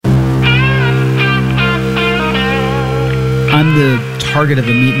I'm the target of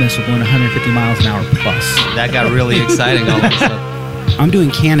a meat missile going 150 miles an hour plus. That got really exciting all of a sudden. I'm doing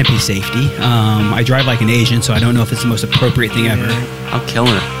canopy safety. I drive like an Asian, so I don't know if it's the most appropriate thing ever. I'm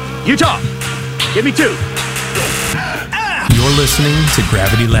killing it. Utah, give me 2. You're listening to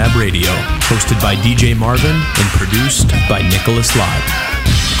Gravity Lab Radio, hosted by DJ Marvin and produced by Nicholas Lott.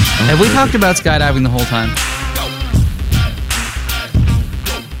 Have we talked about skydiving the whole time?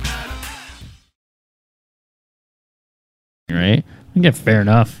 Right? I get fair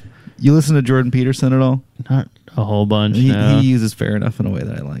enough. You listen to Jordan Peterson at all? Not a whole bunch. He no. uses fair enough in a way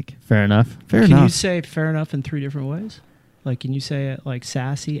that I like. Fair enough. Fair Can enough. you say fair enough in 3 different ways? Like, can you say it like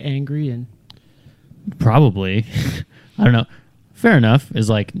sassy, angry, and... Probably. I don't know. Fair enough is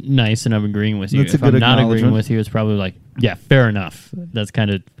like nice, and I'm agreeing with you. That's a If good I'm not agreeing acknowledgement. with you, it's probably like, yeah, fair enough. That's kind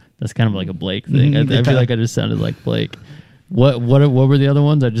of like a Blake thing. I feel like I just sounded like Blake. What were the other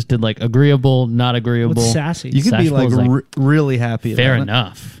ones? I just did like agreeable, not agreeable. What's sassy? You could be Sashful like, is really happy fair about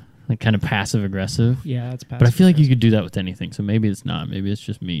enough. Like kind of passive aggressive. Yeah, that's passive. But I feel like you could do that with anything. So maybe it's not. Maybe it's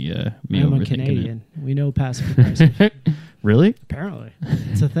just me I'm overthinking a Canadian. it. We know passive aggressive. Really? Apparently.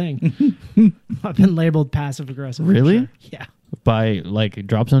 It's a thing. I've been labeled passive aggressive. for Really? sure. Yeah. By like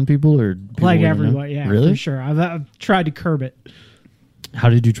drops on people or people Like we don't know? everyone. Yeah, Really? for sure. I've tried to curb it How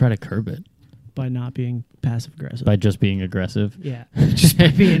did you try to curb it? by not being passive aggressive. By just being aggressive? Yeah. Just by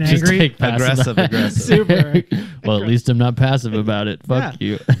being Just angry. take passive. aggressive. Super. Well, at least I'm not passive about it. Fuck Yeah.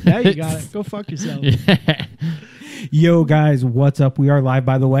 you. Yeah, you got it. Go fuck yourself. Yeah. Yo, guys, what's up? We are live,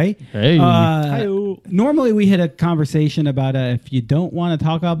 by the way. Hey. Hi-yo. Normally, we hit a conversation about if you don't want to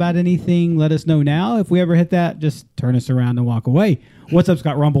talk about anything, let us know now. If we ever hit that, just turn us around and walk away. What's up,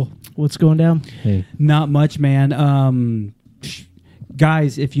 Scott Rumble? What's going down? Hey. Not much, man.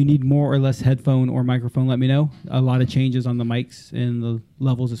 Guys, if you need more or less headphone or microphone, let me know. A lot of changes on the mics and the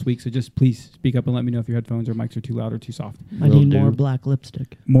levels this week, so just please speak up and let me know if your headphones or mics are too loud or too soft. I Will need do. more black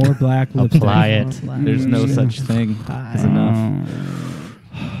lipstick. More black lipstick. Apply it. There's no such thing as enough.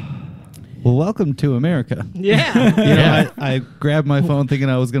 Well, welcome to America. Yeah. You know, Yeah. I grabbed my phone thinking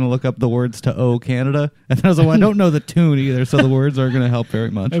I was going to look up the words to "Oh Canada," and I was like, well, I don't know the tune either, so the words aren't going to help very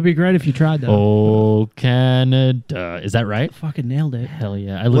much. It'd be great if you tried that. Oh, Canada. Is that right? Fucking nailed it. Hell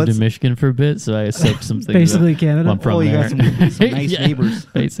yeah. I lived What's- in Michigan for a bit, so I soaked some things Basically up. Canada. Well, I'm from Oh, you there. got some nice Yeah, neighbors.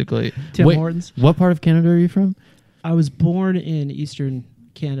 Basically. Tim Wait, Hortons. what part of Canada are you from? I was born in Eastern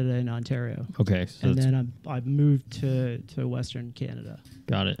Canada in Ontario. Okay, so And it's- then I moved to Western Canada.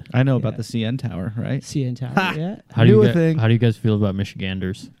 got it. I know about Yeah. the CN Tower, right? CN Tower. Ha! Yeah. How do Knew you a guys, thing. how do you guys feel about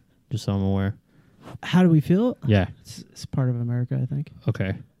Michiganders? Just so I'm aware. How do we feel? Yeah. It's part of America, I think.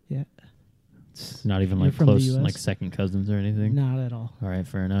 Okay. Yeah. Not even You're like from the close, US? like second cousins or anything. Not at all. All right,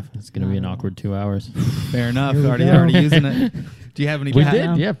 fair enough. It's gonna Not be an at all. awkward 2 hours. Fair enough. Here we Already go. using it. Do you have any? We Yeah.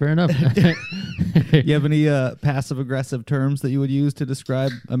 did, yeah, fair enough. You have any passive aggressive terms that you would use to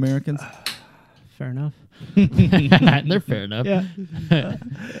describe Americans? Fair enough. They're fair enough. Yeah.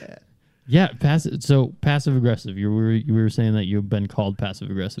 Yeah, passive aggressive. You were saying that you've been called passive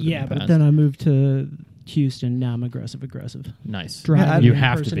aggressive. Yeah, in the but past. then I moved to Houston. Now I'm aggressive. Nice. Driving you and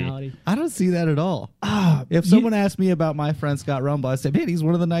have to be. personality. I don't see that at all. Ah, If someone asked me about my friend Scott Rumble, I say, man, he's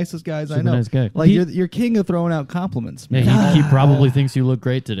one of the nicest guys I Super know. nice guy. Like He- you're king of throwing out compliments. Yeah, Man. he probably thinks you look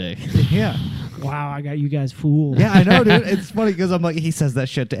great today. Yeah, wow, I got you guys fooled. yeah, I know, dude. It's funny because I'm like, he says that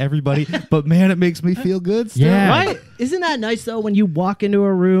shit to everybody, but man, it makes me feel good. Still. Yeah. Right? Isn't that nice though when you walk into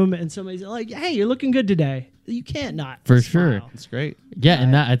a room and somebody's like, "Hey, you're looking good today." You can't not For smile. sure. it's great. Yeah,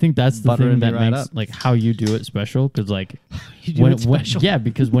 and I think that's the Buttering thing that me right makes up. like how you do it special. Because like You do it special. yeah,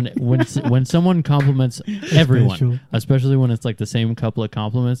 because when someone compliments everyone, Special. especially when it's like the same couple of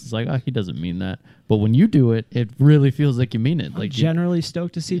compliments, it's like, oh, he doesn't mean that. But when you do it, it really feels like you mean it. I'm Like you- generally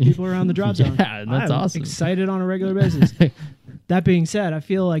stoked to see people around the drop zone. Yeah, that's I'm awesome. Excited on a regular basis. That being said, I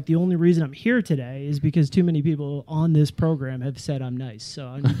feel like the only reason I'm here today is because too many people on this program have said I'm nice, so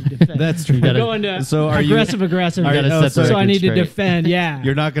I need to defend. That's true. You gotta- Going to So are you- aggressive. you gotta oh, set the so So I record need to straight. defend. Yeah,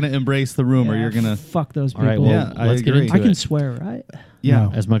 You're not going to embrace the rumor. Yeah, You're going to. fuck those All people. right, well, Yeah, I let's get agree. into I it. can swear, right? Yeah.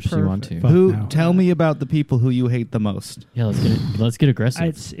 No. As much as you want Perfect. to. Fuck Who? no. Tell me about the people who you hate the most. Yeah, let's get aggressive.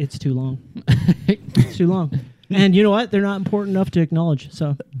 It's too long. It's too long. And you know what? They're not important enough to acknowledge.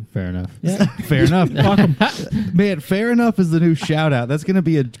 So Fair enough. yeah, Fair enough. Man, fair enough is the new shout out. That's going to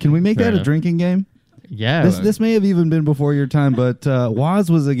be a. Can we make Fair that enough. a drinking game? Yeah. This may have even been before your time, but Waz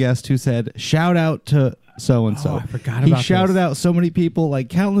was a guest who said, shout out to so and so. Oh, I forgot He about shouted this. out so many people, like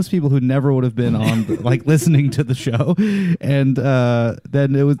countless people who never would have been on, like listening to the show. And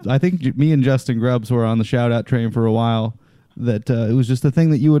then it was, I think me and Justin Grubbs were on the shout out train for a while. That it was just a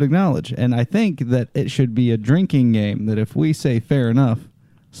thing that you would acknowledge. And I think that it should be a drinking game, that if we say fair enough,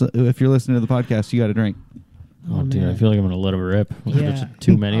 so if you're listening to the podcast, you got to drink. Oh, dude, I man. feel like I'm gonna let it rip. Yeah. There's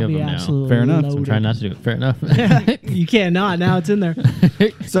too many I'll of be them now. absolutely Fair enough. I'm loaded. trying not to do it. Fair enough. You can't not. Now it's in there.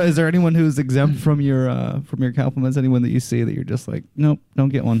 So, is there anyone who's exempt from your compliments? Anyone that you see that you're just like, nope, don't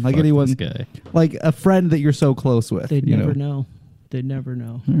get one. Like Fuck anyone, this guy. like a friend that you're so close with. They'd you never know. They'd never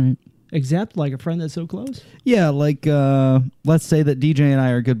know. All right. Except like a friend that's so close. Yeah, like let's say that DJ and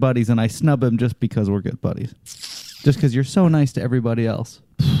I are good buddies, and I snub him just because we're good buddies, just because you're so nice to everybody else.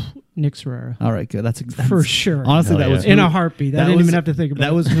 Nick Serrera. All right, good. That's For sure. Honestly, Hell that yeah. was In who- a heartbeat. I that didn't was- even have to think about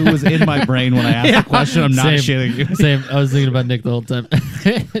That it. was who was in my brain when I asked the question. I'm not Same. shitting you. Same. I was thinking about Nick the whole time.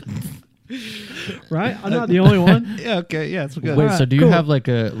 right? I'm not the only one. Yeah. Okay. Yeah. It's good. Wait, Alright, so do you cool. have like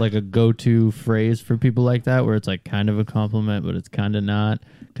a go-to phrase for people like that, where it's like kind of a compliment, but it's kind of not?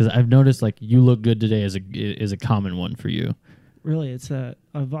 Because I've noticed like "you look good today" is a common one for you. Really, it's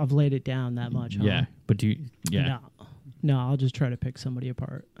I've laid it down that much. Huh? Yeah, but do you? Yeah, No, I'll just try to pick somebody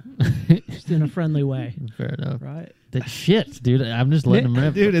apart, just in a friendly way, fair enough. right? That shit, dude. I'm just letting him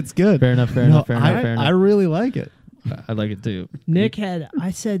rip. Dude, it's good. Fair enough. Fair No, enough. Fair enough. Fair I enough. really like it. I like it too. Nick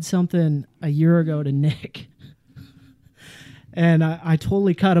I said something a year ago to Nick, and I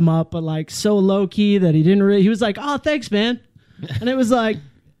totally cut him up, but like so low key that he didn't really. He was like, "Oh, thanks, man," and it was like,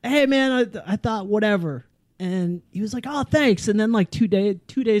 "Hey, man, I thought whatever." And he was like, "Oh, thanks." And then like 2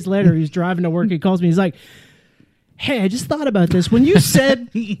 days later, he's driving to work. He calls me. He's like, "Hey, I just thought about this. When you said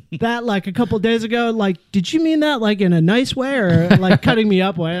that like a couple days ago, like, did you mean that like in a nice way or like cutting me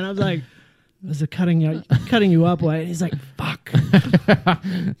up way?" And I was like, "Was it cutting you up way?" And he's like, "Fuck."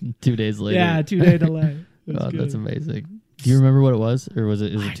 2 days later. Yeah, 2 day delay. It was Oh, that's good. amazing. Do you remember what it was, or was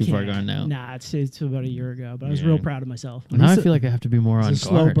it? Is it too far Can't- gone now? Nah, it's about a year ago, but I was Yeah. real proud of myself. Now I feel like I have to be more on It's a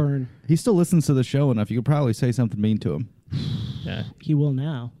slow guard. burn. He still listens to the show enough. You could probably say something mean to him. Yeah. He will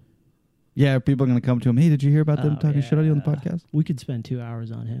now. Yeah, people are going to come to him. Hey, did you hear about them Oh, talking shit on you on the yeah. podcast? We could spend 2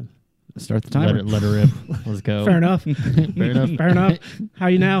 hours on him. Start the Let timer. it, let her rip. Let's go. Fair enough. Fair enough. Fair enough. How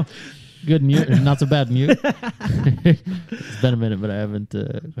you now? Good mute, not so bad mute. It's been a minute, but I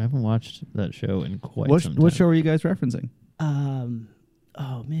haven't watched that show in quite some time. What show are you guys referencing?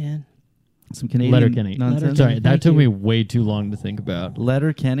 Oh man. Some Canadian Letterkenny. nonsense? Sorry, Thank that took you. me way too long to think about.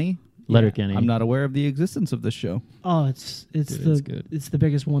 Letterkenny? Letterkenny. I'm not aware of the existence of this show. Oh, it's Dude, the it's good. it's the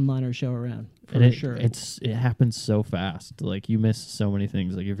biggest one-liner show around for And sure. it happens so fast. Like you miss so many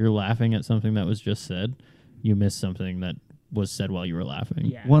things. Like if you're laughing at something that was just said, you miss something that was said while you were laughing.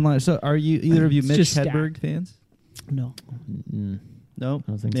 yeah. One line. So, are you either of you It's Mitch just Hedberg stacked. fans? No. Mm, No,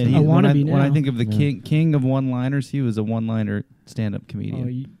 I don't think Man, so. he- I wanna when be When I now. think of the Yeah. king of one-liners, he was a one-liner stand-up comedian.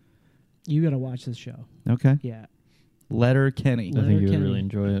 Oh, you got to watch this show. Okay, Yeah. Letterkenny. I think you would Letterkenny. really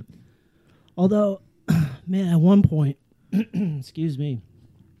enjoy it. Although, man, at one point, excuse me,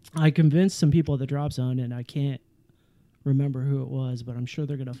 I convinced some people at the Drop Zone, and I can't remember who it was, but I'm sure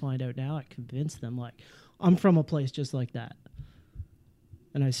they're going to find out now. I convinced them, like, I'm from a place just like that.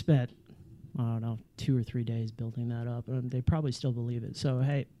 And I spent, I don't know, 2 or 3 days building that up, and they probably still believe it. So,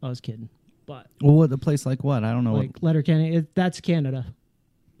 hey, I was kidding. But, Well, what a place like what? I don't know. like, Letterkenny, that's Canada.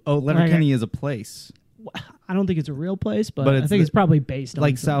 Letterkenny is a place, I don't think it's a real place, but But I it's think the- it's probably based on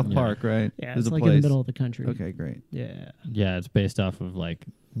like something. South Park, right? Yeah, Is it's a like place. in the middle of the country. Okay, great. Yeah. Yeah, it's based off of like,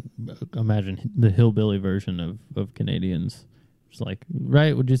 imagine the hillbilly version of Canadians. Just like,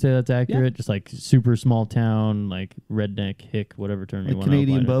 right? Would you say that's accurate? Just like super small town, like redneck, hick, whatever term you Like want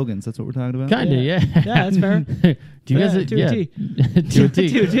Canadian to apply bogans. That's what we're talking about. Kinda, Yeah. yeah. Yeah, that's fair. Do you Yeah, guys? to a yeah, T. to a T.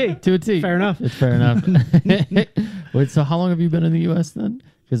 To a T. To a T. Fair enough. It's fair enough. Wait, so how long have you been in the U.S. then?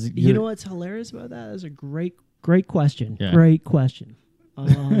 Because You know what's hilarious about that? That's a great question. Yeah. Great question.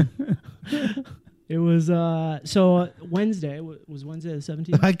 It was so Wednesday was Wednesday the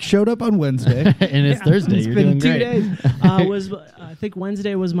 17th. I showed up on Wednesday. and it's Thursday. It's You're been doing 2 great. days. Was I think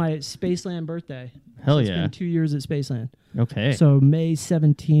Wednesday was my Spaceland birthday. Hell So it's yeah. been 2 years at Spaceland. Okay. So May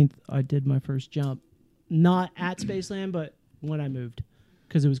 17th, I did my first jump. Not at Spaceland, but when I moved,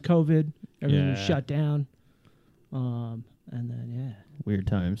 because it was COVID, everything was Yeah. shut down. And then Weird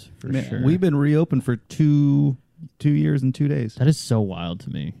times for Man, sure. We've been reopened for 2 years and 2 days. That is so wild to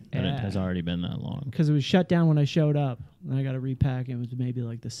me that it Yeah. has already been that long. because it was shut down when I showed up, and I got to repack. And it was maybe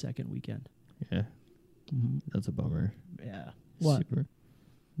like the second weekend. Yeah, that's a bummer. Yeah. What? Super.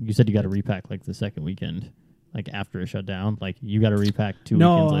 You said you got to repack like the second weekend, like after it shut down. Like you got to repack 2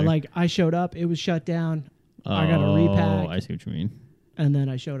 No, weekends later. like I showed up, it was shut down, oh, I got to repack. I see what you mean. and then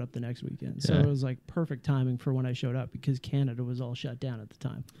I showed up the next weekend. So Yeah. it was like perfect timing for when I showed up because Canada was all shut down at the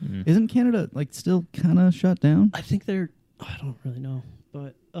time. Isn't Canada like still kind of shut down? I think I don't really know,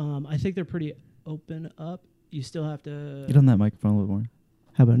 but I think they're pretty open up. You still have to. Get on that microphone a little more.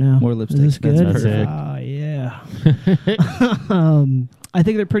 How about now? More lipstick. Is this That's good? perfect. Yeah. I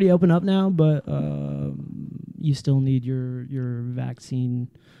think they're pretty open up now, but you still need your vaccine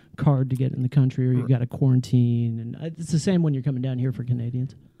card to get in the country, or you got to quarantine. And it's the same when you're coming down here for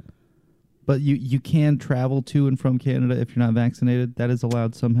Canadians. But you can travel to and from Canada if you're not vaccinated. That is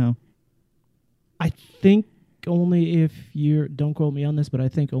allowed somehow. I think only if you're, don't quote me on this, but I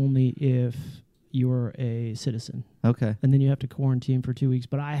think only if you're a citizen. Okay. And then you have to quarantine for 2 weeks.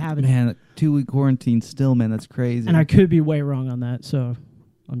 But I haven't. Man, 2-week quarantine still, man, that's crazy. And I could be way wrong on that. So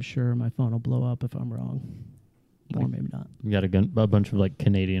I'm sure my phone will blow up if I'm wrong. Or maybe not. You got a bunch of like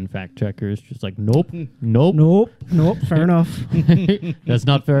Canadian fact checkers, just like, nope, nope, Nope. Fair enough. That's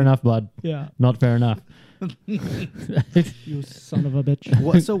not fair enough, bud. Yeah. Not fair enough. You son of a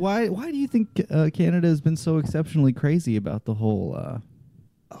bitch. So why do you think Canada has been so exceptionally crazy about the whole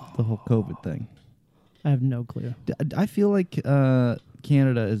COVID thing? I have no clue. I feel like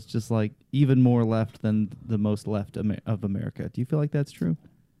Canada is just like even more left than the most left of America. Do you feel like that's true?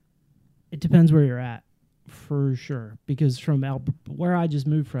 It depends where you're at, for sure. Because from where I just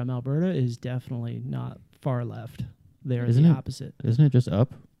moved from, Alberta is definitely not far left. They're Isn't the it? opposite. Isn't it just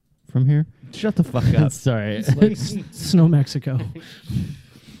up from here? Shut the fuck up. Sorry. It's like Snow Mexico.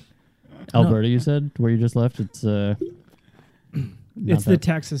 Alberta, you said, where you just left? It's It's the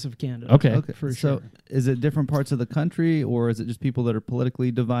Texas of Canada. Okay. For so sure. is it different parts of the country, or is it just people that are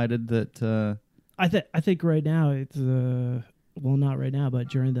politically divided that... I think right now it's well, not right now, but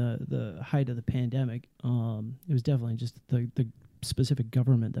during the height of the pandemic, it was definitely just the specific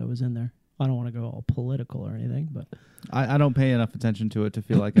government that was in there. I don't want to go all political or anything, but I don't pay enough attention to it to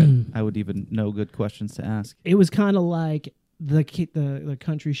feel like I would even know good questions to ask. it was kind of like the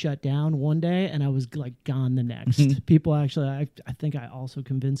country shut down one day, and I was like gone the next. People actually, I think I also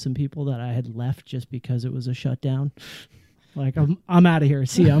convinced some people that I had left just because it was a shutdown. Like I'm out of here.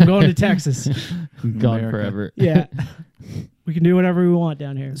 See ya. I'm going to Texas. gone America. forever. Yeah, we can do whatever we want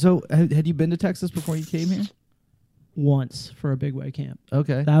down here. So had you been to Texas before you came here? Once for a big way camp.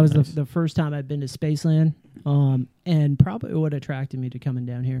 Okay. That was the first time I'd been to Spaceland, and probably what attracted me to coming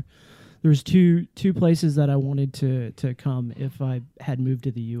down here. There's two places that I wanted to come if I had moved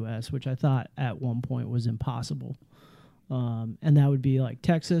to the U.S., which I thought at one point was impossible, and that would be like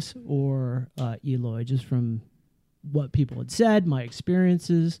Texas or Eloy, just from what people had said, my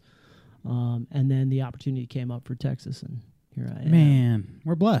experiences, and then the opportunity came up for Texas, and here I am. Man,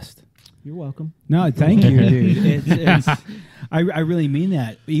 we're blessed. You're welcome. No, thank you, dude. I really mean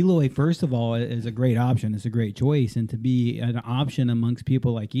that. Eloy, first of all, is a great option. It's a great choice. And to be an option amongst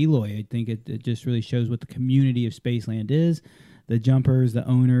people like Eloy, I think it just really shows what the community of Spaceland is, the jumpers, the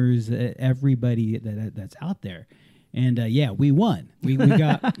owners, everybody that's out there. And yeah, we won. We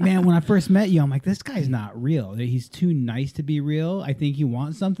got, man, when I first met you, I'm like, this guy's not real. He's too nice to be real. I think he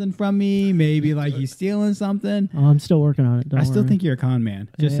wants something from me. Maybe like he's stealing something. Oh, I'm still working on it. Don't I still worry. think you're a con man.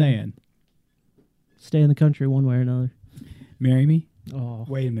 Just Yeah. saying. Stay in the country one way or another. Marry me? Oh,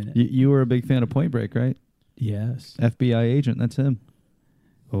 Wait a minute. You were a big fan of Point Break, right? Yes. FBI agent, that's him.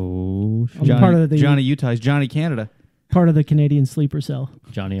 Oh, I'm part of the Johnny Utah's Johnny Canada. part of the Canadian sleeper cell.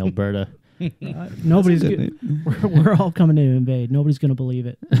 Johnny Alberta. Nobody's That's a good. We're all coming to invade. Nobody's going to believe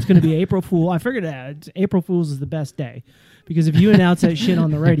it. It's going to be April Fool. I figured that April Fool's is the best day because if you announce that shit on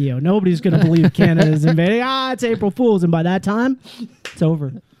the radio, nobody's going to believe Canada's invading. It's April Fool's, and by that time, it's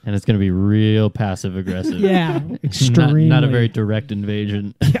over. And it's going to be real passive aggressive. Yeah, extremely. Not a very direct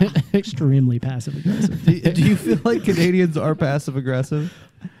invasion. extremely passive aggressive. Do you feel like Canadians are passive aggressive?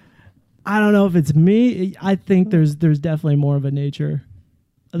 I don't know if it's me. I think there's definitely more of a nature.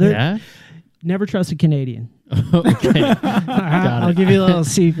 Yeah? Never trust a Canadian. Okay. I'll give you a little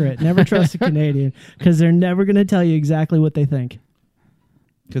secret. Never trust a Canadian because they're never going to tell you exactly what they think.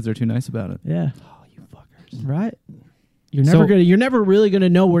 Because they're too nice about it. Yeah. Oh, you fuckers. Right? You're never really going to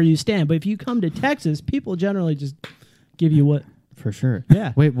know where you stand. But if you come to Texas, people generally just give you what. For sure.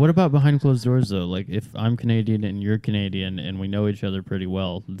 Yeah. Wait, what about behind closed doors, though? Like, if I'm Canadian and you're Canadian and we know each other pretty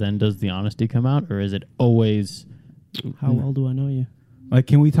well, then does the honesty come out? Or is it always... How well do I know you? Like,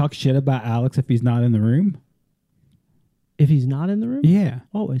 can we talk shit about Alex if he's not in the room? If he's not in the room? Yeah.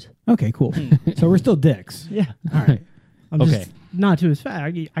 Always. Okay, cool. So we're still dicks. Yeah. All right. I'm Okay. just not to his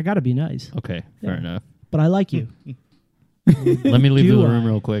fact. I got to be nice. Okay, fair Yeah. enough. But I like you. Let me leave Do the I? room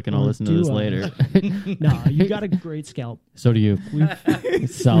real quick and I'll Or listen to do this I? later. No, you got a great scalp. So do you.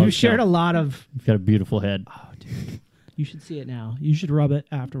 Solid We've shared a stuff. lot of... You've got a beautiful head. You should see it now. You should rub it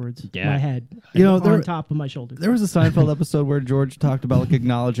afterwards. Yeah. My head. You know, on top of my shoulder. There was a Seinfeld episode where George talked about like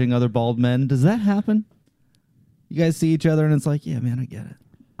acknowledging other bald men. Does that happen? You guys see each other and it's like, yeah, man, I get it.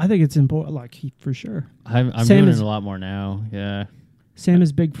 I think it's important, like, for sure. I'm Same doing as- it a lot more now. Yeah. Same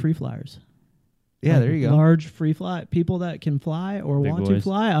as big free flyers. Yeah, Like there you go. Large free fly people that can fly or Big want to boys.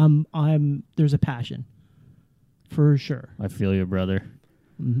 fly. There's a passion. for sure. I feel you, brother.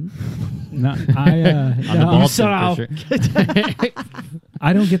 No, On the bald so- tip, for sure.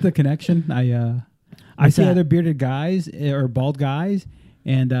 I don't get the connection. I What's see that? other bearded guys or bald guys,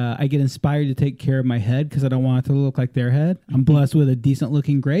 and I get inspired to take care of my head because I don't want it to look like their head. I'm blessed with a decent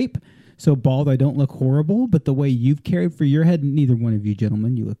looking grape, so bald I don't look horrible. But the way you've cared for your head, neither one of you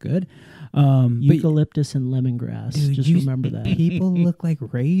gentlemen, you look good. But Eucalyptus and lemongrass. Dude, Just remember that. people look like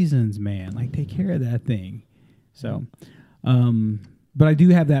raisins, man. Like, take care of that thing. So, but I do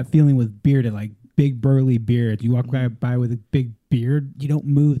have that feeling with bearded, like big burly beard. You walk by with a big beard, you don't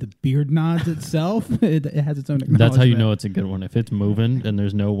move. The beard nods itself. It has its own. That's how you acknowledgement. know it's a good one. If it's moving and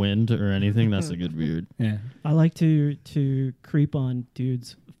there's no wind or anything, that's a good beard. Yeah. I like to creep on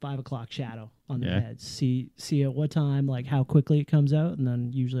dudes 5 o'clock shadow on their Yeah. heads. See at what time, like how quickly it comes out, and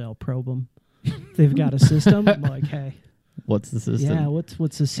then usually I'll probe them. If they've got a system, I'm like, hey, What's the system? yeah, what's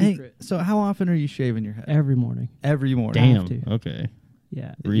the Hey, secret? so how often are you shaving your head? Every morning. Every morning. have Damn. to. Okay.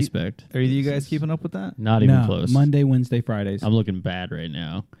 Yeah. Respect. Are you guys keeping up with that? Not even No, close. Monday, Wednesday, Fridays. I'm looking bad right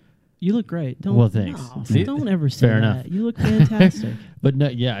now. You look great. Don't, Well, thanks. no, See- don't ever say fair that. enough. You look fantastic. But no,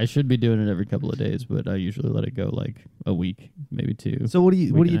 yeah, I should be doing it every couple of days, but I usually let it go like a week, maybe 2. So what do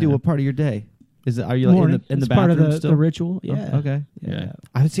you Week and a do? half. What part of your day? Is it? Are you like Morning. in the It's part bathroom of the, still? the ritual. Oh, Yeah. okay. Yeah.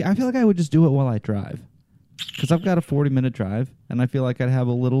 I would see. I feel like I would just do it while I drive, because I've got a 40-minute drive, and I feel like I'd have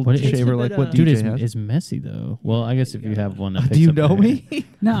a little But it's shaver a like bit, what Dude, DJ has. it's messy though. Well, I guess if you have one that picks Do you up know your me? hair.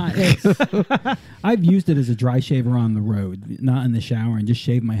 Nah, it's, I've used it as a dry shaver on the road, not in the shower, and just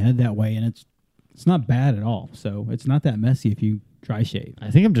shave my head that way, and it's not bad at all. So it's not that messy if you dry shave.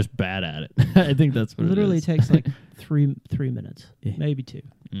 I think I'm just bad at it. I think that's what Literally it is. takes like three minutes, Yeah. maybe 2.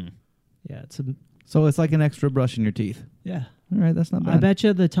 Mm. Yeah, it's a So it's like an extra brush in your teeth. yeah. All right, that's not bad. I bet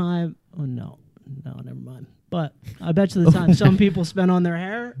you the time. Oh no, never mind. But I bet you the time some people spend on their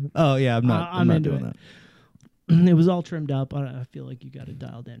hair, Oh yeah, I'm not. I'm not into doing it. that. it was all trimmed up. I feel like you got it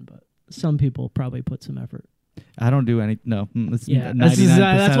dialed in, but some people probably put some effort. I don't do any. No, it's Yeah, 99%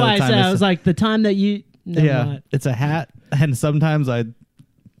 that's of why I the time said I it's- was like the time that you. Never yeah, mind. it's a hat, and sometimes I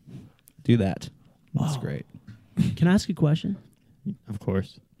do that. That's Wow. great. Can I ask a question? Of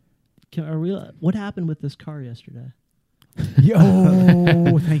course. What happened with this car yesterday?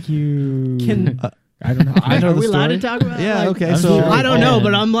 Yo, thank you. Can I don't know. I know are the we allowed to story. talk about? it? Yeah. Like, Okay. I'm So sure. I don't know, And-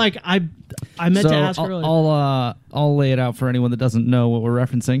 but I'm like I meant to ask I'll, earlier. I'll lay it out for anyone that doesn't know what we're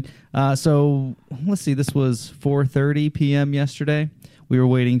referencing. So let's see. This was 4:30 p.m. yesterday. We were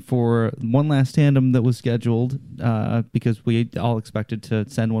waiting for one last tandem that was scheduled because we all expected to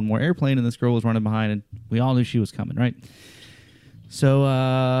send one more airplane, and this girl was running behind, and we all knew she was coming, right? So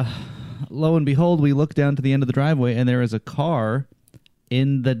lo and behold, we look down to the end of the driveway, and there is a car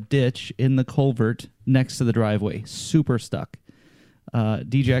in the ditch in the culvert next to the driveway, super stuck.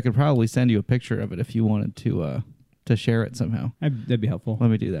 DJ, I could probably send you a picture of it if you wanted to share it somehow. That'd be helpful. Let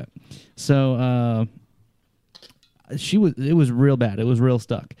me do that. So it was real bad. It was real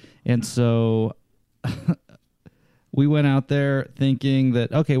stuck. And so we went out there thinking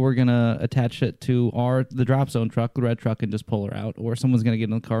that, okay, we're going to attach it to the drop zone truck, the red truck, and just pull her out. Or someone's going to get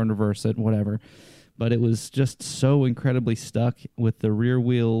in the car and reverse it, whatever. But it was just so incredibly stuck with the rear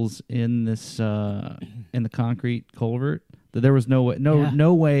wheels in this in the concrete culvert that there was no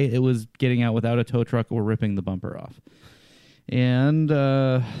way it was getting out without a tow truck or ripping the bumper off. And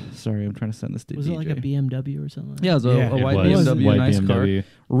sorry, I'm trying to send this to was DJ. it like a BMW or something? Yeah, it was Yeah, a it white was. BMW, White nice BMW. car.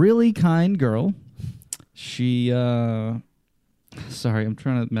 Really kind girl. She, sorry, I'm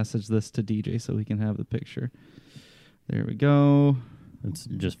trying to message this to DJ so we can have the picture. There we go. It's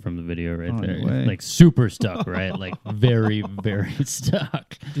just from the video right On there. the way. Like super stuck, right? Like very, very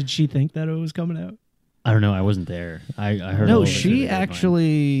stuck. Did she think that it was coming out? I don't know. I wasn't there. I heard. all No, of it through she the grapevine.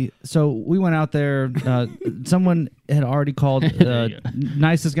 actually. So we went out there. Someone had already called There you go.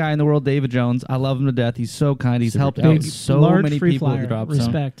 nicest guy in the world, David Jones. I love him to death. He's so kind. He's Super helped big, out so Large many free people at flyer. the drop zone.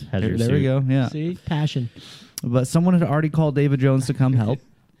 Respect. Has your There we suit. go. Yeah. See, passion. But someone had already called David Jones to come help.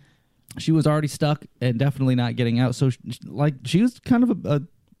 She was already stuck and definitely not getting out. So, she was kind of a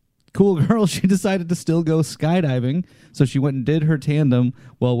cool girl. She decided to still go skydiving. So she went and did her tandem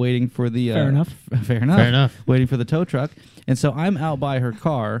while waiting for the... Fair enough. Fair enough. Fair enough. Waiting for the tow truck. And so I'm out by her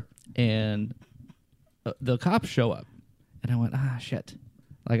car, and the cops show up. And I went, shit.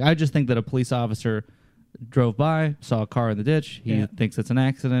 Like, I just think that a police officer drove by, saw a car in the ditch. He Yeah. thinks it's an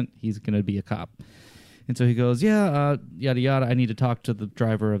accident. He's going to be a cop. And so he goes, yada, yada, I need to talk to the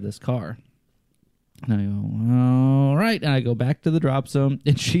driver of this car. And I go, all right. And I go back to the drop zone,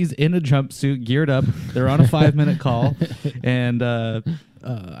 and she's in a jumpsuit, geared up. They're on a 5-minute call. And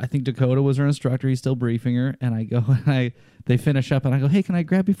I think Dakota was her instructor. He's still briefing her, and I go and they finish up, and I go, hey, can I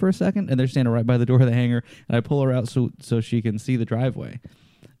grab you for a second? And they're standing right by the door of the hangar, and I pull her out so she can see the driveway.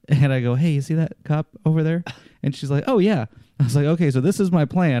 And I go, hey, you see that cop over there? And she's like, oh yeah. I was like, okay, so this is my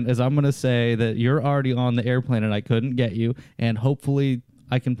plan, is I'm going to say that you're already on the airplane and I couldn't get you, and hopefully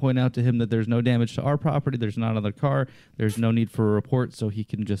I can point out to him that there's no damage to our property, there's not another car, there's no need for a report, so he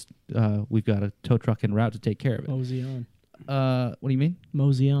can just, we've got a tow truck en route to take care of it. Mosey on. What do you mean?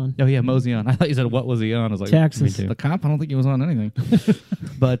 Mosey on. Oh, yeah, mosey on. I thought you said, what was he on? I was like, Texas. me too. The cop? I don't think he was on anything.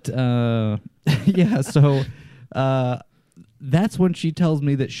 But, yeah, so that's when she tells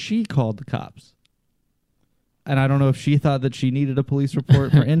me that she called the cops. And I don't know if she thought that she needed a police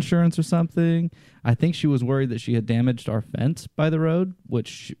report for insurance or something. I think she was worried that she had damaged our fence by the road,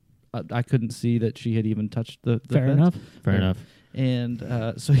 which I couldn't see that she had even touched the Fair fence. enough. Fair enough. And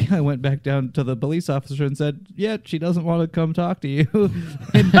so yeah, I went back down to the police officer and said, yeah, she doesn't want to come talk to you.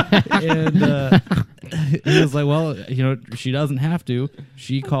 and he was like, well, she doesn't have to.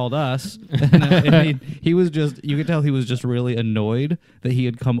 She called us. And he was just, you could tell he was just really annoyed that he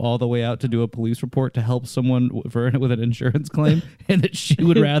had come all the way out to do a police report to help someone with an insurance claim, and that she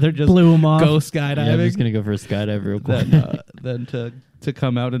would rather just Blew him off. go Yeah, I'm skydiving just gonna go for a skydive real quick. than to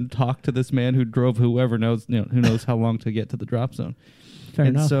come out and talk to this man who drove whoever knows, who knows how long to get to the drop zone. Fair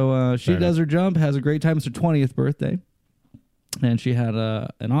And enough. so she Fair does her jump, has a great time. It's her 20th birthday, and she had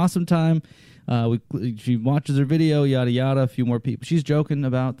an awesome time. She watches her video, yada yada. A few more people. She's joking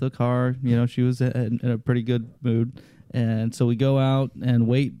about the car. She was in a pretty good mood. And so we go out and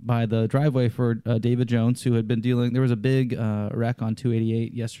wait by the driveway for David Jones, who had been dealing. There was a big wreck on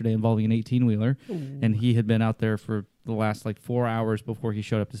 288 yesterday involving an 18-wheeler, and he had been out there for the last 4 hours before he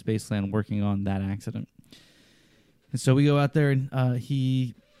showed up to Spaceland working on that accident. And so we go out there, and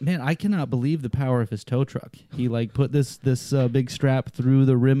I cannot believe the power of his tow truck. He put this big strap through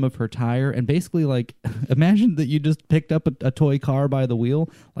the rim of her tire, and basically imagine that you just picked up a toy car by the wheel.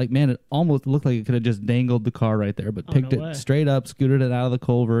 It almost looked like it could have just dangled the car right there, but picked no way. it straight up, scooted it out of the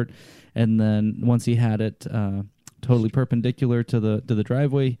culvert, and then once he had it totally perpendicular to the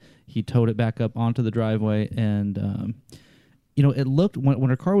driveway, he towed it back up onto the driveway, and it looked, when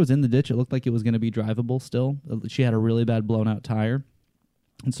her car was in the ditch, it looked like it was going to be drivable still. She had a really bad blown out tire.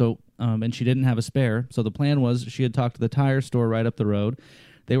 And so, and she didn't have a spare. So the plan was she had talked to the tire store right up the road.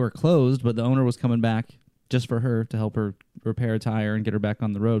 They were closed, but the owner was coming back just for her to help her repair a tire and get her back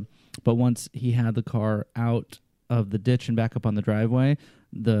on the road. But once he had the car out of the ditch and back up on the driveway,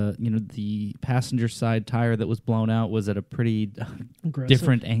 the passenger side tire that was blown out was at a pretty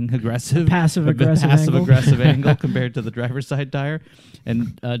different aggressive passive-aggressive angle compared to the driver's side tire.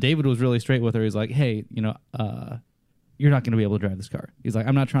 And David was really straight with her. He's like, hey, you're not going to be able to drive this car. He's like,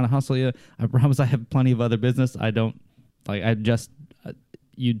 I'm not trying to hustle you. I promise I have plenty of other business.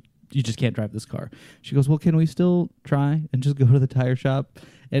 You just can't drive this car. She goes, well, can we still try and just go to the tire shop?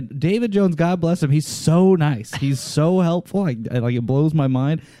 And David Jones, God bless him, he's so nice. He's so helpful. It blows my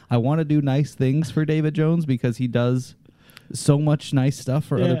mind. I want to do nice things for David Jones because he does so much nice stuff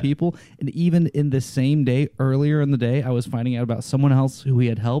for other people. And even in the same day, earlier in the day, I was finding out about someone else who he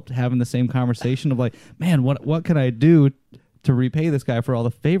had helped, having the same conversation of man, what can I do to repay this guy for all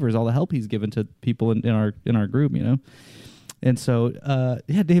the favors, all the help he's given to people in our group, And so,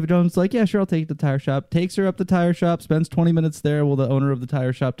 David Jones is like, yeah, sure, I'll take you to the tire shop. Takes her up the tire shop, spends 20 minutes there. Well, the owner of the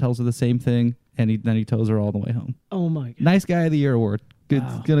tire shop tells her the same thing, and then he tows her all the way home. Oh my god! Nice Guy of the Year award. Good,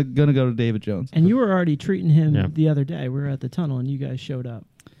 Wow. gonna go to David Jones. And you were already treating him Yeah. the other day. We were at the tunnel, and you guys showed up.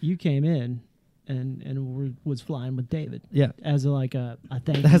 You came in and was flying with David. Yeah. As a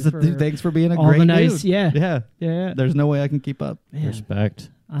thank That's you for thanks for being a all great the nice. dude. Yeah. Yeah. There's no way I can keep up. Man, Respect.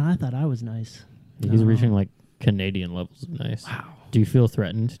 I thought I was nice. He's No. reaching Canadian levels of nice. Wow. Do you feel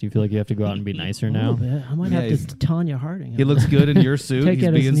threatened? Do you feel like you have to go out and be nicer A now? little bit. I might Yeah, have he's- to Tanya Harding. He looks good in your suit. Take He's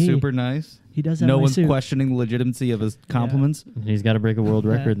at his being knee. super nice. He does have No my one's suit. questioning the legitimacy of his compliments. He's got to break a world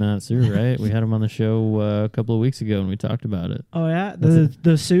Yeah. record in that suit, right? We had him on the show a couple of weeks ago and we talked about it. Oh yeah, That's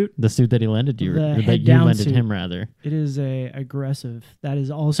the suit. The suit that he lended to you, The or that head you down lended suit. him rather. It is a aggressive. That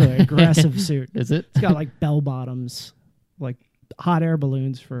is also an aggressive suit. Is it? It's got bell bottoms, hot air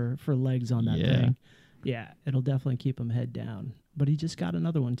balloons for legs on that Yeah. thing. Yeah, it'll definitely keep him head down. But he just got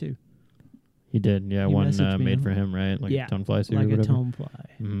another one too, He did, yeah. He One messaged me made on- for him, right? Yeah, a tone fly suit or like a whatever. tome fly.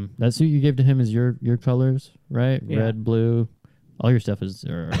 Mhm. That suit you gave to him is your colors, right? Yeah. Red, blue. All your stuff is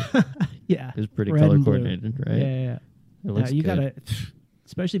Yeah, is pretty Red color and blue. coordinated, right? Yeah. It looks you good. gotta,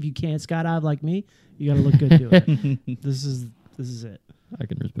 especially if you can't skydive like me, you gotta look good to it. This is it. I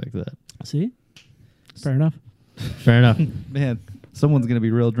can respect that. See, fair enough. Fair enough. Man, Someone's going to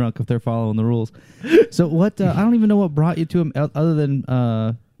be real drunk if they're following the rules. So what? I don't even know what brought you to him other than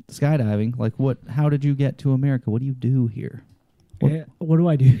skydiving. Like, what? How did you get to America? What do you do here? What do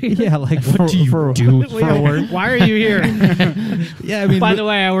I do? Yeah, like what do you do for work? Why are you here? Yeah, I mean, By the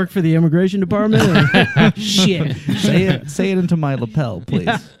way, I work for the immigration department. Shit. say it into my lapel, please.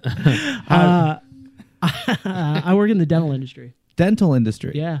 I work in the dental industry. Dental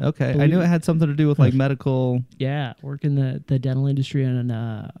industry. Yeah. Okay. But I knew it had something to do with like medical. Yeah, work in the dental industry, and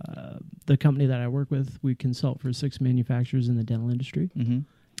the company that I work with, we consult for 6 manufacturers in the dental industry,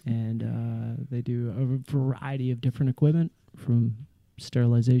 and they do a variety of different equipment, from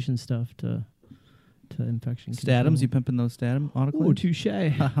sterilization stuff to infection Statums, control. you pimping those Statum Ooh, autoclaves? touche.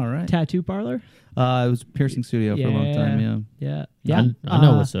 All right. Tattoo parlor. It was a piercing studio for a long time. Yeah. I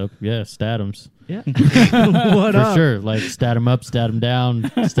know what's up. Yeah, Statums. Yeah. What up? For sure. Like, stat 'em up, stat 'em down,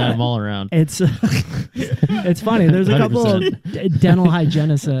 stat 'em all around. It's it's funny. There's a couple of dental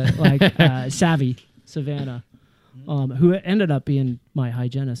hygienists, like Savvy Savannah, who ended up being my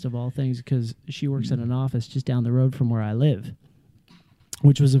hygienist of all things, because she works in an office just down the road from where I live,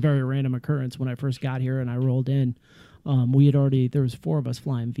 which was a very random occurrence when I first got here and I rolled in. There was 4 of us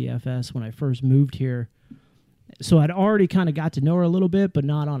flying VFS when I first moved here. So I'd already kind of got to know her a little bit, but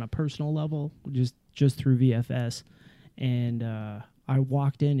not on a personal level, just through VFS. And I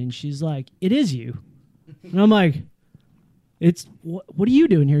walked in and she's like, "It is you." And I'm like, what are you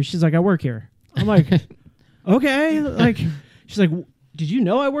doing here? She's like, "I work here." I'm like, okay. Like, she's like, "Did you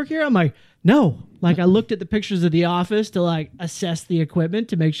know I work here?" I'm like, "No." Like, I looked at the pictures of the office to like assess the equipment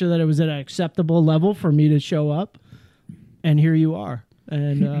to make sure that it was at an acceptable level for me to show up. And here you are.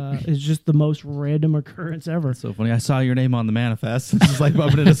 And it's just the most random occurrence ever. So funny. I saw your name on the manifest. It's just like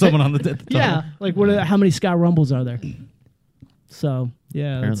bumping into someone on the top. Yeah. Like, how many Scott Rumbles are there? So,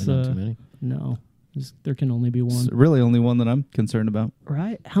 yeah. Apparently not too many. No. There can only be one. It's really only one that I'm concerned about.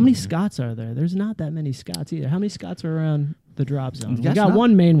 Right? How many Scotts are there? There's not that many Scotts either. How many Scotts are around the drop zone? We got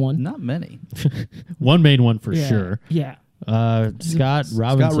one main one. Not many. One main one for sure. Yeah. Scott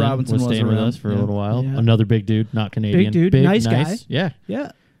Robinson was staying with us for a little while. Yeah. Another big dude, not Canadian. Big dude, nice guy. Yeah.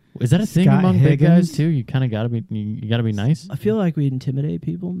 Yeah. Is that a thing Scott among Higgins. big guys too? You kind of got to be. You got to be nice. I feel like we intimidate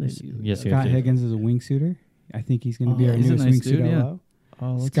people. Maybe. Yes, Scott Higgins is a wingsuiter. I think he's going to be our he's a newest nice wingsuit dude, yeah. LO.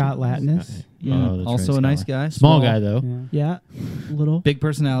 Oh, Scott Latness. Yeah. Oh, that's Also right, a nice Scott. guy. Small guy though. Yeah. Yeah. Little. Big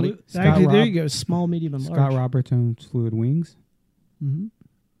personality. Actually, there you go. Small, medium, and large. Scott Roberts owns Fluid Wings. Mm-hmm.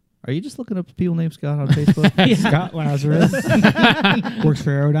 Are you just looking up people named Scott on Facebook? Yeah. Scott Lazarus works for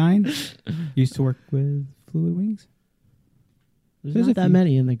Aerodyne. Used to work with Fluid Wings. There's There's not a that few.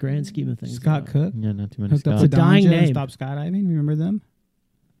 many in the grand scheme of things. Scott though. Cook Yeah, not too many hooked up Scotts. to a dying Danja and name. Stop Skydiving. Remember them?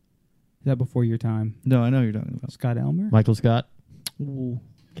 Is that before your time? No, I know who you're talking about. Scott Elmer. Michael Scott. Ooh,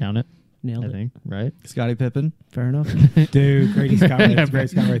 Count it. nailed I it. think right. Scottie Pippen. Fair enough. Dude, Grady Scott. That's Grady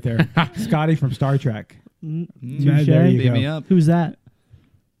Scott right there. Scotty from Star Trek. Mm, Yeah, there you Beat go. me up. Who's that?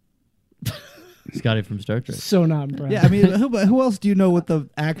 Scotty from Star Trek. So not impressed. Yeah, I mean, who else do you know with the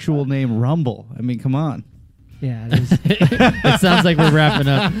actual name Rumble? I mean, come on. Yeah. It is. It sounds like we're wrapping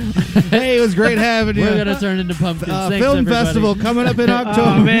up. Hey, it was great having you. We're gonna turn into pumpkins. Thanks, Film everybody. festival coming up in October.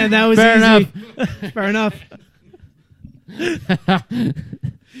 Oh man, that was Fair easy. Fair enough.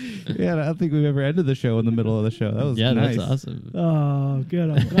 Yeah, I don't think we've ever ended the show in the middle of the show. That was Yeah, nice. that's awesome. Oh, good.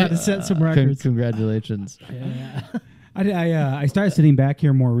 I'm glad to set some records. Congratulations. Yeah. I started sitting back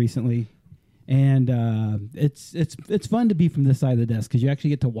here more recently, and it's fun to be from this side of the desk because you actually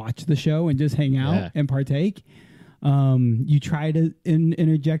get to watch the show and just hang out Yeah. and partake. You try to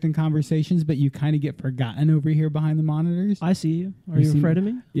interject in conversations, but you kind of get forgotten over here behind the monitors. I see you. Are You you see afraid me?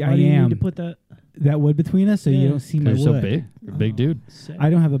 of me? Yeah, Why I do you am. need to put that? That wood between us, so you Yeah. don't see my You're so wood. big. You're a big dude. Sick. I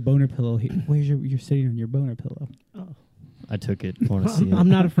don't have a boner pillow here. Where's you're sitting on your boner pillow? I took it. Want to see it? I'm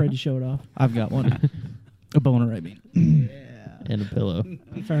not afraid to show it off. I've got one. A boner, I mean. And a pillow.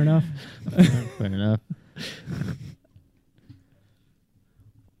 Fair enough. Fair enough.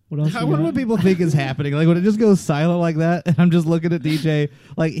 What else? I you wonder got? what people think is happening. Like when it just goes silent like that, and I'm just looking at DJ.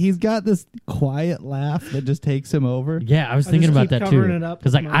 Like he's got this quiet laugh that just takes him over. Yeah, I was I thinking just about keep that covering too. it up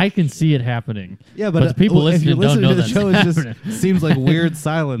Because like with I can see it happening. Yeah, But the people if you're listening don't listening know to the that's show, it happening. just seems like weird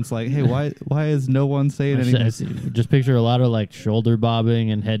silence. Like, hey, why is no one saying I anything? just picture a lot of like shoulder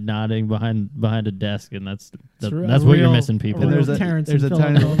bobbing and head nodding behind a desk, and that's a what you're real- missing, people. And real there's a Terrence there's a in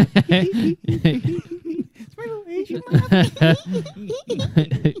tiny Philadelphia.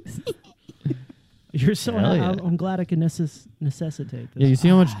 You're so. Hell yeah. I'm glad I can necessitate this. Yeah, you see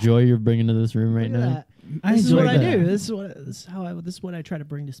how much joy you're bringing to this room right Look at now. that. This is enjoy what I that. do. This is what I try to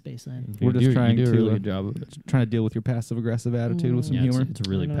bring to Spaceland. We're just trying you do a to, really good job of it. trying to deal with your passive aggressive attitude with some Yeah, humor. it's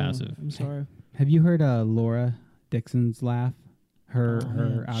really I know. passive. I'm sorry. Have you heard Laura Dixon's laugh? her Oh,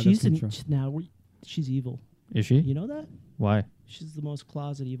 man. out she's of control. she's evil. Is she? You know that? Why? She's the most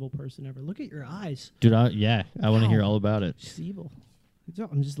closet evil person ever. Look at your eyes. Dude, I want to hear Wow. all about it. She's evil.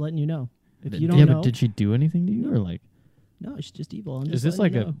 I'm just letting you know. If you yeah, don't know, but did she do anything to you, or like, no, she's just evil. I'm is just this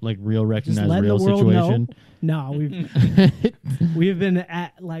letting like you know. a like real Just recognized letting real the world situation? know. No, we've been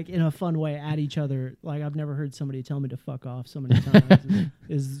at like in a fun way at each other. Like I've never heard somebody tell me to fuck off so many times.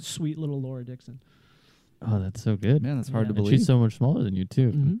 is sweet little Laura Dixon. Oh, that's so good. Man, that's hard to And believe. she's so much smaller than you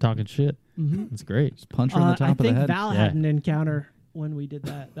too. Mhm. Talking shit. Mm-hmm. That's great. Just punch her on the top I of the think head. Val Yeah. had an encounter when we did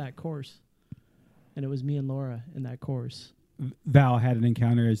that course, and it was me and Laura in that course. Val had an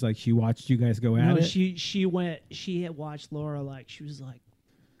encounter as like she watched you guys go at No, it. she had watched Laura, like she was like,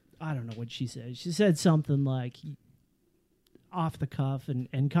 I don't know what she said. She said something like off the cuff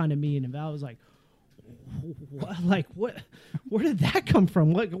and kind of mean, and Val was like, what? Like what? Where did that come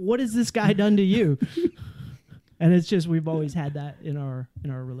from? What has this guy done to you? And it's just we've always had that in our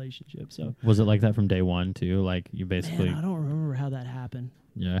relationship. So Was it like that from day one too? Like you basically, man, I don't remember how that happened.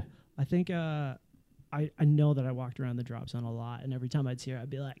 yeah. I think I know that I walked around the drop zone a lot, and every time I'd see her, I'd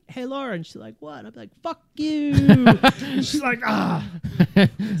be like, "Hey, Laura," and she's like, "What?" And I'd be like, "Fuck you." And she's like, "Ah."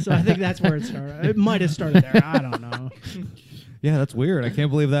 So I think that's where it started. It might have started there. I don't know. Yeah, that's weird. I can't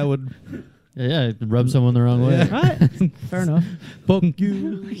believe that would. Yeah, rub someone the wrong way. Yeah. Right? Fair enough. Fuck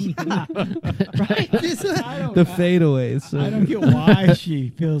you. Right? The fadeaways. I don't get why she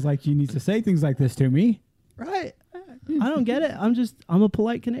feels like she needs to say things like this to me. Right. I don't get it. I'm a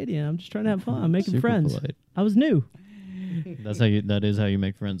polite Canadian. I'm just trying to have fun. I'm making Super friends. polite. I was new. That is how you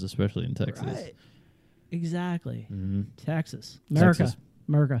make friends, especially in Texas. Right. Exactly. hmm Texas. America. Texas.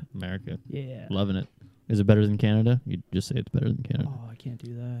 America. America, Yeah. loving it. Is it better than Canada? You just say it's better than Canada. Oh, I can't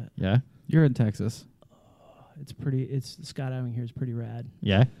do that. Yeah, You're in Texas. It's skydiving here is pretty rad.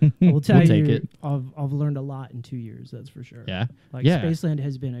 yeah, I will tell We'll you, take it. I've learned a lot in 2 years. That's for sure. yeah, Like yeah. Spaceland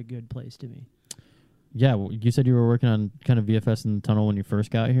has been a good place to me. yeah. Well, you said you were working on kind of VFS in the tunnel when you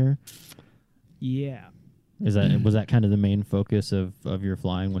first got here. Yeah. Was that kind of the main focus of your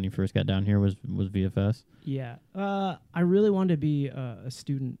flying when you first got down here? Was VFS? Yeah. I really wanted to be a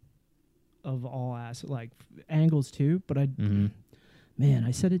student of all like angles too, but Mm-hmm. man,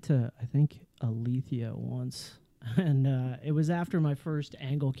 I said it to I think Alethea once, and it was after my first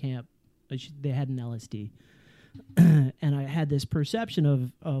angle camp. They had an LSD, and I had this perception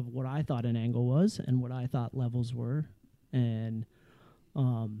of what I thought an angle was and what I thought levels were, and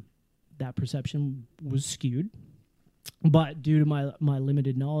that perception was skewed. But due to my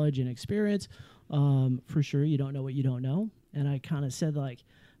limited knowledge and experience, for sure, you don't know what you don't know. And I kind of said like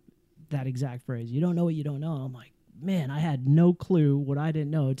that exact phrase, "You don't know what you don't know." And I'm like, man, I had no clue what I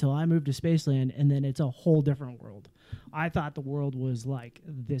didn't know until I moved to Spaceland, and then it's a whole different world. I thought the world was like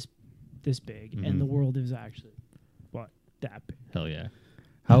this big, and the world is actually that big. Hell yeah.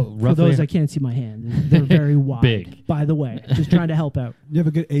 How For roughly? those that can't see my hand, they're very wide. Big. By the way, just trying to help out. You have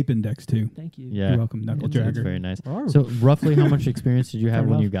a good ape index too. Thank you. yeah. You're welcome, Knuckle It's Dragger. very nice. Arr. So roughly, how much experience did you have Fair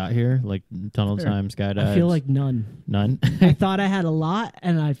when enough. you got here? Like tunnel Fair. time, skydives? I feel like none. none. I thought I had a lot,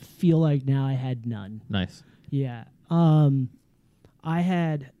 and I feel like now I had none. Nice. Yeah. I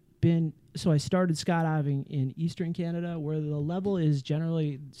had been, so I started skydiving in Eastern Canada, where the level is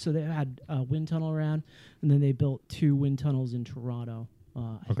generally, so they had a wind tunnel around, and then they built 2 wind tunnels in Toronto.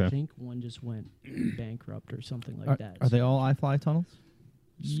 Okay. I think one just went bankrupt or something like that. Are they all iFly tunnels?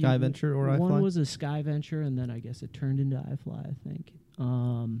 Sky Venture or One iFly? was a Sky Venture, and then I guess it turned into iFly, I think.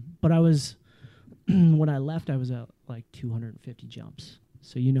 But I was, when I left, I was at like 250 jumps.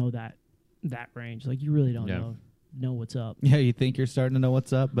 So you know that range. Like you really don't Yeah. know what's up. Yeah, you think you're starting to know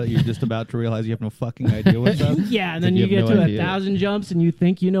what's up, but you're just about to realize you have no fucking idea what's up. Yeah, and Like then you you have get no to idea. 1,000 jumps, and you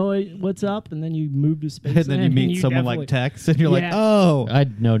think you know what's up, and then you move to space. And then you meet someone like Tex, and you're Yeah. like, oh. I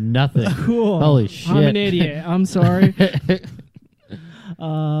know nothing. Cool. Holy I'm shit. an idiot. I'm sorry.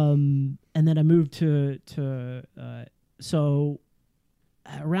 And then I moved to so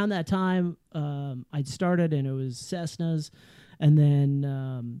around that time I'd started, and it was Cessnas, and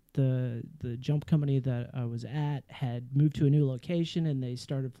then the jump company that I was at had moved to a new location, and they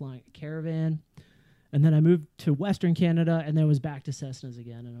started flying a Caravan. And then I moved to Western Canada, and then it was back to Cessnas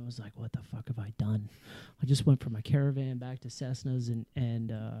again. And I was like, what the fuck have I done? I just went from a Caravan back to Cessnas,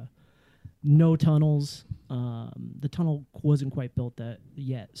 and no tunnels. The tunnel wasn't quite built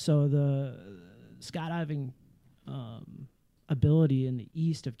yet. So the skydiving ability in the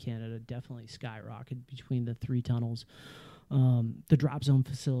east of Canada definitely skyrocketed between the 3 tunnels. The drop zone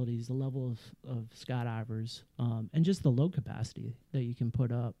facilities, the level of skydivers, and just the load capacity that you can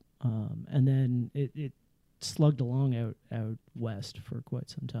put up. And then it slugged along out west for quite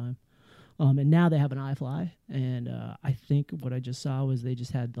some time. And now they have an iFly, and I think what I just saw was they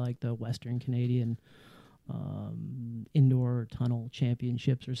just had like the Western Canadian indoor tunnel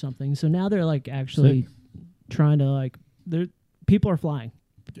championships or something. So now they're like actually trying to like people are flying.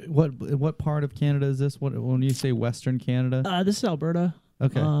 What part of Canada is this? What when you say Western Canada? This is Alberta.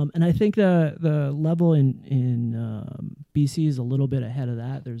 Okay. And I think the level in BC is a little bit ahead of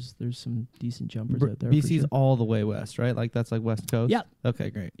that. There's some decent jumpers out there. BC's all the way west, right? Like that's like West Coast. Yep. Okay,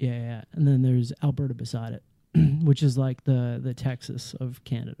 great. Yeah. And then there's Alberta beside it, which is like the Texas of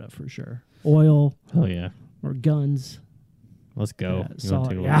Canada for sure. Oil Oh yeah, or guns. let's go. Yeah, You solid- wanna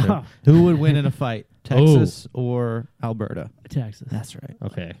take a yeah. look Who would win in a fight, Texas or Alberta? Texas. That's right.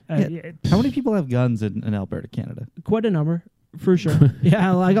 there? Okay. Yeah. How many people have guns in Alberta, Canada? Quite a number, for sure.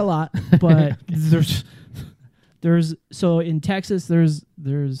 Yeah, like a lot. But there's so in Texas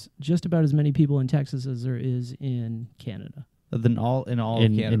there's just about as many people in Texas as there is in Canada. Than all In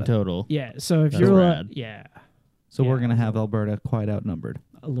Canada. in total. Yeah. So if That's you're rad. yeah, So we're Yeah. gonna have Alberta quite outnumbered.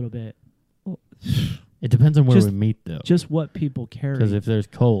 a little bit. It depends on where Just- we meet though. Just what people carry. Because if there's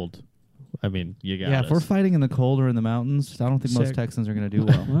cold, I mean, you got Yeah, us. if we're fighting in the cold or in the mountains, I don't think most Sick. Texans are gonna do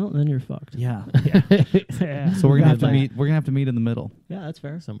well. well, then you're fucked. Yeah. Yeah. So we're gonna have to Got that. meet. We're gonna have to meet in the middle. Yeah, that's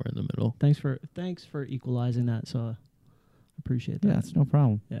fair. somewhere in the middle. Thanks for equalizing that. So I appreciate that. Yeah, it's no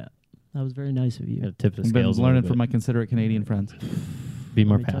problem. Yeah. That was very nice of you. Gotta tip the I've been scales. a learning little from bit. my considerate Canadian friends. Be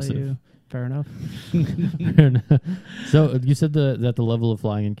more Let me tell passive. you. Fair enough. So you said that the level of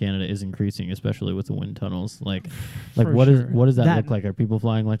flying in Canada is increasing, especially with the wind tunnels. Like For what sure. what does that That- look like? Are people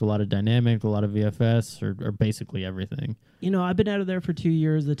flying like a lot of dynamic, a lot of VFS, or basically everything? You know, I've been out of there for 2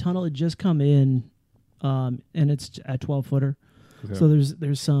 years. The tunnel had just come in, and it's a 12-footer. Okay. So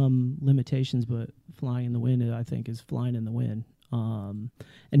there's some limitations, but flying in the wind, I think, is flying in the wind. And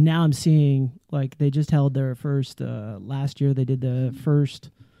now I'm seeing, like, they just held their first, last year they did the first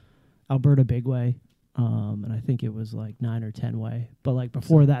Alberta Big Way. And I think it was like 9 or 10 way. But like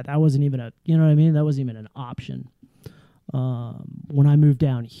before that wasn't even you know what I mean? That wasn't even an option. When I moved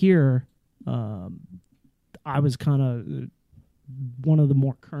down here, I was kind of one of the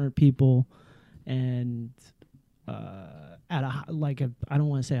more current people and at I don't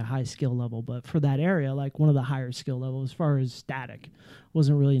want to say a high skill level, but for that area, like one of the higher skill levels as far as static.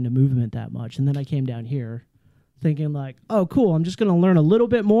 Wasn't really into movement that much. And then I came down here thinking like, oh, cool, I'm just going to learn a little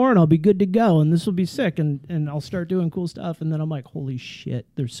bit more and I'll be good to go and this will be sick and I'll start doing cool stuff. And then I'm like, holy shit,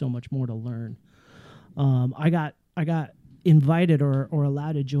 there's so much more to learn. I got invited or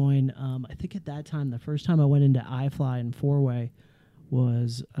allowed to join. I think at that time, the first time I went into iFly and 4-way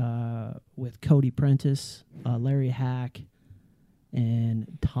was with Cody Prentice, Larry Hack,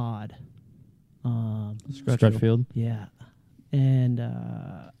 and Todd. Stretchfield. Yeah. And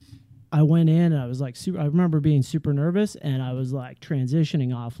I went in and I was like, I remember being super nervous and I was like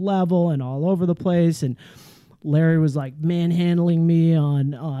transitioning off level and all over the place. And Larry was like manhandling me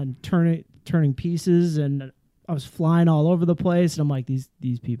on turning pieces and I was flying all over the place. And I'm like, these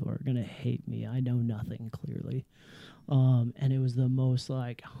people are going to hate me. I know nothing clearly. And it was the most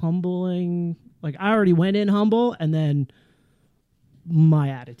like humbling, like I already went in humble and then my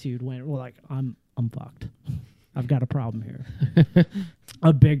attitude went, well, like I'm fucked. I've got a problem here,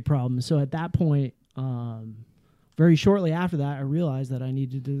 a big problem. So at that point, very shortly after that, I realized that I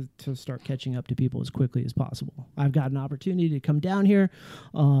needed to start catching up to people as quickly as possible. I've got an opportunity to come down here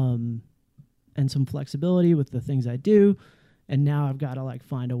and some flexibility with the things I do. And now I've got to like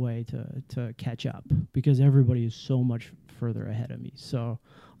find a way to catch up because everybody is so much further ahead of me. So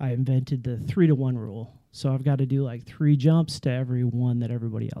I invented the 3-to-1 rule. So I've got to do like 3 jumps to every one that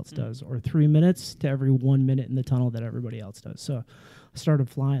everybody else does, or 3 minutes to every 1 minute in the tunnel that everybody else does. So I started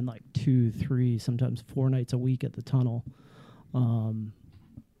flying like 2, 3, sometimes 4 nights a week at the tunnel.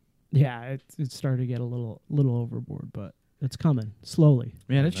 Yeah, it started to get a little overboard, but it's coming slowly.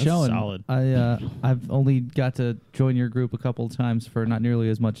 Man, it's That's showing. solid. I've only got to join your group a couple of times for not nearly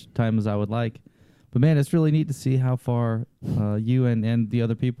as much time as I would like. But man, it's really neat to see how far you and the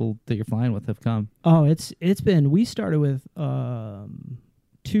other people that you're flying with have come. Oh, it's been. We started with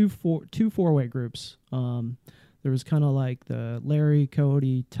two 4-way groups. There was kind of like the Larry,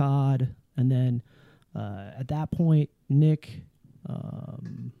 Cody, Todd, and then at that point Nick,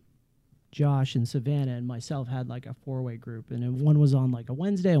 Josh, and Savannah and myself had like a 4-way group, and then one was on like a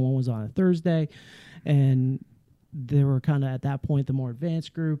Wednesday and one was on a Thursday, and they were kind of at that point the more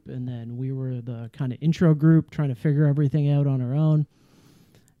advanced group, and then we were the kind of intro group trying to figure everything out on our own.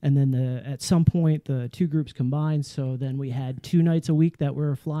 And then at some point the 2 groups combined, so then we had 2 nights a week that we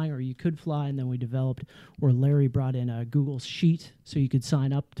were flying or you could fly, and then we developed where Larry brought in a Google Sheet so you could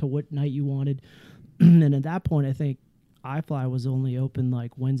sign up to what night you wanted. And at that point I think iFly was only open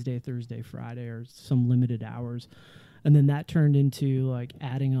like Wednesday, Thursday, Friday, or some limited hours, and then that turned into like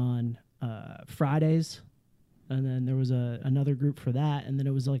adding on Fridays, and then there was another group for that, and then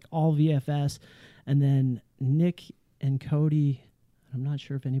it was like all VFS, and then Nick and Cody. I'm not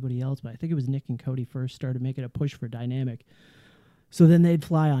sure if anybody else, but I think it was Nick and Cody first started making a push for dynamic. So then they'd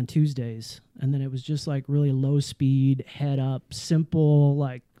fly on Tuesdays, and then it was just like really low speed, head up, simple,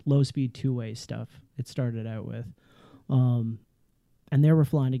 like low speed two-way stuff it started out with. And they were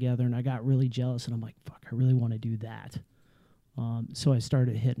flying together, and I got really jealous, and I'm like, fuck, I really want to do that. So I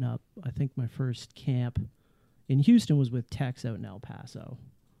started hitting up, I think my first camp in Houston was with Tex out in El Paso.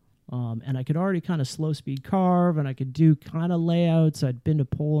 And I could already kind of slow speed carve, and I could do kind of layouts. I'd been to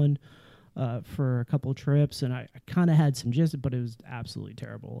Poland for a couple trips, and I kind of had some gist, but it was absolutely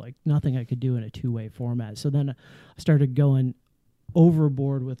terrible. Like nothing I could do in a two-way format. So then I started going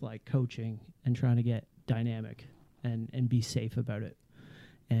overboard with like coaching and trying to get dynamic and be safe about it.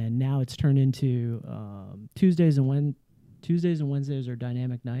 And now it's turned into Tuesdays and Wednesdays are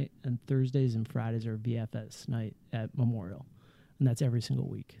dynamic night, and Thursdays and Fridays are VFS night at Memorial, and that's every single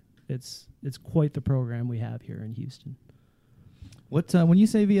week. It's quite the program we have here in Houston. What when you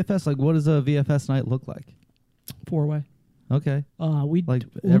say VFS, like what does a VFS night look like? 4-way. Okay. We Like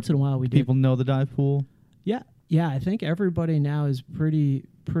once in a while we do. People know the dive pool. Yeah. I think everybody now is pretty.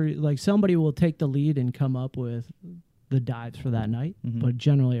 Like somebody will take the lead and come up with the dives for that night, but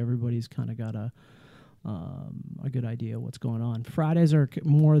generally everybody's kind of got a good idea of what's going on. Fridays are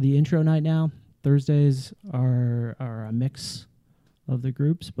more the intro night now. Thursdays are a mix of the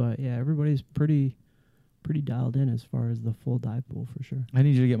groups, but yeah, everybody's pretty dialed in as far as the full dive pool for sure. I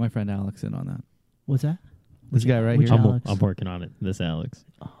need you to get my friend Alex in on that. What's that? This guy right which here. Alex? I'm working on it. This Alex.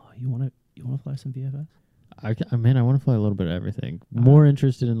 Oh, you want to fly some VFS? I want to fly a little bit of everything. More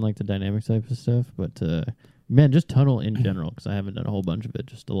interested in like the dynamic type of stuff, but man, just tunnel in general because I haven't done a whole bunch of it.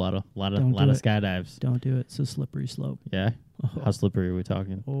 Just a lot of skydives. Don't do it. It's a slippery slope. Yeah. How slippery are we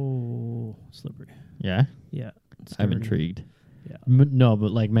talking? Oh, slippery. Yeah. Yeah. I'm intrigued. Yeah. No,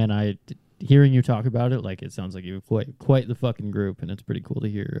 but like, man, hearing you talk about it, like, it sounds like you have quite the fucking group, and it's pretty cool to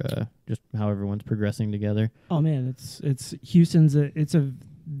hear just how everyone's progressing together. Oh man, it's Houston's.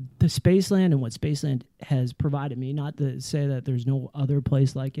 The Spaceland and what Spaceland has provided me. Not to say that there's no other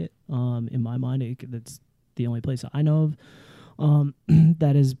place like it. In my mind, that's the only place I know of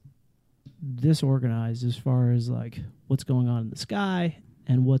that is this organized as far as like what's going on in the sky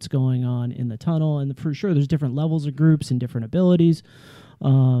and what's going on in the tunnel. And for sure, there's different levels of groups and different abilities.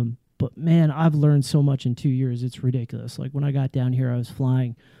 But man, I've learned so much in 2 years. It's ridiculous. Like when I got down here, I was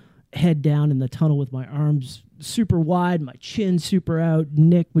flying head down in the tunnel with my arms super wide, my chin super out.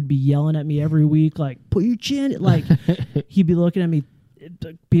 Nick would be yelling at me every week, like, put your chin. Like he'd be looking at me,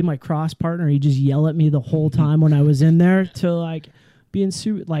 be my cross partner. He'd just yell at me the whole time when I was in there to like being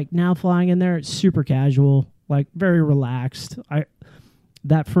like now flying in there. It's super casual, like very relaxed.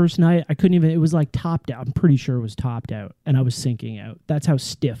 That first night, I couldn't even, it was like topped out. I'm pretty sure it was topped out, and I was sinking out. That's how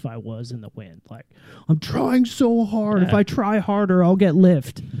stiff I was in the wind. Like, I'm trying so hard. If I try harder, I'll get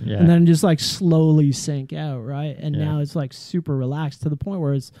lift. Yeah. And then just like slowly sink out, right? And now it's like super relaxed to the point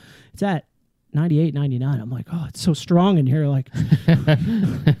where it's at 98, 99. I'm like, oh, it's so strong in here. Like,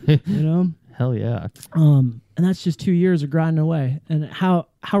 you know? Hell yeah. And that's just 2 years of grinding away. And how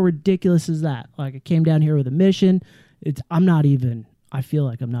ridiculous is that? Like, I came down here with a mission. I feel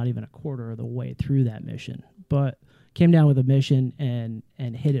like I'm not even a quarter of the way through that mission, but came down with a mission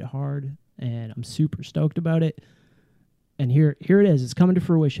and hit it hard, and I'm super stoked about it. And here it is. It's coming to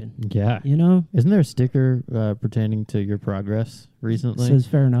fruition. Yeah. You know? Isn't there a sticker pertaining to your progress recently? It says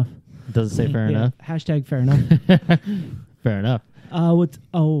fair enough. Does it say fair enough? Hashtag fair enough. Fair enough.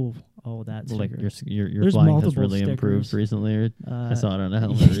 That's like your There's flying has multiple really stickers. improved recently. Or I saw it on a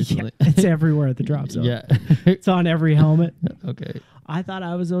helmet recently. Yeah, it's everywhere at the drop zone. Yeah. It's on every helmet. Okay. I thought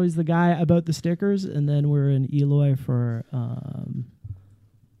I was always the guy about the stickers, and then we're in Eloy for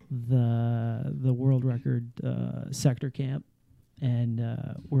the world record sector camp, and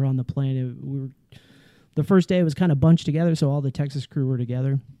we're on the plane. The first day was kind of bunched together, so all the Texas crew were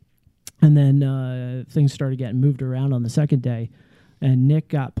together, and then things started getting moved around on the second day, and Nick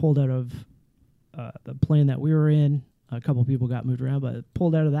got pulled out of the plane that we were in. A couple people got moved around, but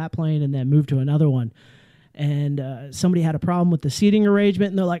pulled out of that plane and then moved to another one. And somebody had a problem with the seating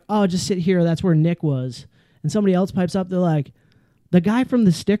arrangement, and they're like, oh, just sit here. That's where Nick was. And somebody else pipes up. They're like, the guy from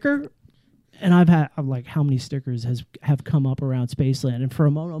the sticker. And I'm like, how many stickers have come up around Spaceland? And for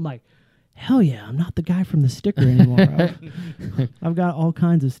a moment, I'm like, hell yeah, I'm not the guy from the sticker anymore. I've got all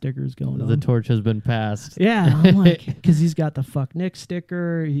kinds of stickers going The on. torch has been passed. Yeah, I'm like, because he's got the fuck Nick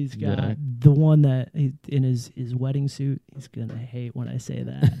sticker. He's got Yeah. the one that in his wedding suit. He's gonna hate when I say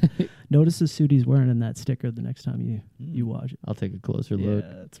that. Notice the suit he's wearing in that sticker the next time you watch it. I'll take a closer look.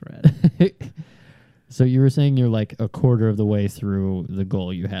 Yeah, that's rad. So you were saying you're like a quarter of the way through the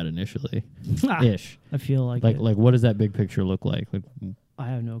goal you had initially, ish. I feel like Like it. what does that big picture look like? Like, I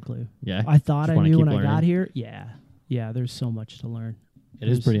have no clue. yeah, I thought Just I wanna knew keep when I got learning. here. Yeah. There's so much to learn. It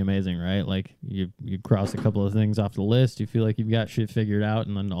is pretty amazing, right? Like you cross a couple of things off the list, you feel like you've got shit figured out,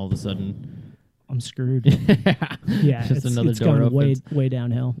 and then all of a sudden, I'm screwed. Yeah, just another it's door gone opens. way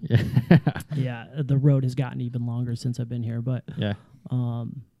downhill. Yeah, Yeah, the road has gotten even longer since I've been here, but yeah,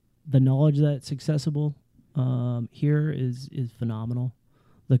 the knowledge that's accessible here is phenomenal.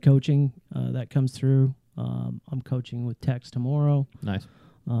 The coaching that comes through. I'm coaching with Tex tomorrow. nice.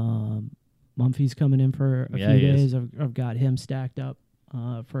 Mumphy's coming in for a Yeah, few he is. days. I've got him stacked up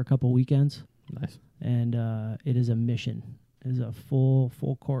for a couple weekends, Nice. and it is a mission. It is a full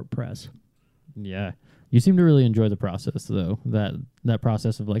court press. Yeah. You seem to really enjoy the process, though. That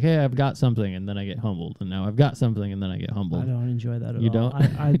process of like, hey, I've got something, and then I get humbled, and now I've got something, and then I get humbled. I don't enjoy that at You all.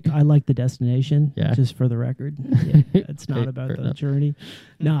 don't? I like the destination. Yeah. Just for the record, yeah, it's not Hey, about fair the enough. journey.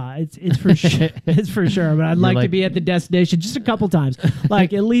 Nah, it's for sure. It's for sure. But I'd like to like- be at the destination just a couple times,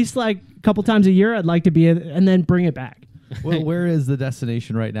 like at least like a couple times a year. I'd like to be, and then bring it back. Well, where is the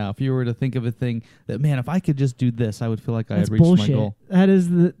destination right now? If you were to think of a thing that, man, if I could just do this, I would feel like I That's had reached bullshit. my goal. That is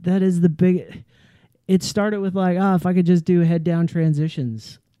the big. It started with like, if I could just do head down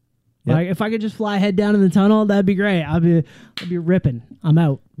transitions. Yep. Like if I could just fly head down in the tunnel, that'd be great. I'd be ripping. I'm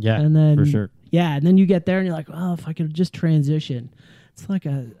out. Yeah, and then for sure. Yeah, and then you get there and you're like, if I could just transition. It's like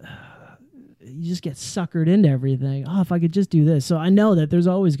you just get suckered into everything. If I could just do this. So I know that there's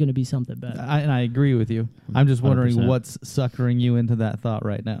always going to be something better. And I agree with you. I'm just wondering 100%. what's suckering you into that thought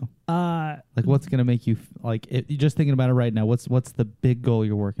right now. Like, what's going to make you you're just thinking about it right now? What's the big goal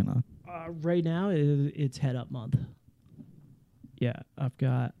you're working on? Right now, it's head up month. Yeah, I've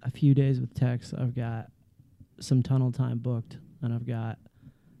got a few days with Tex. I've got some tunnel time booked, and I've got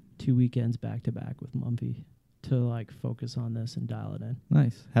 2 weekends back to back with Mumphy to like focus on this and dial it in.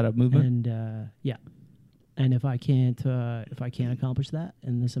 Nice head up movement. And yeah, and if I can't accomplish that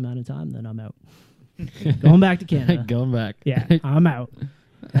in this amount of time, then I'm out. Going back to Canada. Going back. Yeah, I'm out.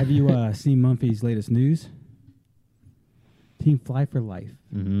 Have you seen Mumphy's latest news? Team Fly for Life.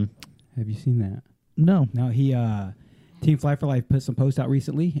 Mm-hmm. Have you seen that? No. No, he Team Fly for Life put some posts out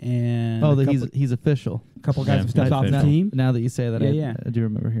recently, and He's official. a couple guys Yeah, have stepped off the official. team. Now that you say that, Yeah. I do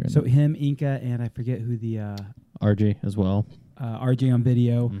remember hearing. So that. him, Inca, and I forget who the RG as well. RJ on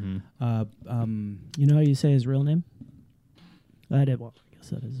video. Mm-hmm. You know how you say his real name? I guess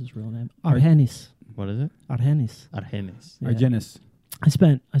that is his real name. Argenis. What is it? Argenis. Argenis. Yeah. Argenis. I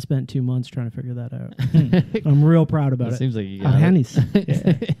spent 2 months trying to figure that out. I'm real proud about It it. seems like you got it.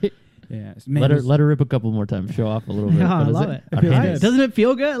 Argenis. Yeah. Yeah, Let her rip a couple more times. Show off a little bit. Yeah, What I is love it. feels Argenis. good. Doesn't it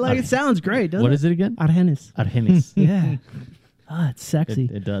feel good? Like it sounds great, doesn't What it? is it again? Argenis. Argenis. Yeah. It's sexy.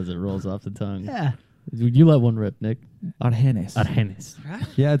 It does. It rolls off the tongue. Yeah. You let one rip, Nick. Argenis. Argenis.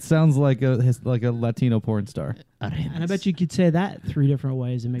 Yeah, it sounds like a Latino porn star. Argenis. And I bet you could say that 3 different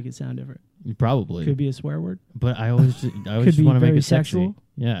ways and make it sound different. Probably. Could be a swear word. But I always just Could be want to make very it sexy. sexual.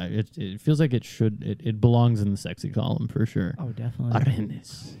 Yeah, it feels like it belongs in the sexy column for sure. Oh, definitely.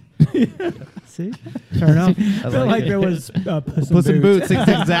 Argenis. See? Fair enough. I I feel like there was Puss in Boots.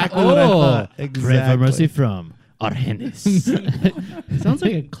 Exactly what I thought. Pray for Exactly. mercy from Argenis. Sounds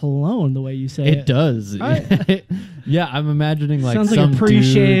like a cologne the way you say It it. does. Yeah, I'm imagining like Sounds like some a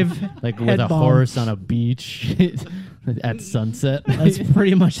pre-shave dude, like with head a balm. horse on a beach at sunset. That's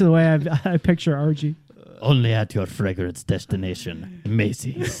pretty much the way I picture RG. Only at your fragrance destination,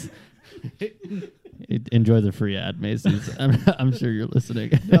 Macy's. Enjoy the free ad, Macy's. I'm sure you're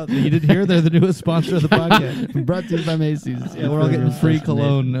listening. No, you didn't hear? They're the newest sponsor of the podcast. Brought to you by Macy's. Yeah, we're all getting free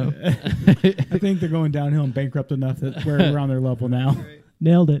cologne now. I think they're going downhill and bankrupt enough that we're on their level now.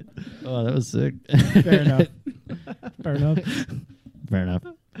 Nailed it. Oh, that was sick. Fair enough. Fair enough. Fair enough.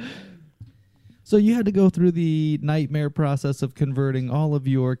 So you had to go through the nightmare process of converting all of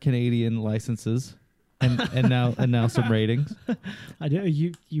your Canadian licenses, and now some ratings. I do.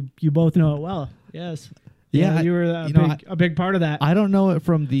 You both know it well. Yes. Yeah, you were a big part of that. I don't know it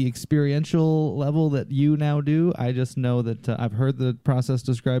from the experiential level that you now do. I just know that I've heard the process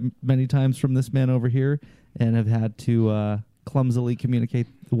described many times from this man over here, and have had to clumsily communicate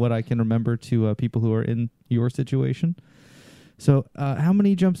what I can remember to people who are in your situation. So, how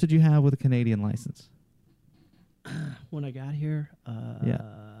many jumps did you have with a Canadian license? When I got here, Yeah.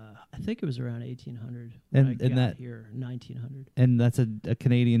 I think it was around 1800. And- when I and got that- here 1900. And that's a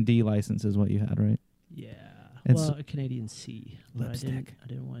Canadian D license is what you had, right? Yeah. And Well, so- a Canadian C. But Lipstick. I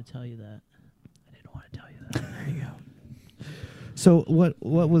didn't want to tell you that. I didn't want to tell you that. There you go. So what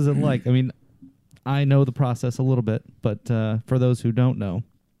was it like? I mean, I know the process a little bit, but for those who don't know,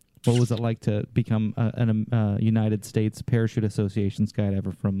 what was it like to become a United States Parachute Association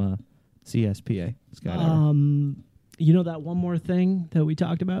skydiver from CSPA skydiver? You know that one more thing that we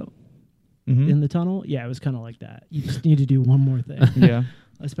talked about Mhm. in the tunnel? Yeah, it was kind of like that. You just need to do one more thing. Yeah.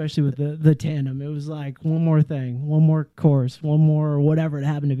 Especially with the tandem. It was like one more thing, one more course, one more whatever it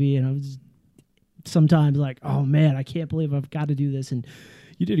happened to be. And I was sometimes like, oh man, I can't believe I've got to do this. And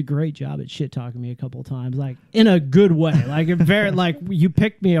you did a great job at shit talking me a couple of times, like in a good way. Like very like you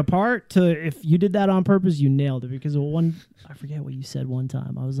picked me apart to if you did that on purpose, you nailed it. Because I forget what you said one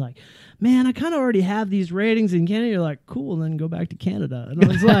time. I was like, man, I kind of already have these ratings in Canada. You're like, cool, then go back to Canada. And I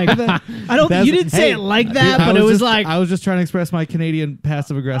was like, I don't you didn't say it like that, but it was just, like I was just trying to express my Canadian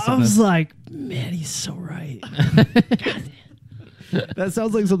passive I aggressiveness. was like, man, he's so right. That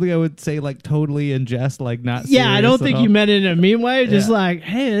sounds like something I would say like totally in jest, like not. Yeah, I don't serious at think all. you meant it in a mean way. Just Yeah. like,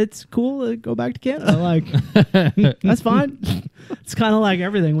 hey, it's cool. Go back to Canada. Like, that's fine. It's kind of like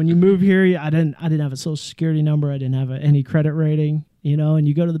everything. When you move here, I didn't have a social security number. I didn't have any credit rating. You know, and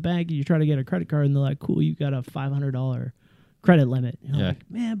you go to the bank and you try to get a credit card, and they're like, cool, you got a $500 credit limit. You're Yeah. like,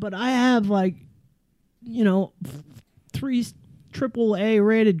 man, but I have like, 3 AAA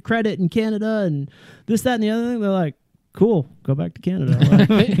rated credit in Canada, and this, that, and the other thing. They're like, cool, go back to Canada.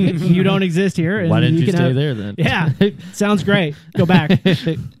 Like, you don't exist here. And Why didn't you can stay have- there then? Yeah, sounds great. Go back.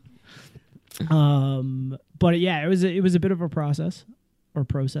 But yeah, it was a bit of a process,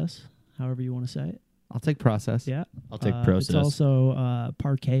 however you want to say it. I'll take process. Yeah, I'll take It's process. also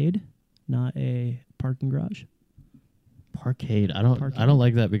parkade, not a parking garage. Parkade. I don't Parkade.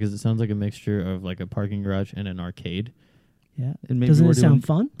 like that because it sounds like a mixture of like a parking garage and an arcade. Yeah, And maybe doesn't we're it sound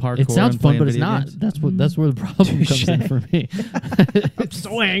doing fun? parkour It sounds and fun, playing but it's video not. games. That's where the problem comes in for me. I'm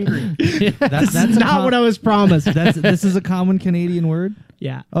so angry. That's That's not what I was promised. This is a common Canadian word.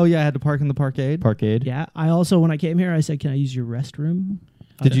 Yeah, Oh yeah, I had to park in the parkade. Parkade. yeah. I also, when I came here, I said, "Can I use your restroom?"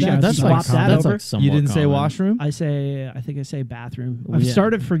 Did you- Yeah, that's swap like- that that's over. like somewhat You didn't say common. washroom. I think I say bathroom. We- I've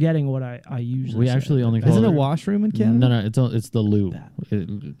started forgetting what I usually. We say. actually only call Isn't it it washroom in Canada? No, it's the loo.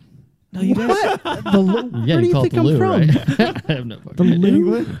 No, you guys. The Yeah, where do you call it think the I'm loo, from? right? I have no The fucking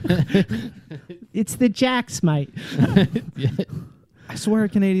loo. It's the Jacks, mate. I swear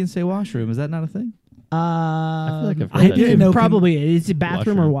Canadians say washroom. Is that not a thing? I feel like I've heard I that didn't too. know Probably is it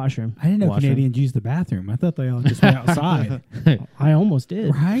bathroom or Washroom. washroom? I didn't know Washroom. Canadians use the bathroom. I thought they all just went outside. I almost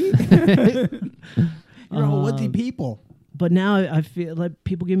did. Right? You're all whatty Um, people. But now I feel like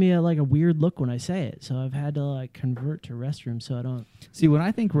people give me a weird look when I say it, so I've had to like convert to restroom so I don't. See, when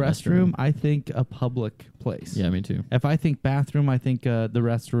I think restroom, Restroom. I think a public place. Yeah, me too. If I think bathroom, I think the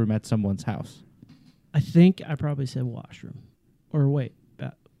restroom at someone's house. I think I probably said washroom, or wait,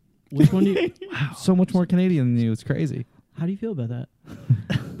 which one do you? So much more Canadian than you. It's crazy. How do you feel about that?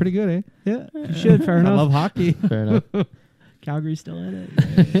 Pretty good, eh? Yeah, you should. Fair I enough. love hockey. Fair enough. Calgary's still in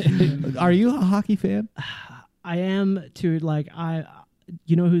it. Are you a hockey fan? I am to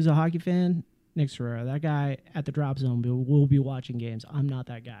you know who's a hockey fan? Nick Serrera. That guy at the drop zone will be watching games. I'm not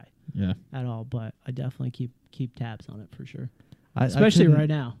that guy Yeah. at all, but I definitely keep tabs on it for sure. I Especially couldn't- right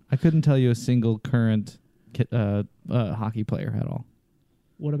now. I couldn't tell you a single current hockey player at all.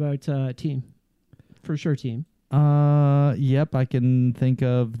 What about team? For sure, team. Yep, I can think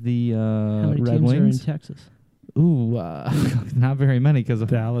of the How many Red teams Wings. are in Texas? Ooh, not very many because of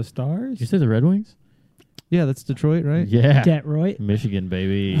Dallas Stars. Did you say the Red Wings? yeah, that's Detroit, right? Yeah. Detroit. Michigan,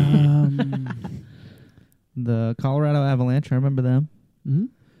 baby. The Colorado Avalanche. I remember them. Hmm.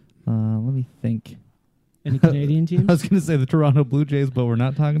 Let me think. Any Canadian I teams? was going to say the Toronto Blue Jays, but we're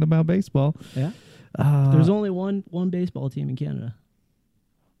not talking about baseball. Yeah. Uh, There's only one baseball team in Canada.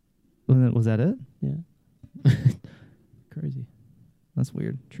 was that it? Yeah. Crazy. That's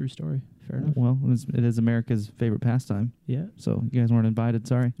weird. True story. Fair enough. Well, it is America's favorite pastime. Yeah. So you guys weren't invited.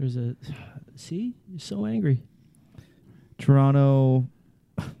 Sorry. There's a. See, you're so angry. Toronto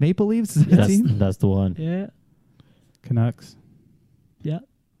Maple Leafs is that a team? That's the one. Yeah. Canucks. Yeah.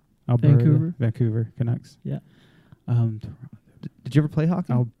 Alberta. Vancouver Canucks. Yeah. Did you ever play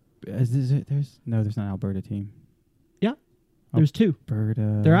hockey? There's not an Alberta team. There's two.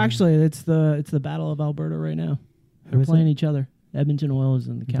 Alberta. They're actually it's the Battle of Alberta right now. Who They're is playing it? each other. Edmonton Oilers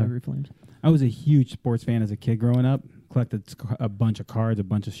and the Okay. Calgary Flames. I was a huge sports fan as a kid growing up. Collected a bunch of cards, a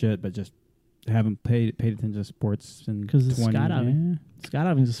bunch of shit, but just haven't paid attention to sports in 'Cause it's 20 skydiving.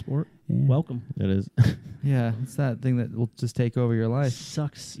 Skydiving's a sport. Yeah. Welcome. It is. Yeah, it's that thing that will just take over your life.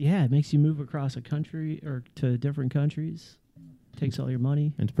 Sucks. Yeah, it makes you move across a country or to different countries. Takes all your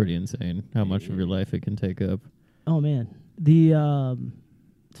money. It's pretty insane how much of your life it can take up. Oh man,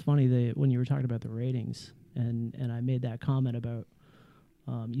 it's funny when you were talking about the ratings, and I made that comment about.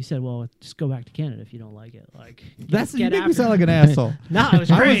 You said, "Well, just go back to Canada if you don't like it." Like That's you get make me after sound like an asshole. No, it was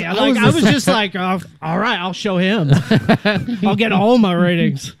great. I was just like, oh, all right, I'll show him. I'll get all my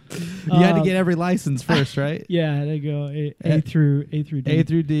ratings. You had to get every license first, right? Yeah, I had to go A through D. A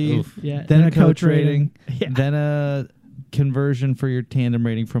through D. Oof. Yeah, Then a coach rating. Yeah. Then a conversion for your tandem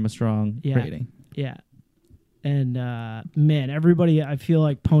rating from a strong rating. Yeah. And man, everybody I feel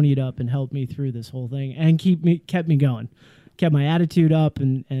like ponied up and helped me through this whole thing and kept me going. Kept my attitude up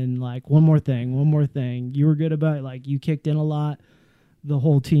and like one more thing. You were good about it. Like you kicked in a lot. The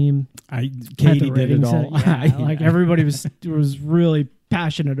whole team. Katie did it all. Yeah, like everybody was really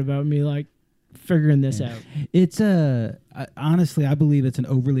passionate about me like figuring this out. It's honestly, I believe it's an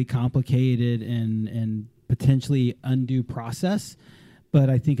overly complicated and potentially undue process.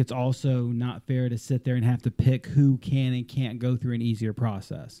 But I think it's also not fair to sit there and have to pick who can and can't go through an easier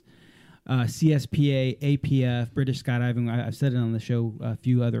process. CSPA, APF, British Skydiving, I've said it on the show, a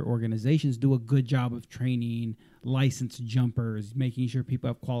few other organizations do a good job of training licensed jumpers, making sure people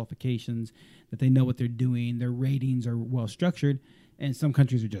have qualifications, that they know what they're doing, their ratings are well structured, and some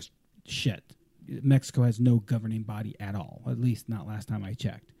countries are just shit. Mexico has no governing body at all, at least not last time I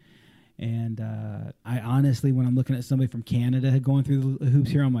checked. And I honestly, when I'm looking at somebody from Canada going through the hoops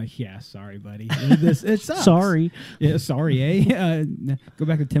here, I'm like, yeah, sorry, buddy. It sucks. Sorry. Yeah, sorry, eh? Go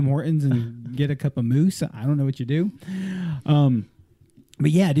back to Tim Hortons and get a cup of moose. I don't know what you do. But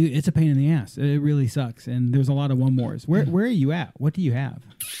yeah, dude, it's a pain in the ass. It really sucks. And there's a lot of one mores. Where are you at? What do you have?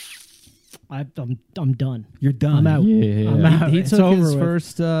 I'm done. You're done. I'm out. Yeah. I'm out. He It's took over his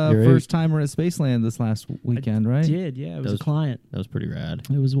with. first timer at Spaceland this last weekend, right? Did, yeah. It was a was- client. That was pretty rad.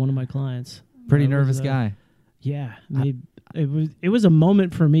 It was one of my clients. Pretty That was, nervous guy. Yeah, it was a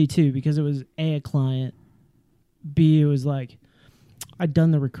moment for me too because it was a client. B, it was like I'd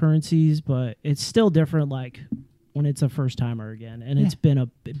done the recurrencies, but it's still different. Like when it's a first timer again, and it's been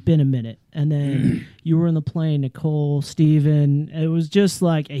a minute. And then you were in the plane, Nicole, Steven. It was just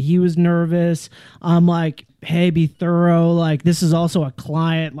like he was nervous. I'm like, hey, be thorough. Like this is also a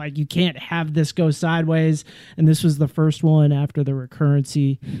client. Like you can't have this go sideways. And this was the first one after the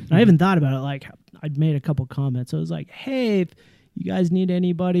recurrency. And I even thought about it. Like I'd made a couple comments. I was like, hey, if you guys need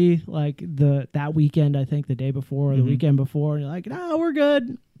anybody, like that weekend, I think the day before or the weekend before, and you're like, no, we're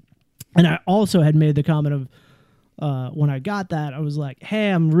good. And I also had made the comment of, when I got that, I was like, hey,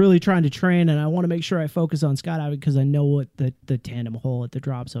 I'm really trying to train and I want to make sure I focus on skydiving because I know what the tandem hole at the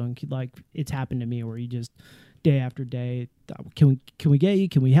drop zone, like it's happened to me where you just day after day, can we get you?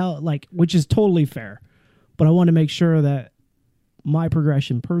 Can we help? Like, which is totally fair. But I want to make sure that my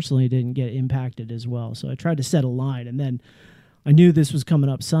progression personally didn't get impacted as well. So I tried to set a line, and then I knew this was coming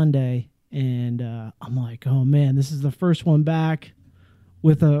up Sunday, and I'm like, oh man, this is the first one back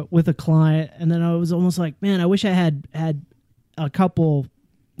with a client. And then I was almost like, man, I wish I had a couple,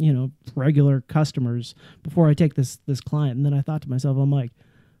 regular customers before I take this client. And then I thought to myself, I'm like,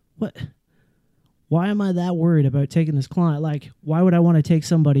 what? Why am I that worried about taking this client? Like, why would I want to take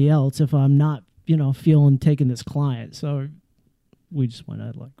somebody else if I'm not, feeling taking this client? So we just went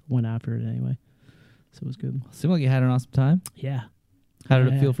after it anyway. So it was good. Seemed like you had an awesome time. Yeah. How did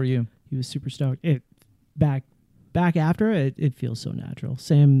it Yeah. feel for you? He was super stoked. Back after it feels so natural.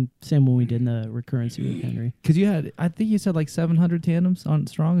 Same when we did the recurrency with Henry. Because I think you said like 700 tandems on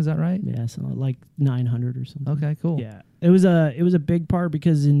Strong. Is that right? Yeah, so like 900 or something. Okay, cool. Yeah, it was a big part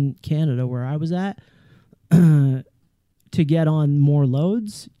because in Canada where I was at, to get on more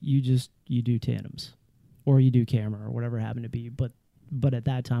loads, you do tandems, or you do camera or whatever it happened to be. But at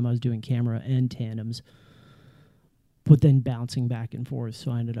that time I was doing camera and tandems, but then bouncing back and forth.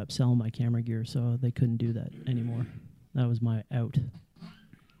 So I ended up selling my camera gear, so they couldn't do that anymore. That was my out.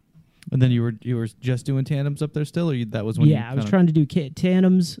 And then you were just doing tandems up there still, or that was when? Yeah, I was trying to do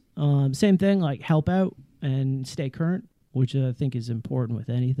tandems. Same thing, like help out and stay current, which I think is important with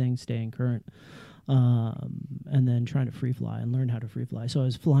anything, staying current. And then trying to free fly and learn how to free fly. So I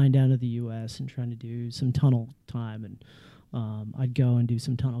was flying down to the U.S. and trying to do some tunnel time, and I'd go and do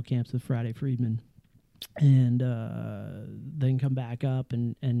some tunnel camps with Friday Friedman, and then come back up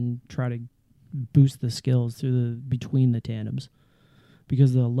and try to boost the skills between the tandems,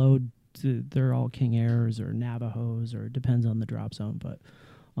 because the load, they're all King Airs or Navajos, or it depends on the drop zone, but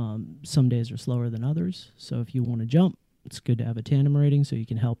some days are slower than others. So if you want to jump, it's good to have a tandem rating so you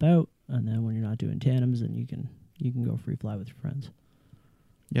can help out. And then when you're not doing tandems, then you can go free fly with your friends.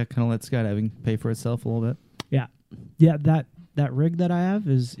 Yeah, kind of let skydiving pay for itself a little bit. Yeah. That rig that I have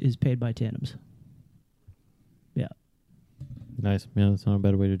is paid by tandems. Yeah. Nice. Yeah, that's not a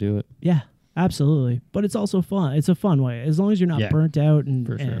bad way to do it. Yeah, absolutely. But it's also fun. It's a fun way. As long as you're not burnt out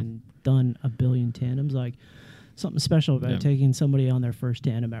and done a billion tandems, like something special about taking somebody on their first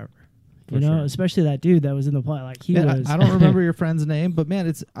tandem ever. Especially that dude that was in the play. Like he was. I don't remember your friend's name, but man,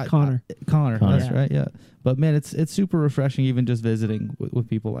 it's Connor. Connor. That's right. Yeah. But man, it's super refreshing even just visiting with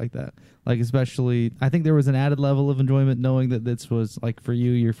people like that. Like especially, I think there was an added level of enjoyment knowing that this was like for you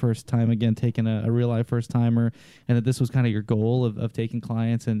your first time again taking a real life first timer, and that this was kind of your goal of taking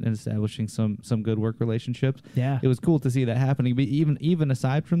clients and establishing some good work relationships. Yeah. It was cool to see that happening. But even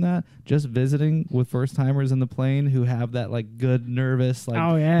aside from that, just visiting with first timers in the plane who have that like good nervous like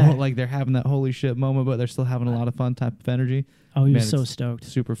like they're having that holy shit moment, but they're still having a lot of fun type of energy. Oh, he was so stoked.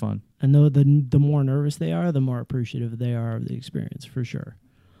 Super fun. And the more nervous they are, the more appreciative they are of the experience, for sure.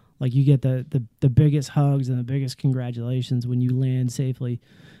 Like you get the biggest hugs and the biggest congratulations when you land safely,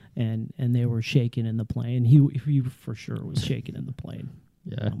 and they were shaking in the plane. He for sure was shaking in the plane.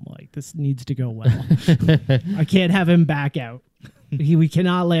 Yeah. I'm like, this needs to go well. I can't have him back out. We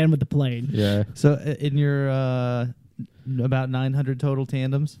cannot land with the plane. Yeah. So in your about 900 total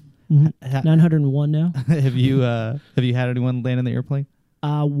tandems, 901 now. have you had anyone land in the airplane?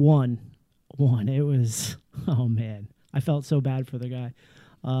 One. It was, oh man, I felt so bad for the guy.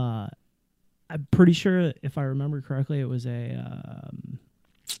 I'm pretty sure, if I remember correctly, it was like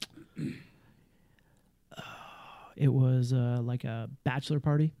a bachelor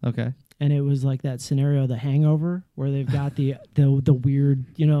party. Okay. And it was like that scenario, The Hangover, where they've got the weird,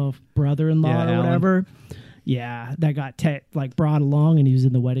 brother-in-law or whatever. Yeah, that got brought along, and he was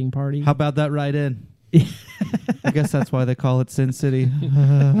in the wedding party. How about that right in? I guess that's why they call it Sin City.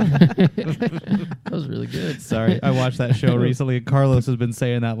 That was really good. Sorry, I watched that show recently, and Carlos has been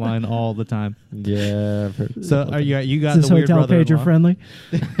saying that line all the time. Yeah. I've heard So are you got Is this the weird hotel pager brother-in-law? friendly?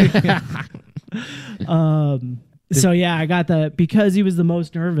 So yeah, I got that because he was the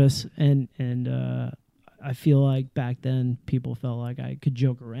most nervous, and I feel like back then people felt like I could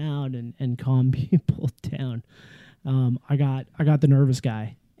joke around and calm people down. I got the nervous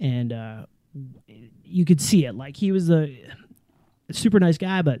guy, and you could see it. Like he was a super nice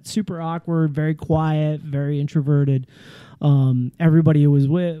guy, but super awkward, very quiet, very introverted. Everybody he was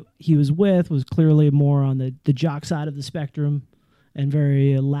with was clearly more on the jock side of the spectrum, and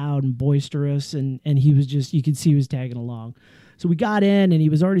very loud and boisterous, and he was just, you could see he was tagging along. So we got in, and he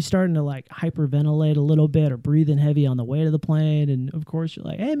was already starting to like hyperventilate a little bit or breathing heavy on the way to the plane. And of course you're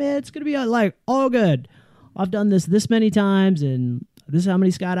like, hey man, it's going to be like all good. I've done this many times, and this is how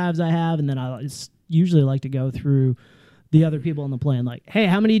many skydives I have. And then I usually like to go through the other people on the plane. Like, hey,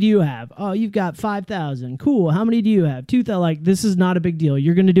 how many do you have? Oh, you've got 5,000. Cool. How many do you have? 2,000. Like, this is not a big deal.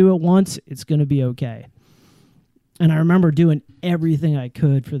 You're going to do it once. It's going to be okay. And I remember doing everything I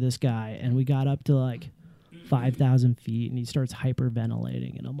could for this guy, and we got up to like 5,000 feet, and he starts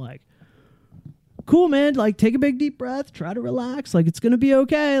hyperventilating, and I'm like, cool, man, like take a big deep breath, try to relax, like it's gonna be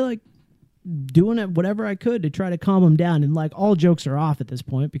okay, like doing it whatever I could to try to calm him down. And like all jokes are off at this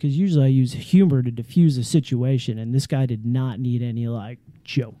point, because usually I use humor to diffuse a situation, and this guy did not need any like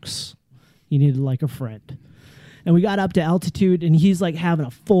jokes. He needed like a friend. And we got up to altitude, and he's like having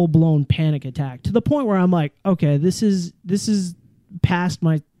a full-blown panic attack, to the point where I'm like, okay, this is past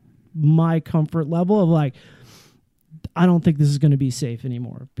my comfort level of like, I don't think this is going to be safe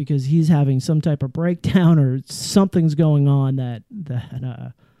anymore, because he's having some type of breakdown or something's going on that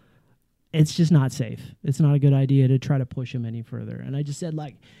it's just not safe. It's not a good idea to try to push him any further. And I just said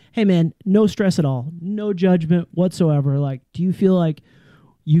like, hey man, no stress at all, no judgment whatsoever. Like, do you feel like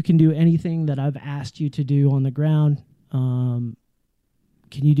you can do anything that I've asked you to do on the ground? Can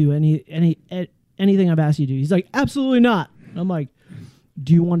you do anything I've asked you to do? He's like, absolutely not. I'm like,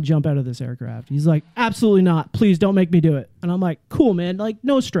 do you want to jump out of this aircraft? He's like, absolutely not. Please don't make me do it. And I'm like, cool, man. Like,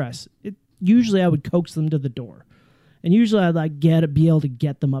 no stress. Usually I would coax them to the door. And usually I'd like be able to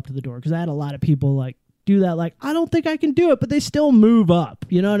get them up to the door, because I had a lot of people like do that. Like, I don't think I can do it, but they still move up.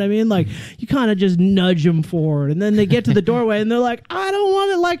 You know what I mean? Like, you kind of just nudge them forward, and then they get to the doorway and they're like, I don't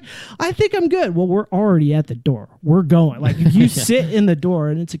want to, like, I think I'm good. Well, we're already at the door. We're going. Like, if you sit in the door,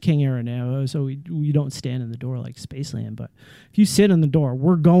 and it's a King Air now, so we don't stand in the door like Spaceland, but if you sit in the door,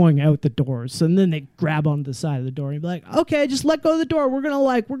 we're going out the doors. And then they grab onto the side of the door and you'd be like, okay, just let go of the door. We're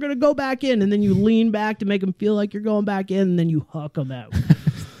going to go back in. And then you lean back to make them feel like you're going back in, and then you huck them out.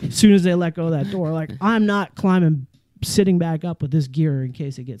 As soon as they let go of that door, like, I'm not sitting back up with this gear in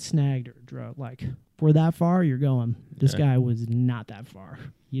case it gets snagged or drugged. Like, we're that far, you're going. This Okay. guy was not that far.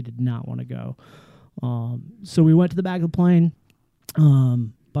 He did not want to go. So we went to the back of the plane,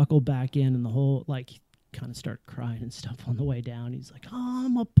 buckled back in, and the whole, like, kind of started crying and stuff on the way down. He's like, "Oh,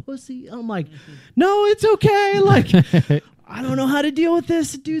 I'm a pussy." I'm like, "No, it's okay. Like, I don't know how to deal with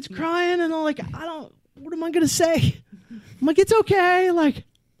this. The dude's crying." And I'm like, what am I going to say? I'm like, "It's okay. Like,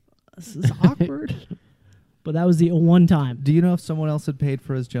 this is awkward." But that was the one time. Do you know if someone else had paid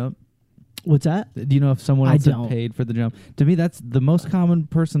for his jump? What's that? Do you know if someone I else had don't. paid for the jump? To me, that's the most common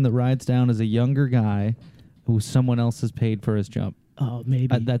person that rides down is a younger guy who someone else has paid for his jump. Oh,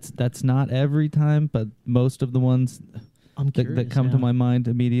 maybe. That's not every time, but most of the ones I'm that curious come to now. my mind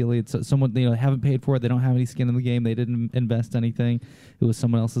immediately, it's someone, they haven't paid for it. They don't have any skin in the game. They didn't invest anything. It was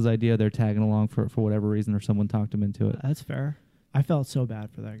someone else's idea. They're tagging along for whatever reason, or someone talked them into it. That's fair. I felt so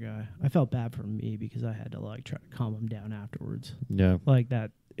bad for that guy. I felt bad for me because I had to like try to calm him down afterwards. Yeah. Like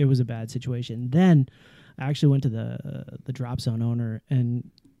that, it was a bad situation. Then I actually went to the drop zone owner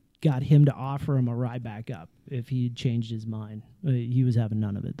and got him to offer him a ride back up if he changed his mind. He was having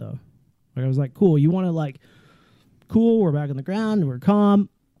none of it though. Like I was like, "Cool, you want to like, cool, we're back on the ground, we're calm.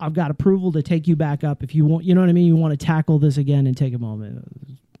 I've got approval to take you back up if you want. You know what I mean? You want to tackle this again and take a moment."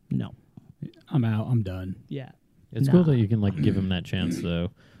 No. I'm out. I'm done. Yeah. It's Nah. cool that you can like give him that chance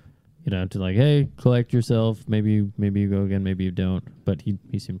though. You know, to like, hey, collect yourself. Maybe you go again, maybe you don't. But he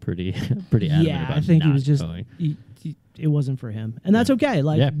seemed pretty adamant Yeah, about I think he not was just going. it wasn't for him, and that's okay.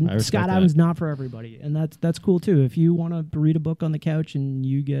 Like Yeah, I respect skydiving's that. not for everybody, and that's cool too. If you want to read a book on the couch and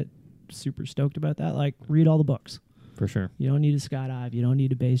you get super stoked about that, like read all the books. For sure. You don't need to skydive. You don't need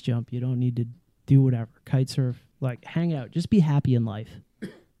to base jump. You don't need to do whatever. Kite surf. Like hang out. Just be happy in life.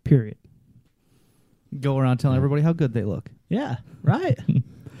 Period. Go around telling everybody how good they look. Yeah. Right.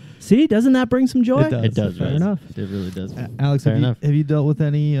 See, doesn't that bring some joy? It does. It does. Fair Rez. enough. It really does. Alex, Fair enough. have you dealt with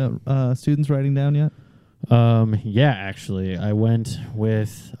any students writing down yet? Yeah, actually, I went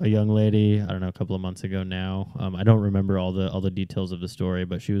with a young lady, I don't know, a couple of months ago now. I don't remember all the details of the story,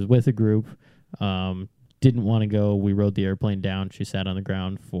 but she was with a group. Didn't want to go. We rode the airplane down. She sat on the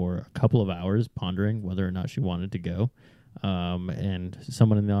ground for a couple of hours pondering whether or not she wanted to go. And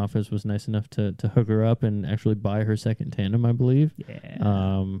someone in the office was nice enough to hook her up and actually buy her second tandem, I believe.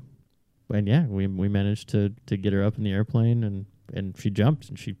 Yeah. And yeah, we managed to get her up in the airplane and she jumped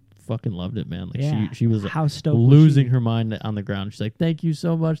and she fucking loved it, man. Like Yeah. she was How stoked was losing she? her mind on the ground. She's like, "Thank you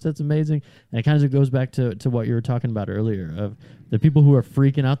so much. That's amazing." And it kind of goes back to what you were talking about earlier of the people who are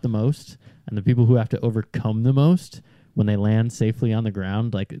freaking out the most and the people who have to overcome the most when they land safely on the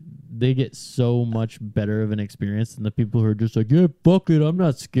ground. Like they get so much better of an experience than the people who are just like, "Yeah, fuck it, I'm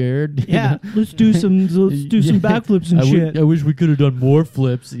not scared." You Yeah. know? Let's do some Yeah. backflips and I shit. wish we could have done more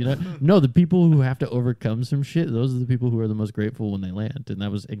flips, you know. No, the people who have to overcome some shit, those are the people who are the most grateful when they land, and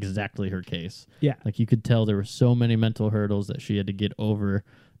that was exactly her case. Yeah. Like you could tell there were so many mental hurdles that she had to get over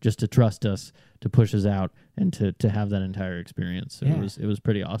just to trust us, to push us out, and to have that entire experience. So Yeah. it was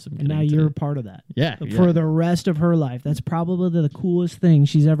pretty awesome. And now getting to- you're a part of that. yeah, For the rest of her life. That's probably the coolest thing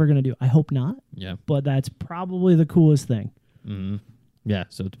she's ever going to do. I hope not, yeah. but that's probably the coolest thing. Mm-hmm. Yeah,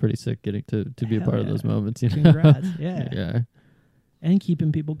 so it's pretty sick getting to be a Hell part of yeah. those moments. You know? Congrats. Yeah. yeah. And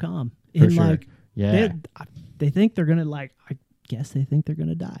keeping people calm. For And sure. like, Yeah. they think they're going to, like, I guess they think they're going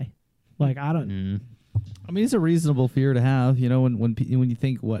to die. Like, I don't, Mm. I mean, it's a reasonable fear to have. You know, when you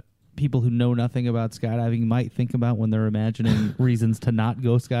think what people who know nothing about skydiving might think about when they're imagining reasons to not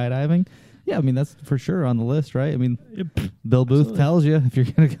go skydiving. Yeah, I mean that's for sure on the list, right? I mean, Bill Booth tells you if you're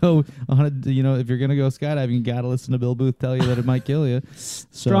gonna go on if you're gonna go skydiving, you gotta listen to Bill Booth tell you that it might kill you.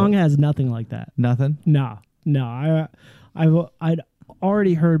 Strong has nothing like that. Nothing. No. I'd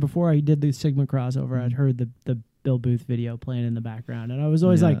already heard before I did the Sigma crossover, I'd heard the Bill Booth video playing in the background. And I was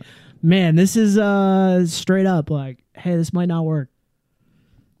always Yeah. like, man, this is straight up like, hey, this might not work.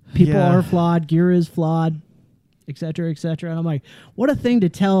 People Yeah. are flawed, gear is flawed, et cetera, et cetera. And I'm like, what a thing to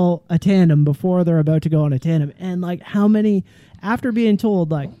tell a tandem before they're about to go on a tandem. And like how many, after being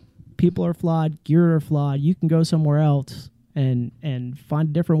told like people are flawed, gear are flawed, you can go somewhere else and find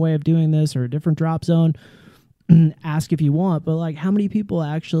a different way of doing this or a different drop zone, ask if you want. But like how many people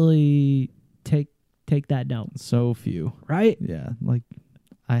actually take that note, So few. right? Yeah, like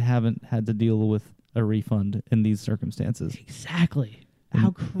I haven't had to deal with a refund in these circumstances. Exactly. In- How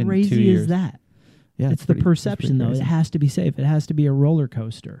in 2 crazy years. is that? Yeah, It's the perception, though. It has to be safe. It has to be a roller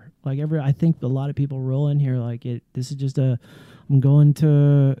coaster. Like I think a lot of people roll in here like this is just I'm going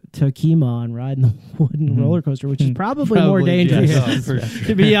to Kima and riding the wooden roller coaster, which is probably more Probably, dangerous, yes.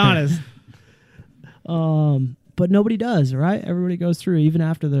 to be honest. But nobody does, right? Everybody goes through, even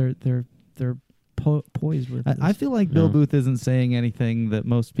after they're poised with. I this. feel like Bill No. Booth isn't saying anything that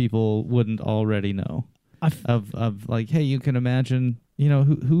most people wouldn't already know. Of like, hey, you can imagine,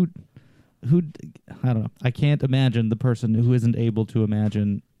 who I don't know. I can't imagine the person who isn't able to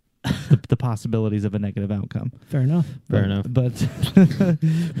imagine the possibilities of a negative outcome. Fair enough. Fair enough. But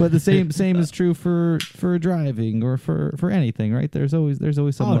but the same is true for driving or for anything, right? There's always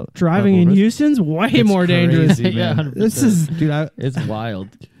some Driving in Houston's way It's more dangerous. crazy, man. Yeah, 100%. This is Dude, It's wild.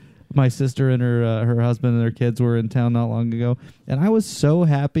 my sister and her husband and their kids were in town not long ago, and I was so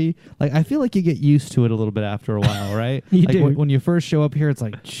happy. Like, I feel like you get used to it a little bit after a while, right? You like do. When you first show up here, it's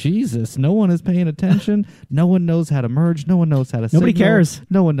like, Jesus, no one is paying attention. No one knows how to merge. No one knows how to Nobody signal. cares.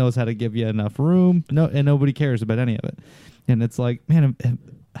 No one knows how to give you enough room. And nobody cares about any of it. And it's like, man,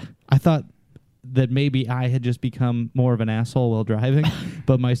 I thought that maybe I had just become more of an asshole while driving,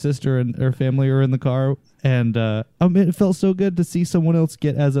 but my sister and her family are in the car, and it felt so good to see someone else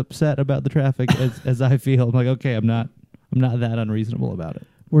get as upset about the traffic as I feel. I'm like, okay, I'm not that unreasonable about it.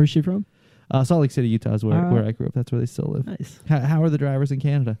 Where's she from? Salt Lake City, Utah is where I grew up. That's where they still live. Nice. How are the drivers in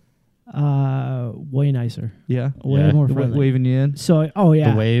Canada? Way nicer. Yeah, Way Yeah. more friendly. waving you in. So, oh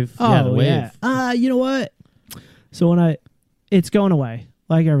yeah, The wave. Oh Yeah, the wave. yeah. You know what? So it's going away.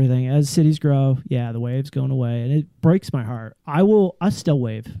 Like everything, as cities grow, the wave's going away, and it breaks my heart. I still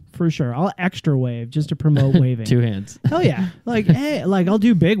wave for sure. I'll extra wave just to promote waving. 2 hands. Hell yeah! Like, hey, like I'll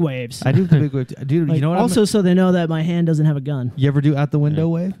do big waves. I do the big wave, dude. Like, you know what? also, so they know that my hand doesn't have a gun. You ever do out the window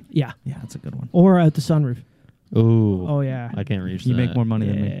wave? Yeah, Yeah, that's a good one. or at the sunroof. Ooh. Oh yeah, I can't reach You that. make more money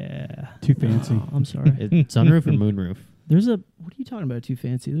than me. yeah. Too fancy. Oh, I'm sorry. Sunroof or moonroof? What are you talking about? Too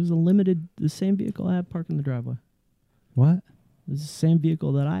fancy? There's the same vehicle I have parked in the driveway. What? There's the same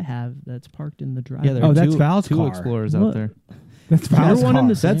vehicle that I have that's parked in the driveway. Yeah, there Oh, are that's two, Val's two car. Explorers What? out there. That's Val's You're one in car.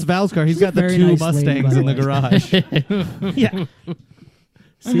 the same- That's Val's car. He's She's got a the very two nice lady, by Mustangs the in the way. garage. Yeah.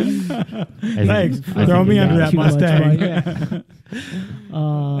 See, Thanks. I Throw think me you under got that it. Too much, Mustang.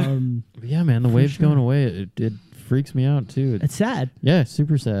 Yeah, man, the wave's sure. going away. It freaks me out too. it's sad. Yeah,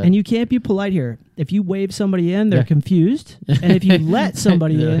 super sad. And you can't be polite here. If you wave somebody in, they're Yeah. confused. And if you let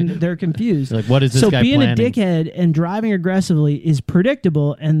somebody Yeah. in, they're confused. You're like, what is this So guy being planning? a dickhead and driving aggressively is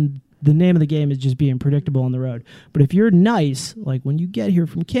predictable, and the name of the game is just being predictable on the road. But if you're nice, like when you get here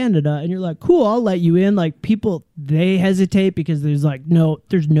from Canada and you're like, cool, I'll let you in, like people, they hesitate because there's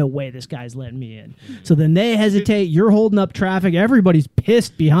no way this guy's letting me in. So then they hesitate. You're holding up traffic. Everybody's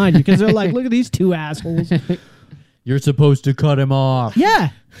pissed behind you because they're like, look at these two assholes. You're supposed to cut him off. Yeah.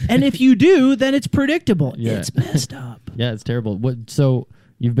 And if you do, then it's predictable. Yeah. It's messed up. Yeah, it's terrible. So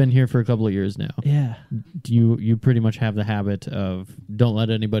you've been here for a couple of years now. Yeah. Do you pretty much have the habit of don't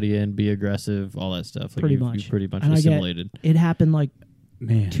let anybody in, be aggressive, all that stuff? Like Pretty you've much. pretty much And I get- assimilated. It happened like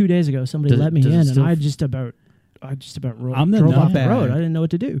Man. 2 days ago. Somebody Does- let me does it in, and still I f- just about I'm the drove off nutbag. the road. I didn't know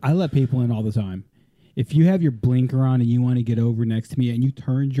what to do. I let people in all the time. If you have your blinker on and you want to get over next to me and you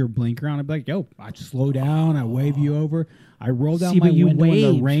turned your blinker on, I'd be like, yo, I just slow down. I wave you over. I roll down See, my but you window in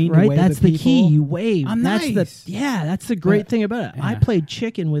wave, the rain to right? wave That's at the key. people. You wave. I'm that's nice. that's the great thing about it. I yeah. played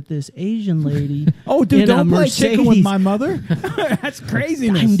chicken with this Asian lady. Oh, dude, in a don't play chicken with Mercedes. my mother. That's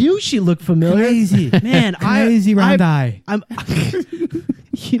craziness. I knew she looked familiar. Crazy. Man, Crazy round eye. I'm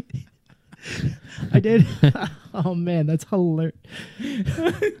I did. Oh man, that's hilarious.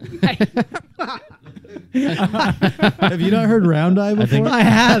 Have you not heard Round Eye before? I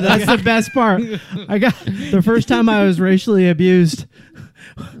have. That's the best part. I got the first time I was racially abused.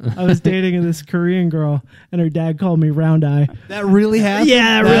 I was dating this Korean girl, and her dad called me Round Eye. That really happened?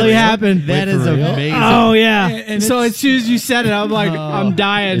 Yeah, that really happened. That is for real? amazing. Oh yeah. And So as soon as you said it, I'm like, I'm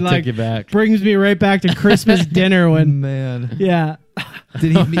dying. It Like, took you back. brings me right back to Christmas dinner when. Man. Yeah.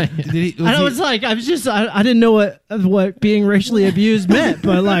 Did he? Did he? And I was like, I didn't know what being racially abused meant,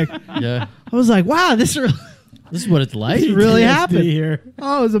 but like, Yeah. I was like, wow, this really, This is what it's like. this really PTSD happened. here.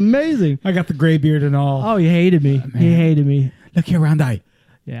 Oh, it was amazing. I got the gray beard and all. Oh, he hated me. He hated me. Look here, round eye.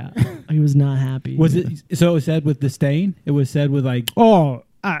 Yeah, he was not happy. Was it so? It was said with disdain. It was said with like, Oh,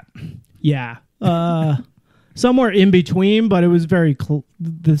 yeah. Somewhere in between, but it was very.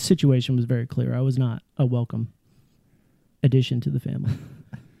 The situation was very clear. I was not a welcome addition to the family.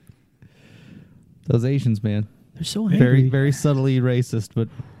 those Asians, man. They're so angry. Very, very subtly racist, but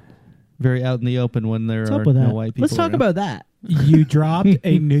very out in the open when there What's are up with no that? white people. Let's talk around. about that. you dropped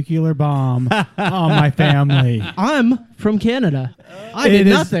a nuclear bomb on my family. I'm from Canada. I It did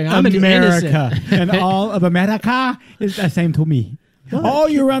is nothing. I'm an America, innocent. and all of America is the same to me. All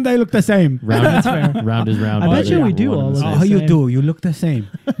you round eye look the same. Round, That's fair. round is round. I bet brother. you we We're do one all and of the that. same. Oh, you Same. do. You look the same.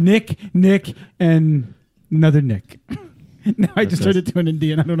 Nick, and another Nick. Now I just turned into an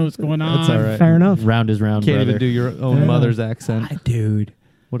Indian. I don't know what's going on. That's all right. Fair enough. Round is round, Can't brother. even do your own Yeah. mother's accent. Dude.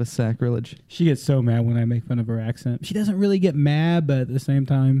 What a sacrilege. She gets so mad when I make fun of her accent. She doesn't really get mad, but at the same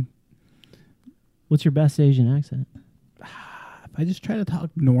time, What's your best Asian accent? if I just try to talk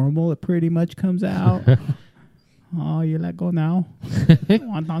normal, it pretty much comes out. Oh, you let go now?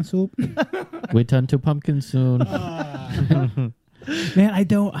 Wonton soup? We turn to pumpkin soon. Man, I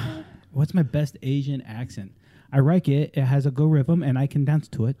don't. What's my best Asian accent? I like it. It has a good rhythm, and I can dance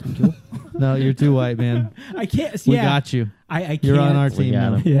to it. Thank you. No, you're too white, man. I can't. We Yeah, got you. I can't. You're on our We team got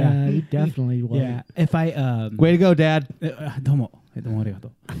now. him. Yeah. you definitely was. Yeah. If I Way to go, Dad. domo.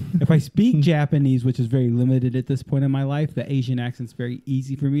 If I speak Japanese, which is very limited at this point in my life, the Asian accent's very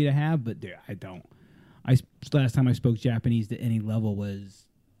easy for me to have, but dude, I don't. Last time I spoke Japanese to any level was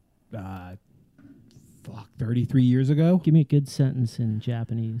 33 years ago. Give me a good sentence in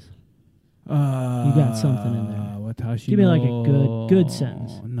Japanese. You got something in there. Watashi Give me like a no- good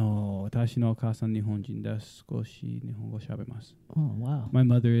sentence. No, watashi no okasan Nihonjin desu. Skoshi Nihongo shabemasu. Oh wow. My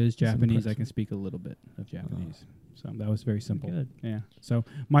mother is Japanese. I impressive. can speak a little bit of Japanese. So that was very simple. Good. Yeah. So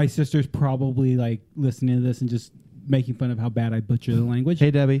my sister's probably like listening to this and just making fun of how bad I butcher the language. Hey,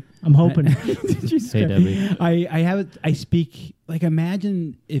 Debbie. I'm hoping. Hey, Debbie. I have it. I speak like,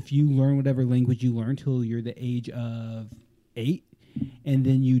 imagine if you learn whatever language you learn till you're the age of 8, and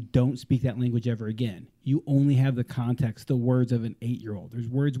then you don't speak that language ever again. You only have the context, the words of an 8-year-old. There's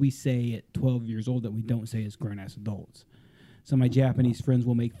words we say at 12 years old that we don't say as grown-ass adults. So my Japanese friends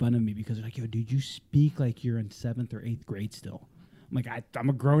will make fun of me because they're like, yo, dude, you speak like you're in 7th or 8th grade still. I'm like, I'm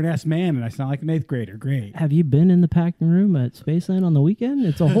a grown-ass man, and I sound like an 8th grader. Great. Have you been in the packing room at Spaceland on the weekend?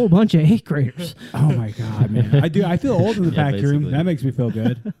 It's a whole bunch of 8th graders. Oh, my God, man. I do. I feel old in the Yeah, back room. basically. That makes me feel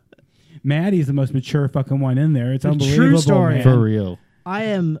good. Maddie's the most mature fucking one in there. It's unbelievable. True story. man. For real. I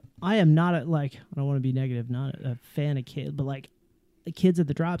am not a, like, I don't want to be negative, not a fan of kids, but like the kids at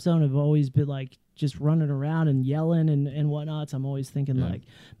the drop zone have always been like just running around and yelling and whatnot. So I'm always thinking like,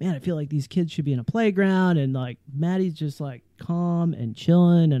 man, I feel like these kids should be in a playground, and like Maddie's just like calm and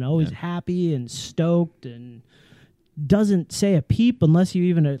chilling and always happy and stoked and doesn't say a peep unless you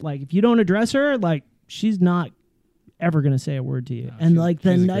even like, if you don't address her, like she's not ever going to say a word to you. And like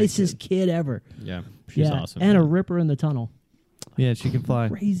the she's a great nicest kid ever. Yeah. She's awesome. And a ripper in the tunnel. Yeah, she can fly.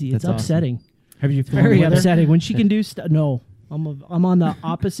 Crazy. That's It's upsetting. Have you flown Very with her? upsetting when she can do stuff. No, I'm on the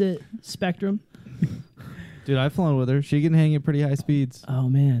opposite spectrum. Dude, I've flown with her. She can hang at pretty high speeds. Oh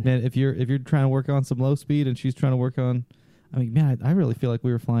man, Man, if you're trying to work on some low speed and she's trying to work on, I mean, man, I really feel like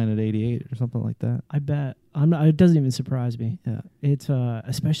we were flying at 88 or something like that. I bet. I'm not. It doesn't even surprise me. Yeah. It's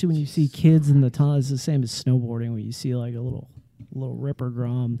especially when you see kids in the tunnel. It's the same as snowboarding, where you see like a little ripper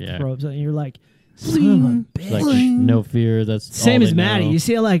grom Yeah. throw up something. You're like, son of a bitch. Like, no fear. That's Same all as they Maddie. know. You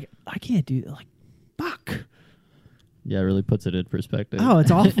see it like, I can't do that. Like, fuck. Yeah, it really puts it in perspective. Oh, it's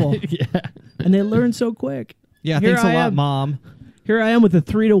awful. Yeah. And they learn so quick. Yeah, Here thanks a I lot, am. Mom. Here I am with the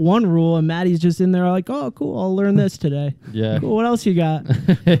 3-to-1 rule, and Maddie's just in there like, oh, cool, I'll learn this today. Yeah. Cool, what else you got?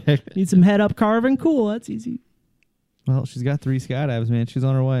 Need some head-up carving? Cool, that's easy. Well, she's got 3 skydives, man. She's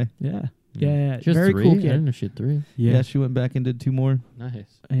on her way. Yeah. Yeah, Just very 3? cool I didn't kid. know she had 3. Yeah, she went back and did 2 more. Nice.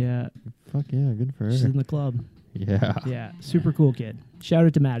 Yeah, Fuck yeah, good for she's her. in the club. Yeah. Yeah, super cool kid. Shout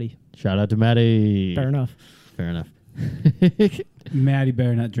out to Maddie. Shout out to Maddie. Fair enough. Fair enough. Maddie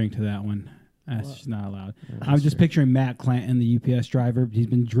better not drink to that one. That's just not allowed. That's I'm just true. picturing Matt Clanton, the UPS driver. He's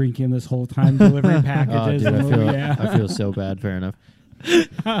been drinking this whole time, delivering Oh, packages. dude, and I feel so bad. Fair enough.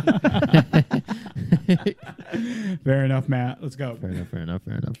 Fair enough, Matt. Let's go. Fair enough. Fair enough.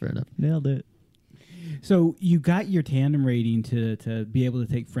 Fair enough. Fair enough. Nailed it. So you got your tandem rating to be able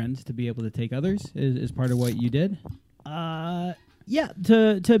to take friends, to be able to take others, is part of what you did? Yeah,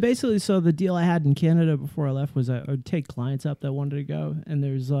 to basically, so the deal I had in Canada before I left was I would take clients up that wanted to go, and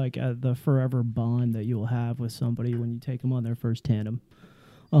there's like the forever bond that you will have with somebody when you take them on their first tandem.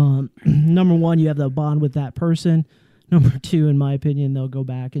 Number one, you have the bond with that person. Number two, in my opinion, they'll go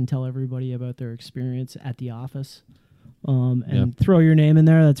back and tell everybody about their experience at the office, and throw your name in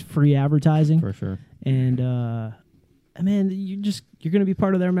there. That's free advertising. For sure. And I mean, you're gonna be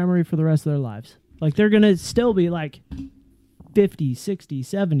part of their memory for the rest of their lives. Like they're gonna still be like 50, 60,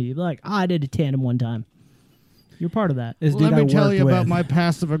 70. Like, I did a tandem one time. You're part of that. This dude I worked with.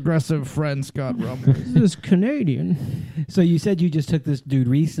 passive-aggressive friend, Scott Rumble. This is Canadian. So you said you just took this dude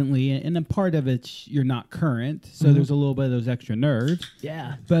recently, and a part of it you're not current, so there's a little bit of those extra nerves.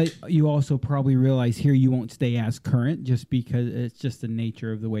 Yeah. But you also probably realize here you won't stay as current just because it's just the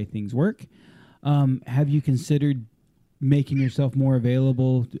nature of the way things work. Have you considered making yourself more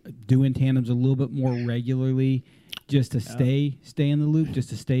available, doing tandems a little bit more regularly, just to stay in the loop, just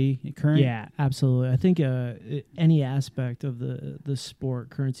to stay current? Yeah, absolutely. I think any aspect of the sport,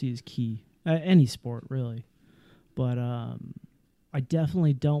 currency is key. Any sport, really. But I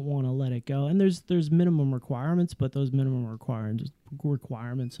definitely don't want to let it go. And there's minimum requirements, but those minimum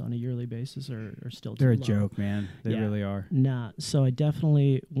requirements on a yearly basis are still too They're a low. joke, man. They Yeah. really are. Nah, so I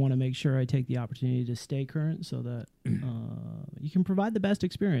definitely want to make sure I take the opportunity to stay current so that you can provide the best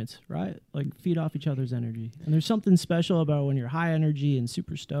experience, right? Like feed off each other's energy. And there's something special about when you're high energy and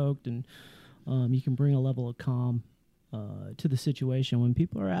super stoked, and you can bring a level of calm to the situation when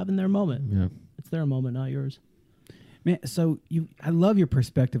people are having their moment. Yeah. It's their moment, not yours. Man, so I love your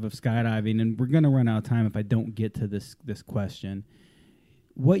perspective of skydiving, and we're going to run out of time if I don't get to this question.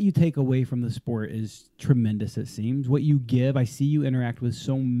 What you take away from the sport is tremendous, it seems. What you give, I see you interact with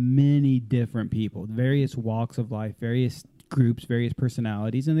so many different people, various walks of life, various groups, various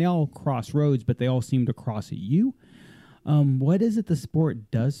personalities, and they all cross roads, but they all seem to cross at you. What is it the sport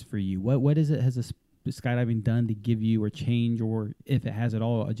does for you? What is it has skydiving done to give you or change, or if it has at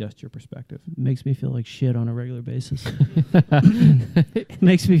all, adjust your perspective? Makes me feel like shit on a regular basis.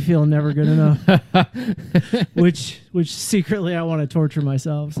 Makes me feel never good enough. which secretly I want to torture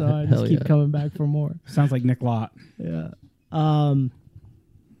myself, so I just Hell keep yeah. coming back for more. Sounds like Nick Lott. Yeah.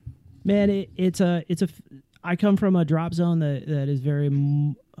 Man, I come from a drop zone that is very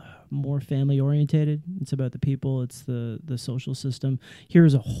more family orientated. It's about the people. It's the social system.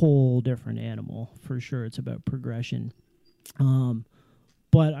 Here's a whole different animal for sure. It's about progression.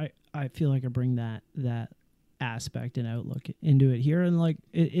 But I feel like I bring that aspect and outlook into it here, and like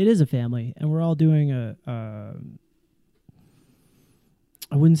it is a family, and we're all doing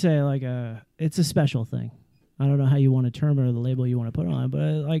I wouldn't say like it's a special thing. I don't know how you want to term it or the label you want to put on it,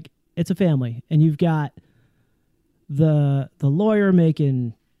 but like it's a family, and you've got the lawyer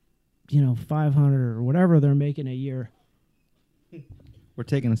making, $500 or whatever they're making a year. We're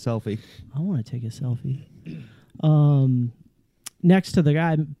taking a selfie. I want to take a selfie. Next to the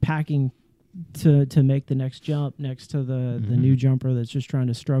guy packing to make the next jump, next to the new jumper that's just trying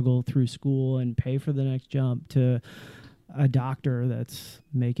to struggle through school and pay for the next jump, to a doctor that's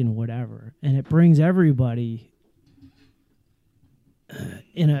making whatever. And it brings everybody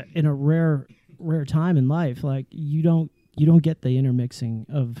in a rare time in life. Like you don't get the intermixing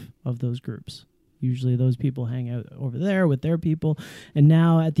of those groups. Usually those people hang out over there with their people. And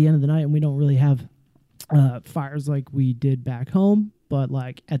now at the end of the night, and we don't really have fires like we did back home, but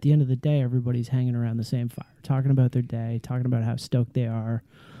like at the end of the day, everybody's hanging around the same fire, talking about their day, talking about how stoked they are,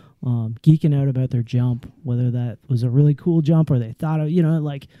 geeking out about their jump, whether that was a really cool jump or they thought of,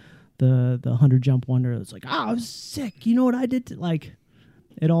 like the 100 jump wonder. It's like, I was sick. You know what I did? Like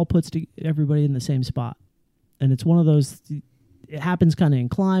it all puts everybody in the same spot. And it's one of those, it happens kind of in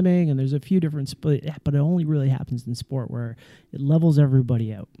climbing, and there's a few different, but it only really happens in sport where it levels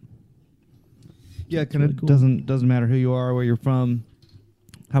everybody out. Yeah, kind of really cool. doesn't matter who you are, where you're from,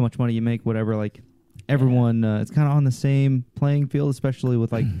 how much money you make, whatever. Like everyone, it's kind of on the same playing field, especially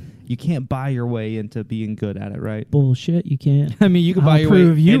with like you can't buy your way into being good at it, right? Bullshit, you can't. I mean, you can buy I'll your way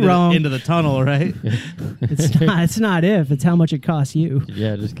prove you wrong. into the tunnel, right? It's not if, it's how much it costs you.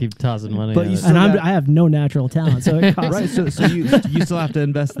 Yeah, just keep tossing money. But at you it. still And got- I have no natural talent, so it costs. Right. So you still have to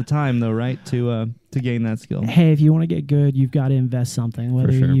invest the time, though, right, to gain that skill. Hey, if you want to get good, you've got to invest something.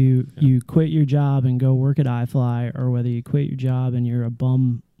 Whether sure. you quit your job and go work at iFly, or whether you quit your job and you're a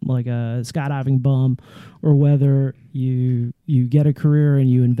bum, like a skydiving bum, or whether you get a career and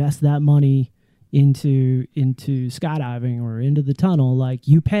you invest that money into skydiving or into the tunnel, like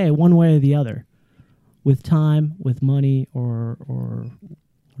you pay one way or the other, with time, with money, or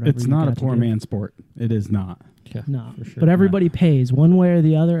whatever. It's you've not a got to poor do. man sport. It is not. Yeah, No, for sure. but everybody pays one way or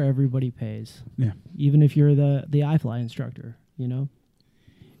the other. Everybody pays. Yeah. Even if you're the iFly instructor,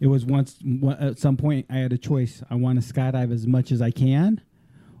 It was once at some point I had a choice. I want to skydive as much as I can,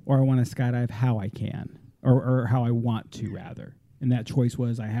 or I want to skydive how I can, or how I want to, rather. And that choice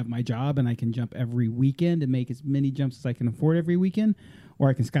was, I have my job and I can jump every weekend and make as many jumps as I can afford every weekend, or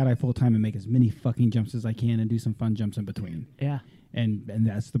I can skydive full time and make as many fucking jumps as I can and do some fun jumps in between. Yeah. And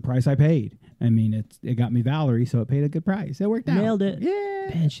that's the price I paid. I mean, it got me Valerie, so it paid a good price. It worked out. Nailed it. Yeah.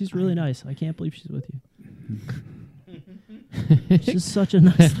 Man, she's really nice. I can't believe she's with you. She's such a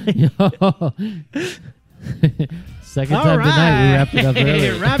nice lady. Second time tonight, we wrapped it up Hey,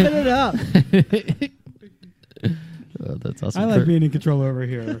 early. wrapping it up. Oh, that's awesome. I like being in control over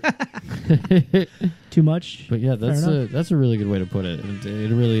here. Too much? But yeah, Fair enough. that's a really good way to put it.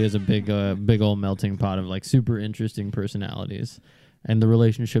 It really is a big old melting pot of like super interesting personalities, and the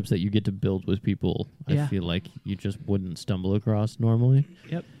relationships that you get to build with people. Yeah. I feel like you just wouldn't stumble across normally.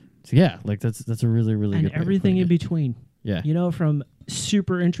 Yep. So yeah, like that's a really And good way of everything putting in it. between. Yeah. From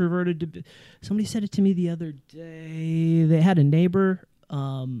super introverted to... Somebody said it to me the other day. They had a neighbor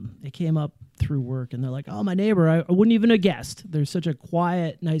They came up through work, and they're like, "Oh, my neighbor, I wouldn't even have guessed. They're such a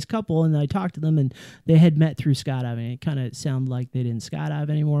quiet, nice couple." And I talked to them, and they had met through skydiving. It kind of sounded like they didn't skydive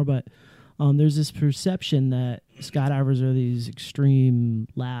anymore, but there's this perception that skydivers are these extreme,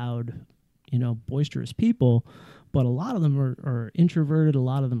 loud, boisterous people, but a lot of them are introverted. A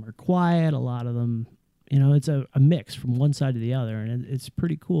lot of them are quiet. A lot of them, it's a mix from one side to the other. And it's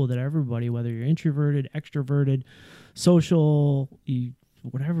pretty cool that everybody, whether you're introverted, extroverted, social,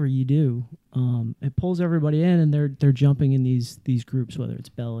 whatever you do, it pulls everybody in, and they're jumping in these groups, whether it's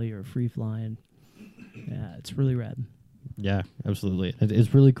belly or free flying. Yeah, it's really rad. Yeah, absolutely.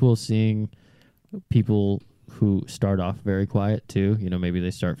 It's really cool seeing people who start off very quiet too. Maybe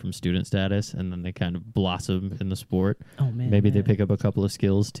they start from student status and then they kind of blossom in the sport. Oh man. Maybe they pick up a couple of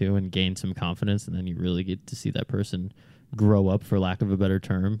skills too and gain some confidence, and then you really get to see that person grow up, for lack of a better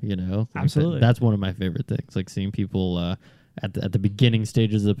term. Absolutely. That's one of my favorite things, like seeing people at the beginning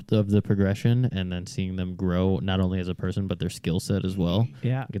stages of the progression, and then seeing them grow not only as a person but their skill set as well.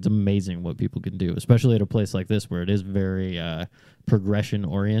 Yeah. Like, it's amazing what people can do, especially at a place like this where it is very progression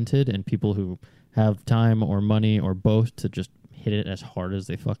oriented, and people who have time or money or both to just hit it as hard as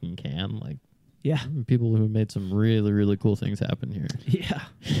they fucking can. Like, Yeah. people who have made some really, really cool things happen here. Yeah.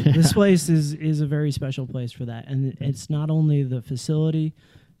 This place is a very special place for that. And it's not only the facility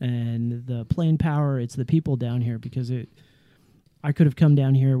and the plane power, it's the people down here, because I could have come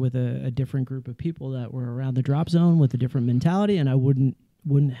down here with a different group of people that were around the drop zone with a different mentality, and I wouldn't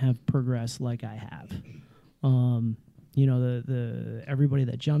have progressed like I have. The everybody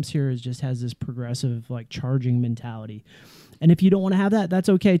that jumps here has this progressive, like, charging mentality. And if you don't want to have that, that's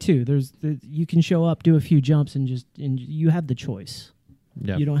okay too. You can show up, do a few jumps, and you have the choice.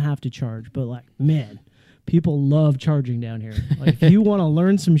 Yep. You don't have to charge. But, like, man, people love charging down here. Like, if you want to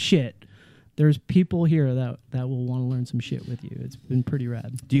learn some shit, there's people here that will want to learn some shit with you. It's been pretty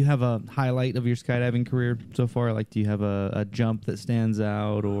rad. Do you have a highlight of your skydiving career so far? Like, do you have a jump that stands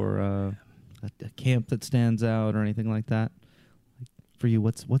out, or a camp that stands out, or anything like that? Like, for you,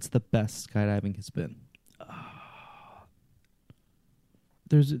 what's the best skydiving has been?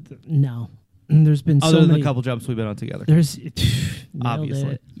 There's been Other so than many. the couple jumps we've been on together. There's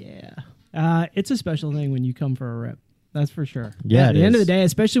Obviously. Yeah. It's a special thing when you come for a rip. That's for sure. Yeah, At the end of the day,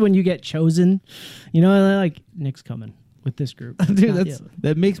 especially when you get chosen, like, Nick's coming with this group. Dude,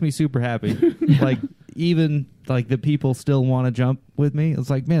 that makes me super happy. Like, even like the people still want to jump with me. It's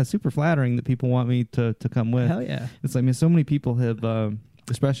like, man, it's super flattering that people want me to come with. Hell yeah. It's like, man, so many people have,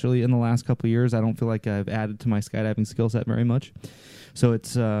 especially in the last couple of years, I don't feel like I've added to my skydiving skill set very much. So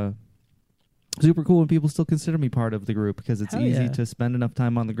it's super cool when people still consider me part of the group, because it's Hell easy yeah. to spend enough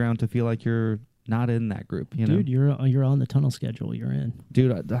time on the ground to feel like you're not in that group. Dude, you're on the tunnel schedule. You're in.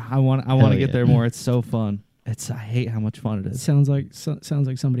 Dude, I want to get yeah. there more. It's so fun. I hate how much fun it It is. sounds like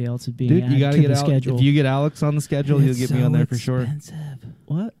somebody else is being Dude, added you gotta to get the Alex. schedule. If you get Alex on the schedule, he'll get me on there for sure.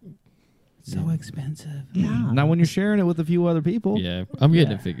 What? So expensive. Yeah. Not when you're sharing it with a few other people. Yeah, I'm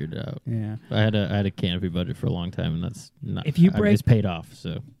getting it figured out. Yeah. I had a canopy budget for a long time, and that's not. If you I mean, break- it's paid off.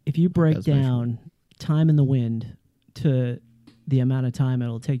 So If you break That's my down time in the wind to the amount of time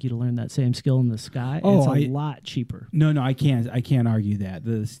it'll take you to learn that same skill in the sky, it's a lot cheaper. No, I can't argue that.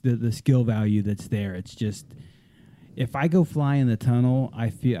 The skill value that's there, it's just, if I go fly in the tunnel, I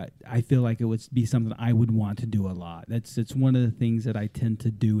feel like it would be something I would want to do a lot. It's one of the things that I tend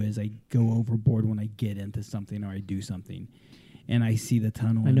to do is I go overboard when I get into something or I do something, and I see the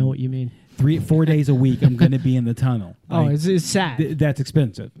tunnel. I know what you mean. 3-4 days a week, I'm going to be in the tunnel. Oh, Like, it's sad. that's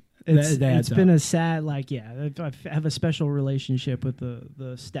expensive. It's That's been a sad, like, yeah. I have a special relationship with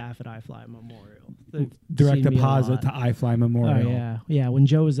the staff at iFly Memorial. They've direct seen me a deposit lot. to iFly Oh Memorial. yeah. When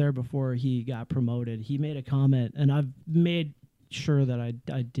Joe was there before he got promoted, he made a comment, and I've made sure that I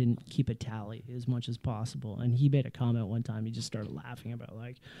didn't keep a tally as much as possible. And he made a comment one time. He just started laughing about,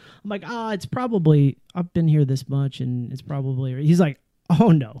 like, I'm like, it's probably, I've been here this much, and it's probably. He's like, oh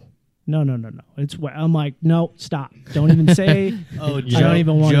no. No. It's what I'm like. No, stop. Don't even say. Oh, I don't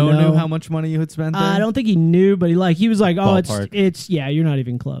even want to Joe know. knew how much money you had spent there? I don't think he knew, but he was like, oh, Ballpark. it's yeah, you're not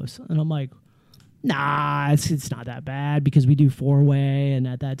even close. And I'm like, nah, it's not that bad, because we do 4-way, and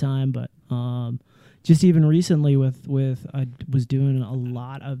at that time, but just even recently with I was doing a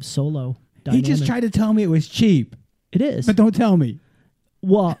lot of solo. He just dynamic. tried to tell me it was cheap, It is. but don't tell me.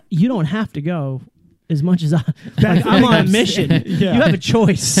 Well, you don't have to go as much as I'm on a mission. Yeah. You have a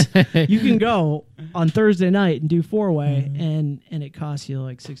choice. You can go on Thursday night and do 4-way, and it costs you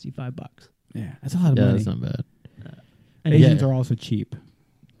like $65. Yeah, that's a lot of yeah, money. that's not bad. And Asians are also cheap.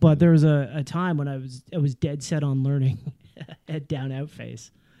 But there was a time when I was dead set on learning head down out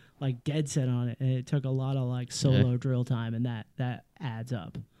face. like dead set on it, and it took a lot of like solo drill time, and that adds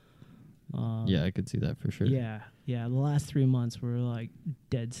up. Yeah, I could see that for sure. Yeah. The last 3 months were like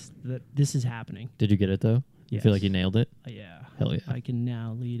that this is happening. Did you get it though? You feel like you nailed it? Yeah. Hell yeah. I can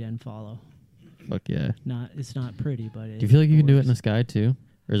now lead and follow. Fuck yeah. It's not pretty, but do you feel like you can do it in the sky too?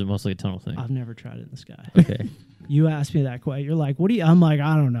 Or is it mostly a tunnel thing? I've never tried it in the sky. Okay. You asked me that question. You're like, what do you? I'm like,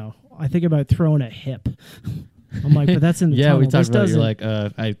 I don't know. I think about throwing a hip. I'm like, but that's in the tunnel. We talked this about it. You're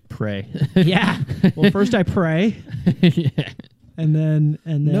doesn't- like, I pray. Yeah. Well, first I pray, Yeah. and then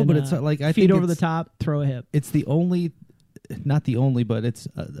No, but it's like I feet think over the it's- top, throw a hip. It's the only, not the only, but it's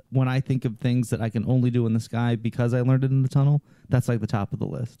when I think of things that I can only do in the sky because I learned it in the tunnel. That's like the top of the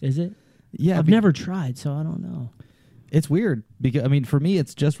list. Is it? Yeah, I've never tried, so I don't know. It's weird because I mean, for me,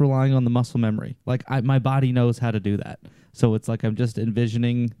 it's just relying on the muscle memory. Like my body knows how to do that, so it's like I'm just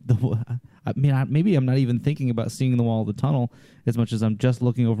envisioning the. I mean, maybe I'm not even thinking about seeing the wall of the tunnel as much as I'm just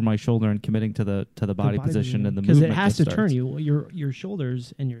looking over my shoulder and committing to the body position and the movement. Because it has to just turn starts. you. Your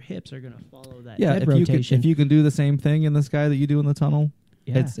shoulders and your hips are going to follow that Yeah, head if rotation. you can do the same thing in the sky that you do in the tunnel,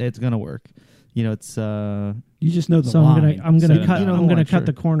 Yeah. it's gonna work. You know, it's You just know the so line. I'm gonna Set cut. it down. I'm gonna Sure. cut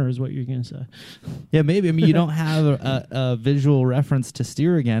the corner. Is what you're gonna say? yeah, maybe. I mean, you don't have a visual reference to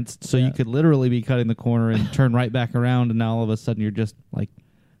steer against, so Yeah. you could literally be cutting the corner and turn right back around, and now all of a sudden you're just like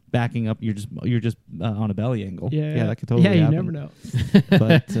backing up. You're just on a belly angle. Yeah, that could totally Yeah, you happen. never know.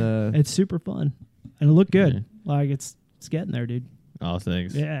 But It's super fun, and it looked good. Yeah. Like it's getting there, dude. Oh,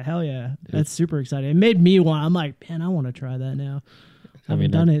 thanks. Yeah, hell yeah. That's super exciting. It made me want. I'm like, man, I want to try that now. I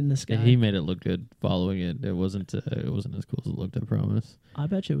haven't done it in the sky. He made it look good following it. It wasn't as cool as it looked, I promise. I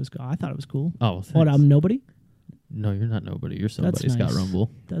bet you it was. I thought it was cool. Oh, thanks. What? I'm nobody. No, you're not nobody. You're somebody, That's Scott nice.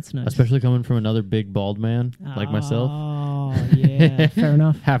 Rumble. That's nice. Especially coming from another big bald man like myself. Oh yeah, fair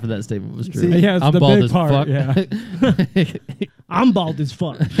enough. Half of that statement was true. See, yeah, it's I'm the bald big as part, fuck. yeah. I'm bald as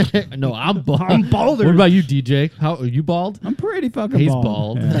fuck. No, I'm bald. I'm balder. What about you, DJ? How are you bald? I'm pretty fucking He's bald.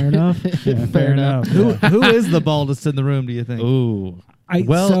 bald. Yeah. Fair enough. Yeah, fair enough. who is the baldest in the room? Do you think? Ooh.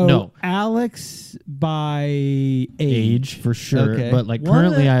 So no. Alex by Age for sure, Okay. but like What?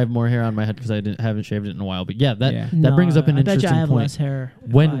 currently I have more hair on my head because I haven't shaved it in a while. But yeah, that Yeah. that brings up an I bet interesting you I have point. less hair.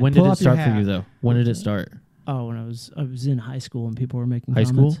 When did Pull it up your start for hat. you though? When did it start? Oh, when I was in high school and people were making High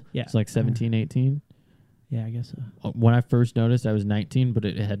comments. school? Yeah. It's like 17, 18. Yeah, I guess so. When I first noticed, I was 19, but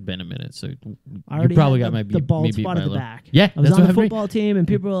it had been a minute. So I you already probably had got my the bald me beat spot by at a the little. back. Yeah, I was that's on what the happened to me. football team and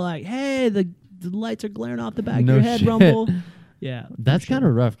people were like, "Hey, the lights are glaring off the back No of your head, shit. Rumble." Yeah, That's for sure. kind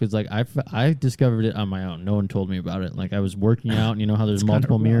of rough because like I discovered it on my own. No one told me about it. Like I was working out, and you know how there's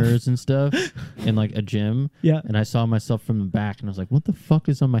multiple rough. mirrors and stuff in like a gym. Yeah. And I saw myself from the back, and I was like, "What the fuck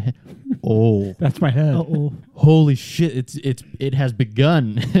is on my head?" Oh, That's my head. Oh, holy shit! It has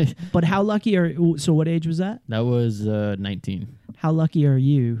begun. but how lucky are so? What age was that? That was 19. How lucky are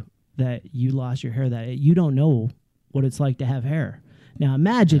you that you lost your hair? That you don't know what it's like to have hair. Now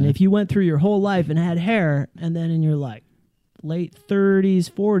imagine if you went through your whole life and had hair, and then in your like late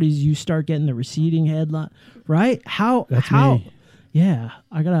 30s, 40s, you start getting the receding headline, right? That's how? me. Yeah,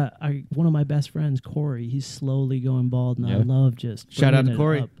 one of my best friends, Corey. He's slowly going bald, and I Yeah. love just Shout out bringing to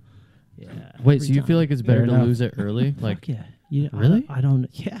Corey. it up. Yeah. Wait, every so you time. feel like it's better Fair to enough. lose it early? Like, Fuck yeah. You, Really? I don't.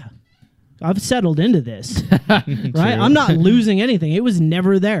 Yeah. I've settled into this, right? I'm not losing anything. It was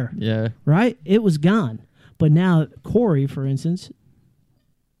never there, yeah. right? It was gone. But now Corey, for instance,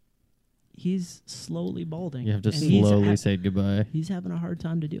 he's slowly balding. You have to and he's slowly say goodbye. He's having a hard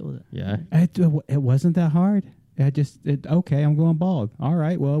time to deal with it. Yeah. It wasn't that hard. Okay, I'm going bald. All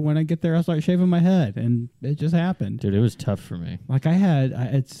right, well, when I get there, I'll start shaving my head, and it just happened. Dude, it was tough for me. Like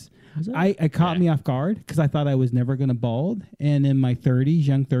it caught me off guard because I thought I was never going to bald. And in my 30s,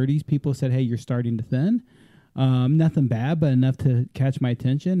 young 30s, people said, "Hey, you're starting to thin." Nothing bad, but enough to catch my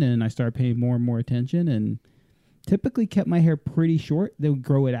attention, and I started paying more and more attention. And typically kept my hair pretty short. They would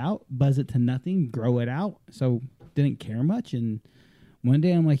grow it out, buzz it to nothing, grow it out. So didn't care much. And one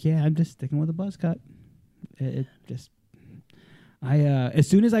day I'm like, yeah, I'm just sticking with a buzz cut. It just. As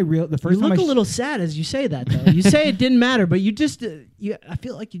soon as I the first You time look I a little sad as you say that, though. You say it didn't matter, but you just, I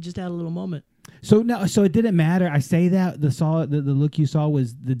feel like you just had a little moment. So it didn't matter. I say that the look you saw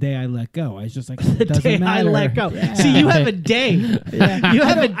was the day I let go. I was just like, The it doesn't day matter. I let go. Yeah. See, you have a day. Yeah. You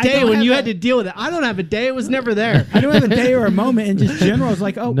have a I day don't when have you a- had to deal with it. I don't have a day. It was never there. I don't have a day or a moment. In just general, it's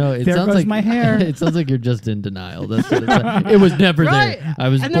like, oh, No, it there sounds goes like my hair. It sounds like you're just in denial. That's what it's like. It was never Right. there. I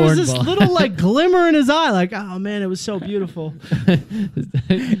was And born there was this bald. little like glimmer in his eye, like, oh man, it was so beautiful.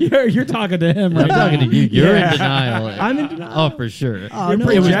 you're talking to him I'm right now. talking to you. You're Yeah. in denial. I'm in denial. Oh, for sure. Oh, You're no,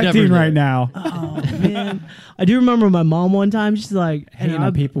 It was never projecting there. right now. Oh man, I do remember my mom one time. She's like, Hating on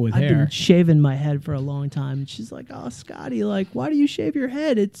I've- people with I've hair. been shaving my head for a long time, and she's like, "Oh, Scotty, like, why do you shave your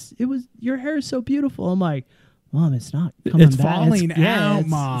head? Your hair is so beautiful." I'm like, Mom, it's not coming It's back. falling out, it's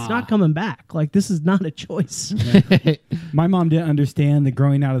Ma. not coming back. Like, this is not a choice. My mom didn't understand the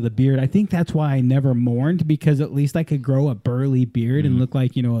growing out of the beard. I think that's why I never mourned, because at least I could grow a burly beard and look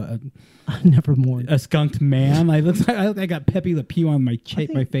like, I never mourned. a skunked man. I look like I got Pepe Le Pew on my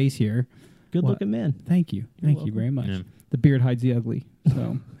my face here. Good What? looking man. Thank you. Thank you welcome. very much. Yeah. The beard hides the ugly.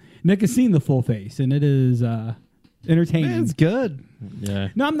 So Nick has seen the full face, and it is entertaining. It's good. Yeah.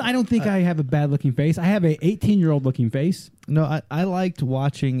 No, I don't think I have a bad looking face. I have a 18-year-old looking face. No, I liked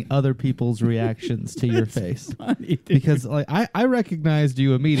watching other people's reactions to your face. Funny, dude. Because like I recognized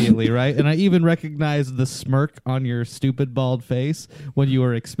you immediately, right? And I even recognized the smirk on your stupid bald face when you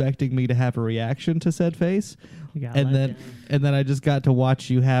were expecting me to have a reaction to said face. You got And let then down. and then I just got to watch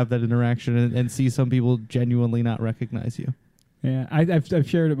you have that interaction and see some people genuinely not recognize you. Yeah, I've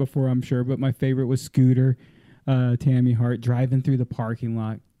shared it before, I'm sure, but my favorite was Scooter, Tammy Hart, driving through the parking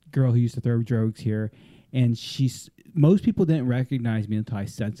lot. Girl who used to throw drugs here, and most people didn't recognize me until I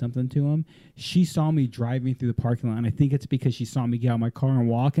said something to them. She saw me driving through the parking lot, and I think it's because she saw me get out of my car and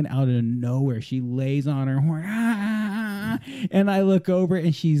walking out of nowhere. She lays on her horn, and I look over,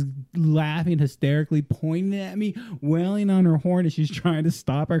 and she's laughing hysterically, pointing at me, wailing on her horn, and she's trying to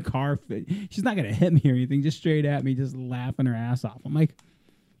stop her car. She's not gonna hit me or anything, just straight at me, just laughing her ass off. I'm like,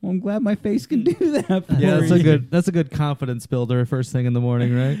 well, I'm glad my face can do that for Yeah, you. that's a good confidence builder first thing in the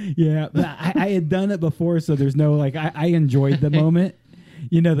morning, right? Yeah, but I had done it before, so there's no I enjoyed the moment.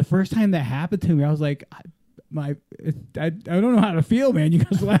 The first time that happened to me, I was like, I don't know how to feel, man. You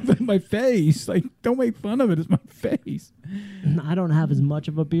guys laugh at my face. Like, don't make fun of it. It's my face. I don't have as much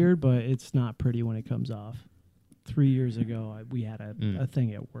of a beard, but it's not pretty when it comes off. 3 years ago, we had a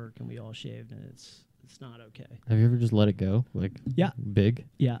thing at work, and we all shaved, and it's not okay. Have you ever just let it go? Like, Yeah. big?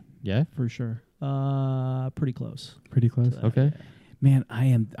 Yeah, Yeah? for sure. Pretty close. Pretty close. Okay. Man,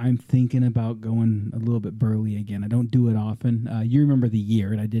 I'm thinking about going a little bit burly again. I don't do it often. You remember the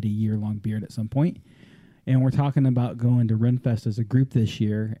year, and I did a year-long beard at some point. And we're talking about going to Renfest as a group this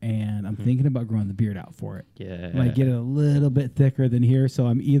year, and I'm thinking about growing the beard out for it. Yeah. Like, get it a little bit thicker than here, so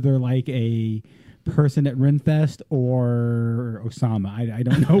I'm either like a person at Renfest or Osama. I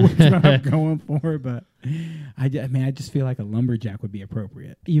don't know which one I'm going for, but I just feel like a lumberjack would be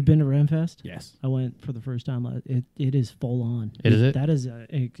appropriate. You've been to Renfest? Yes. I went for the first time. It is full on. Is it? That is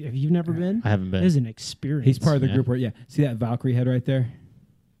if you've never been, I haven't been. it is an experience. He's part of the Yeah. group where, see that Valkyrie head right there?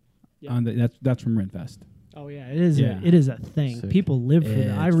 Yeah. That's from Renfest. Oh yeah, it is. Yeah. It is a thing. Sick. People live for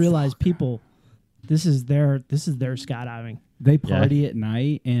that. I It's realize people. This is their skydiving. They party at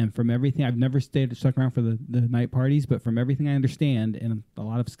night, and from everything, I've never stuck around for the night parties, but from everything I understand, and a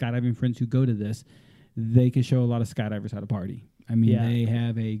lot of skydiving friends who go to this, they can show a lot of skydivers how to party. I mean, Yeah. they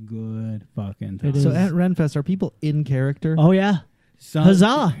have a good fucking time. It is. So at Renfest, are people in character? Oh yeah, Some-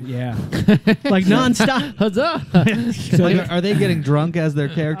 huzzah! Yeah. Like nonstop. Huzzah! So Like, are they getting drunk as their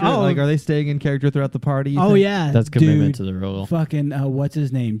character? Oh. Like, are they staying in character throughout the party? you Oh think? yeah, That's commitment Dude, to the role. fucking what's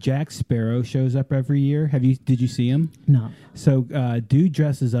his name? Jack Sparrow shows up every year. Did you see him? no. So dude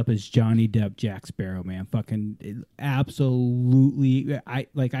dresses up as Johnny Depp, Jack Sparrow, man. Fucking absolutely. I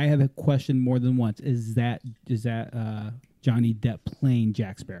have a question more than once. Is that Johnny Depp playing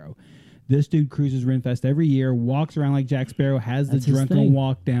Jack Sparrow? This dude cruises Renfest every year, walks around like Jack Sparrow, has That's the his drunken thing.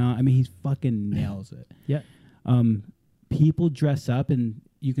 walk down. I mean, he fucking nails it. Yeah. People dress up, and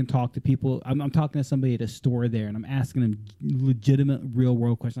you can talk to people. I'm talking to somebody at a store there, and I'm asking them legitimate, real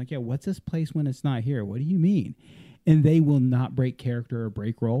world questions like, "Yeah, what's this place when it's not here? What do you mean?" And they will not break character or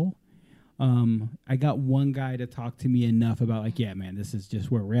break role. I got one guy to talk to me enough about like, yeah, man, this is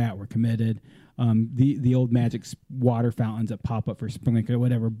just where we're at. We're committed. The old magic water fountains that pop up for sprinkler,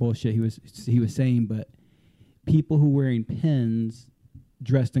 whatever bullshit he was saying, but people who wearing pins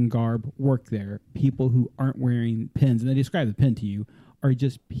dressed in garb work there. People who aren't wearing pins, and they describe the pin to you, are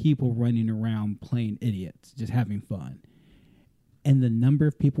just people running around playing idiots, just having fun. And the number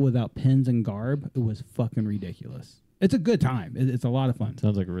of people without pins and garb, it was fucking ridiculous. It's a good time. It's a lot of fun.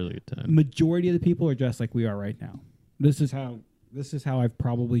 Sounds like a really good time. Majority of the people are dressed like we are right now. This is how I've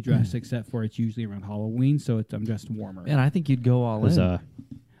probably dressed, except for it's usually around Halloween, so I'm dressed warmer. Man, I think you'd go all in. Huzzah.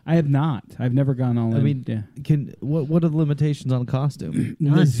 I have not. I've never gone all in. I mean, yeah. what are the limitations on costume?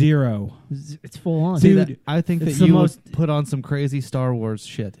 None. Zero. It's full on. See, Dude, that, I think that it's the you most- would put on some crazy Star Wars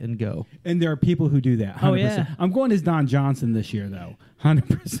shit and go. And there are people who do that. 100%. Oh, yeah. I'm going as Don Johnson this year, though.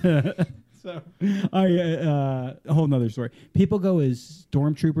 100%. So, a whole nother story. People go as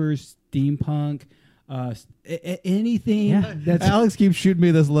stormtroopers, steampunk, Anything Yeah. that's Alex keeps shooting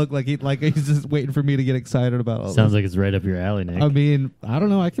me this look like he's just waiting for me to get excited about all Sounds this. like it's right up your alley, Nick. I mean, I don't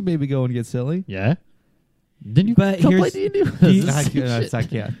know. I could maybe go and get silly. Yeah. Didn't you? But come here's- play D&D with do you- us? I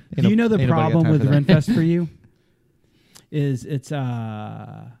can't. Do you know the problem with Renfest? Renfest for you? Is it's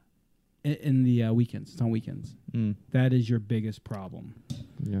in the weekends. It's on weekends. Mm. That is your biggest problem.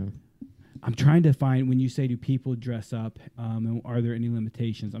 Yeah. I'm trying to find when you say do people dress up, and are there any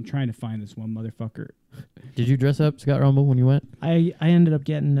limitations? I'm trying to find this one motherfucker. Did you dress up, Scott Rumble, when you went? I ended up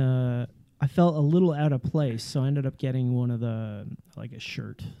getting I felt a little out of place, so I ended up getting one of the like a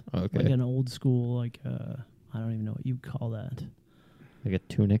shirt, Okay. like an old school I don't even know what you'd call that. Like a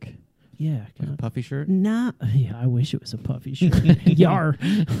tunic. Yeah, Like a kinda. puffy shirt. Nah, yeah, I wish it was a puffy shirt. Yar.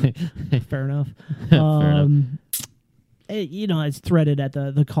 Fair enough. Fair enough. You know, it's threaded at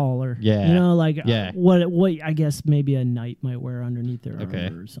the collar. Yeah. You know, like Yeah. what I guess maybe a knight might wear underneath their Okay.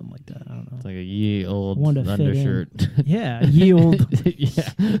 armor or something like that. I don't know. It's like a ye old One to fit in. undershirt. Yeah, yield. Yeah.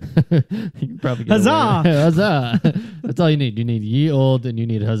 You can probably get Huzzah! away. Huzzah! That's all you need. You need ye old and you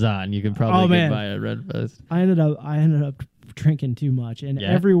need huzzah, and you can probably Oh, get man. by at Redfest. I ended up drinking too much, and Yeah?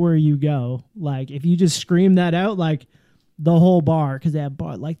 everywhere you go, like if you just scream that out, like the whole bar, because that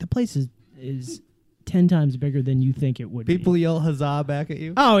bar, like the place is 10 times bigger than you think it would People be. yell huzzah back at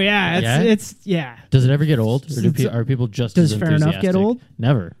you. Oh yeah, Yeah? it's yeah. Does it ever get old, or It's- are people just Does as Fair Enough get enthusiastic? old?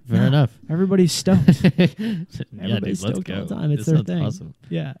 Never. Fair No. enough. Everybody's stoked. Yeah, dude, Everybody's let's stoked go. all the time. It's This their sounds thing. Awesome.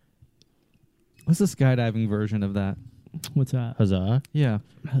 Yeah. What's the skydiving version of that? What's that? Huzzah! Yeah,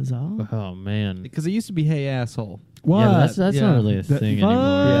 Huzzah. Oh man. because it used to be hey asshole. What? Yeah, but that's Yeah. not really a The- thing Fuck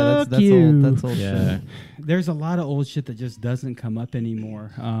anymore. Yeah, that's you. old. That's old Yeah. shit. There's a lot of old shit that just doesn't come up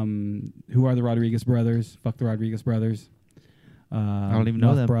anymore. Who are the Rodriguez brothers? Fuck the Rodriguez brothers. I don't even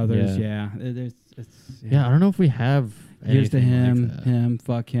know them. Brothers, Yeah. It's Yeah, I don't know if we have. Here's to anything him, like that. him,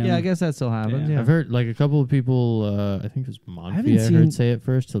 fuck him. Yeah, I guess that still happens. Yeah. Yeah. I've heard like a couple of people. I think it was haven't Monfy. I seen- heard say it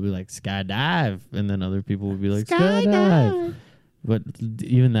first. He'll be like skydive, and then other people would be like skydive. But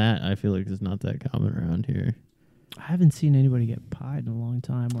even that, I feel like is not that common around here. I haven't seen anybody get pied in a long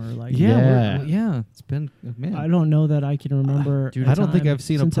time, or like Yeah. yeah. It's been man. I don't know that I can remember. Dude, a I don't think time I've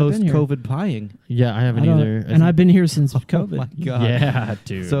seen a since I've been here. post-COVID pieing. Yeah, I haven't I don't- either. And I've been here since COVID. Oh my god. Yeah,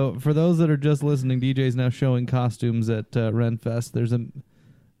 dude. So for those that are just listening, DJ's now showing costumes at Renfest. There's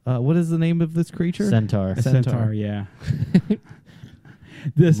a what is the name of this creature? Centaur. A centaur, yeah.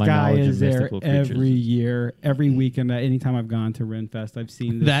 This My guy knowledge is of there mystical creatures. every year, every weekend. Anytime I've gone to Renfest, I've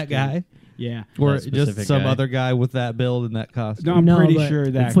seen this That dude. guy, Yeah. or That just specific some guy. other guy with that build and that costume. No, I'm No, pretty but- sure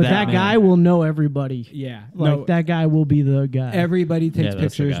that But that man- guy will know everybody. Yeah. Like no, that guy will be the guy. everybody takes Yeah, that's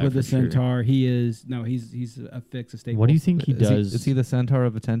the pictures guy with the for sure. centaur. He is he's a fix a staple. What do you think he Is does? Is he the centaur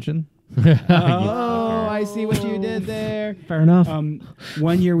of attention? Oh, I see what you did there. Fair enough.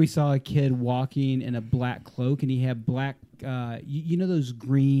 One year we saw a kid walking in a black cloak, and he had black. You know those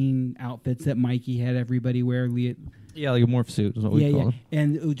green outfits that Mikey had everybody wear. Yeah, like a morph suit is what we call him.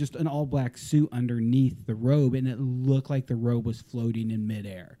 And it was just an all black suit underneath the robe, and it looked like the robe was floating in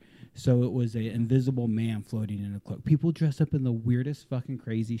midair. So it was an invisible man floating in a cloak. People dress up in the weirdest fucking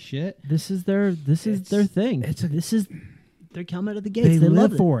crazy shit. this is their thing. They're coming to the gates. They They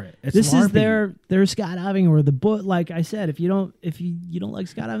live love for it. It's This is LARPing. their skydiving or the book. Like I said, if you don't like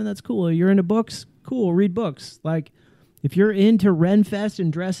skydiving, that's cool. If you're into books, cool. Read books. Like if you're into Renfest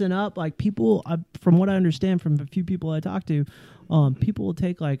and dressing up, like people, from what I understand from a few people I talked to, people will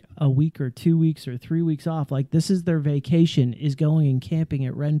take like a week or 2 weeks or 3 weeks off. Like this is their vacation, is going and camping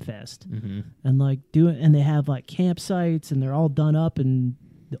at Renfest, and like and they have like campsites and they're all done up in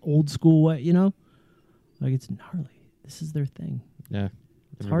the old school way. You know, like it's gnarly. This is their thing. Yeah.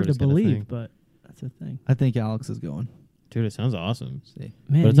 It's hard to Everybody's got a believe, thing. but that's a thing. I think Alex is going. Dude, it sounds awesome. See.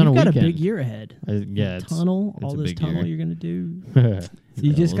 Man, But it's on you've a got a weekend. big year ahead. Yeah, The tunnel, it's all a this big tunnel year. you're gonna do.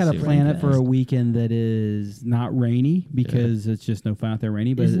 You just we'll got see to what plan it it for does. a weekend that is not rainy because it's just no fun out there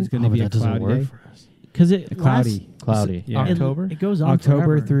rainy, but Isn't- it's going to be a that doesn't cloudy work day. for us. Because it Cloudy. Cloudy. Yeah. October? It goes on October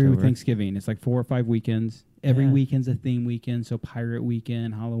forever. through October. Thanksgiving. It's like 4 or 5 weekends. Every Yeah. weekend's a theme weekend. So Pirate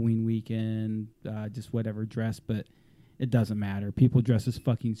Weekend, Halloween weekend, just whatever dress, but it doesn't matter. People dress as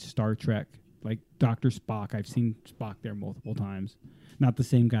fucking Star Trek, like Dr. Spock. I've seen Spock there multiple times. Not the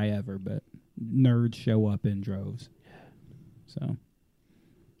same guy ever, but nerds show up in droves. So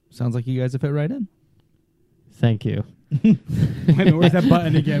Sounds like you guys have fit right in. Thank you. wait a minute, where's that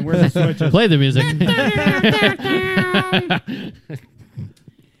button again? Where's the switches? Play the music.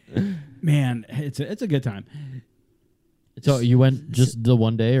 Man, it's a good time. So you went just the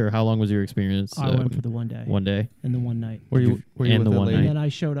one day, or how long was your experience? I went for the one day. One day. And the one night. Were you And with the a one lady? And night. then I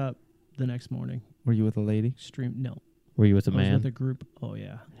showed up the next morning. Were you with a lady? No. Were you with a I was man? with a group. Oh,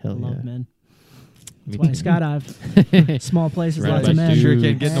 yeah. Hell I love yeah. men. Me That's why I too. skydive. Small places, Right lots by of men. Sure dudes.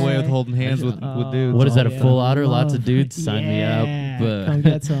 can't get in the way with holding hands with dudes. What is that, a yeah. full otter? Lots of Love. dudes? Sign me up. Yeah, come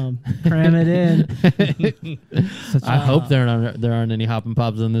get some. Cram it in. I hope there aren't any hop and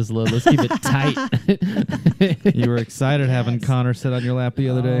pops on this load. Let's keep it tight. You were excited having Connor sit on your lap the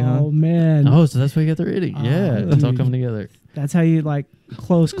other day, huh? Oh man, Oh, so that's why you got the rating. Yeah, it's all dude. coming together. that's how you like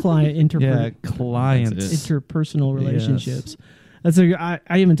close client Yeah, clients. That's it. interpersonal relationships. That's I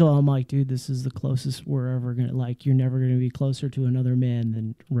even told him, I'm like, dude, this is the closest we're ever gonna, like, you're never gonna be closer to another man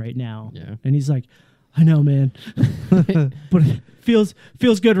than right now. Yeah. And he's like, I know, man, but it feels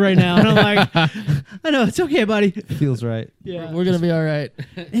good right now. And I'm like, I know, it's okay, buddy. Feels right. Yeah, We're gonna be all right.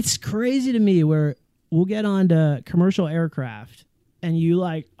 it's crazy to me where we'll get onto commercial aircraft and you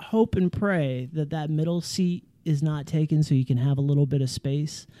like hope and pray that middle seat is not taken so you can have a little bit of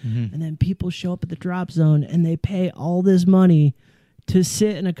space. And then people show up at the drop zone and they pay all this money to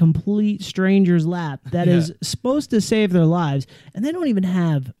sit in a complete stranger's lap that is supposed to save their lives, and they don't even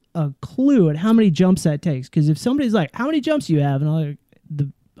have a clue at how many jumps that takes. Because if somebody's like, how many jumps do you have? And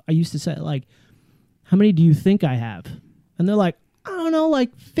I used to say, like, how many do you think I have? And they're like, I don't know,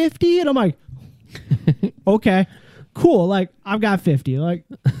 like 50. And I'm like, okay, cool. Like, I've got 50. Like,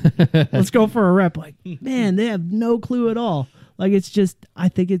 let's go for a rep. Like, man, they have no clue at all. Like, it's just, I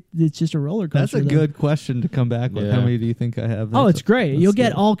think it's just a roller coaster. That's a good question to come back with. Yeah. How many do you think I have? Oh, it's great. You'll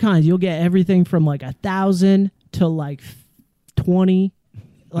get all kinds. You'll get everything from like 1,000 to like 20.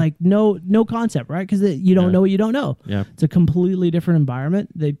 Like no concept, right? Because you don't know what you don't know. Yeah. It's a completely different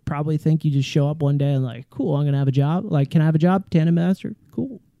environment. They probably think you just show up one day and like, cool, I'm gonna have a job. Like, can I have a job? Tandem master,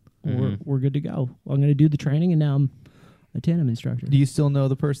 cool. We're good to go. I'm gonna do the training, and now I'm a tandem instructor. Do you still know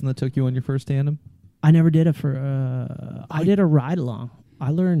the person that took you on your first tandem? I never did it for. I did a ride along.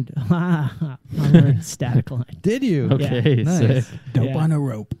 I learned. I learned static line. Did you? Okay. Nice. Sick. Dope Yeah. on a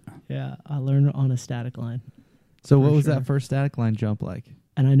rope. Yeah, I learned on a static line, So what For was sure. that first static line jump like?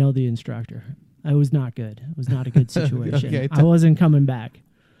 and I know the instructor. It was not good. It was not a good situation. Okay, I wasn't coming back.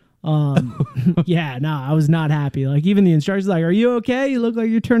 Yeah, no, I was not happy. Like, even the instructor's like, "Are you okay? You look like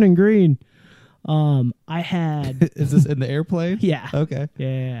you're turning green." I had Is this in the airplane? yeah. Okay.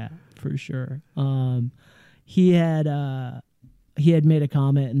 Yeah, for sure. He had made a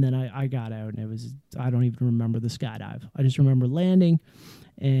comment, and then I got out, and it was, I don't even remember the skydive. I just remember landing,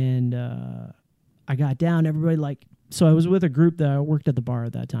 and I got down. Everybody, like, so I was with a group that I worked at the bar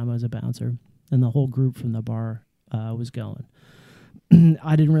at that time. I was a bouncer, and the whole group from the bar was going.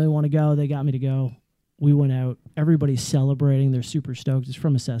 I didn't really want to go. They got me to go. We went out. Everybody's celebrating. They're super stoked. It's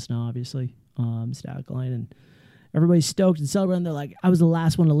from a Cessna, obviously, static line, and everybody's stoked and celebrating. They're like, I was the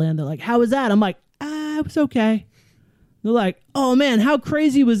last one to land. They're like, how was that? I'm like, it was okay. They're like, oh man, how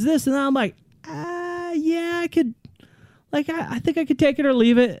crazy was this? And I'm like, yeah, I could, like, I think I could take it or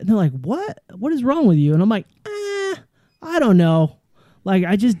leave it. And they're like, what? What is wrong with you? And I'm like, I don't know. Like,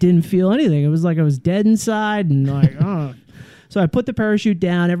 I just didn't feel anything. It was like I was dead inside, and like, oh. So I put the parachute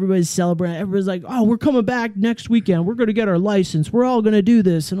down. Everybody's celebrating. Everybody's like, oh, we're coming back next weekend. We're going to get our license. We're all going to do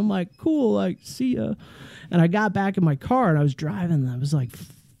this. And I'm like, cool, like, see ya. And I got back in my car, and I was driving. I was like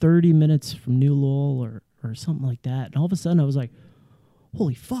 30 minutes from New Lowell or something like that. And all of a sudden, I was like,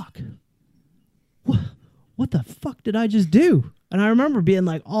 holy fuck. What the fuck did I just do? And I remember being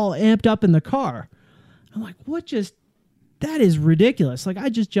like all amped up in the car. I'm like, that is ridiculous. Like, I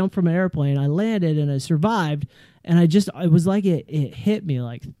just jumped from an airplane. I landed and I survived. And it was like it hit me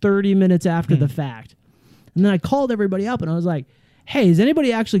like 30 minutes after the fact. And then I called everybody up and I was like, hey, is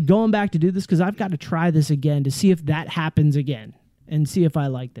anybody actually going back to do this? Because I've got to try this again to see if that happens again and see if I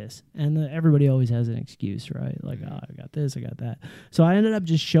like this. And everybody always has an excuse, right? Like, oh, I got this, I got that. So I ended up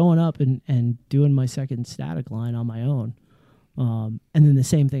just showing up and doing my second static line on my own. And then the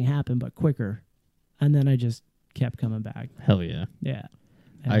same thing happened, but quicker. And then I just kept coming back. Hell yeah. Yeah.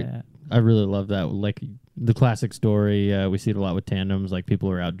 I really love that. Like the classic story, we see it a lot with tandems. Like, people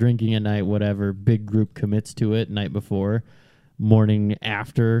are out drinking at night, whatever. Big group commits to it night before. Morning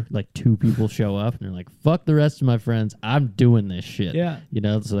after, like, 2 people show up and they're like, fuck the rest of my friends, I'm doing this shit. Yeah. You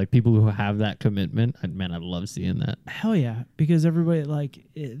know, so like people who have that commitment, man, I love seeing that. Hell yeah. Because everybody, like,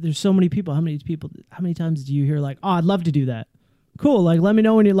 there's so many people. How many times do you hear like, oh, I'd love to do that? Cool. Like, let me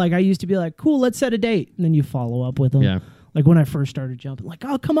know when you're like, I used to be like, cool, let's set a date. And then you follow up with them. Yeah. Like, when I first started jumping, like,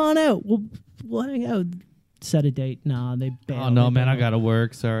 oh, come on out. We'll hang out. Set a date. Nah, they bail. Oh no, They man, I bail. gotta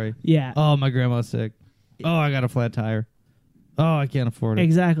work. Sorry. Yeah. Oh, my grandma's sick. Oh, I got a flat tire. Oh, I can't afford it.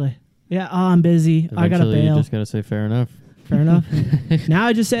 Exactly. Yeah. Oh, I'm busy. I gotta Eventually, bail. You just gotta say fair enough. Fair enough. Now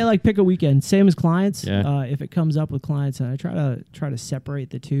I just say, like, pick a weekend. Same as clients. Yeah. If it comes up with clients, and I try to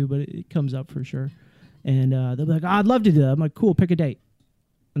separate the two, but it comes up for sure. And they'll be like, oh, I'd love to do that. I'm like, cool, pick a date.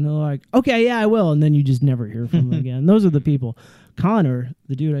 And they're like, okay, yeah, I will. And then you just never hear from them again. Those are the people. Connor,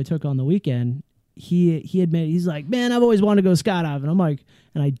 the dude I took on the weekend, he admitted, he's like, man, I've always wanted to go skydiving. I'm like,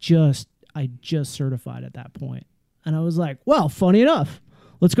 and I just certified at that point. And I was like, well, funny enough,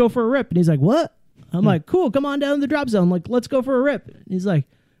 let's go for a rip. And he's like, what? I'm like, cool, come on down to the drop zone. Like, let's go for a rip. And he's like,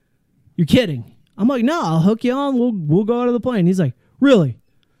 you're kidding. I'm like, no, I'll hook you on. We'll go out of the plane. He's like, really?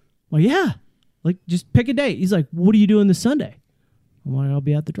 I'm like, yeah. Like, just pick a date. He's like, what are you doing this Sunday? I'm like, I'll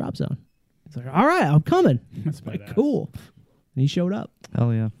be at the drop zone. He's like, all right, I'm coming. That's like, cool. And he showed up.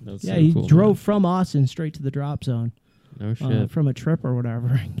 Hell yeah. That's Yeah, so he cool, drove man. from Austin straight to the drop zone No shit. from a trip or whatever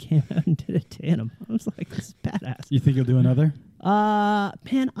and came out and did a tandem. I was like, this is badass. You think you'll do another?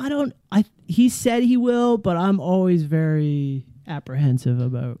 Man, he said he will, but I'm always very apprehensive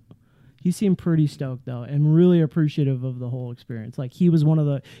about. He seemed pretty stoked though, and really appreciative of the whole experience. Like he was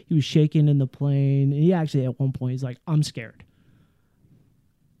he was shaking in the plane. And he actually at one point he's like, I'm scared.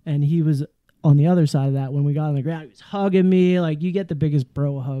 And he was on the other side of that when we got on the ground. He was hugging me. Like you get the biggest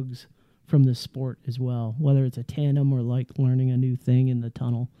bro hugs from this sport as well, whether it's a tandem or like learning a new thing in the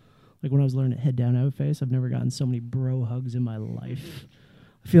tunnel. Like when I was learning head down out face, I've never gotten so many bro hugs in my life.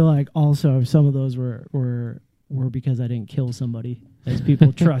 I feel like also some of those were because I didn't kill somebody, as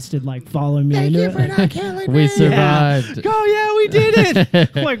people trusted, like following me. Thank you for not killing We survived. Oh yeah, we did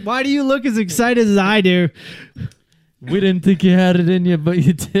it. Like, why do you look as excited as I do? We didn't think you had it in you, but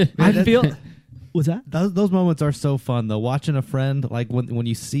you did. I feel. What's that? Those moments are so fun though. Watching a friend, like when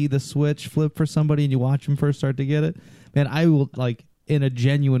you see the switch flip for somebody and you watch them first start to get it, man, I will like in a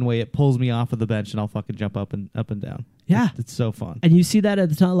genuine way. It pulls me off of the bench and I'll fucking jump up and down. Yeah, it's so fun. And you see that at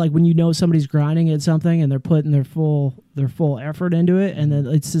the time, like when you know somebody's grinding at something and they're putting their full effort into it, and then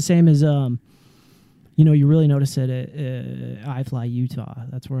it's the same as you really notice it at iFly Utah.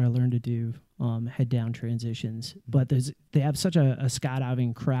 That's where I learned to do head down transitions. But they have such a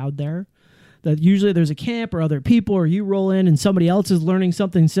skydiving crowd there that usually there's a camp or other people, or you roll in and somebody else is learning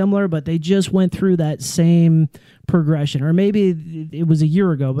something similar, but they just went through that same progression. Or maybe it was a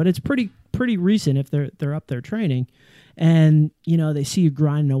year ago, but it's pretty recent if they're up there training. And, they see you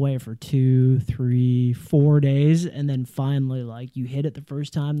grinding away for 2, 3, 4 days. And then finally, like, you hit it the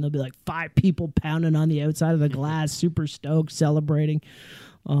first time. There'll be like 5 people pounding on the outside of the glass, super stoked, celebrating.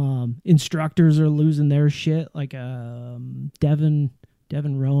 Instructors are losing their shit. Like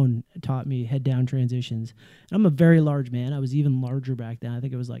Devin Rowan taught me head down transitions. And I'm a very large man. I was even larger back then. I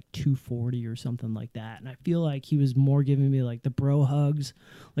think it was like 240 or something like that. And I feel like he was more giving me like the bro hugs.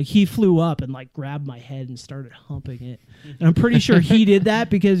 Like he flew up and like grabbed my head and started humping it. And I'm pretty sure he did that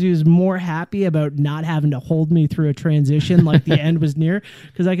because he was more happy about not having to hold me through a transition like the end was near.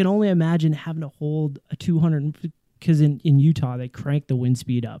 Because I can only imagine having to hold a 200, because in Utah they crank the wind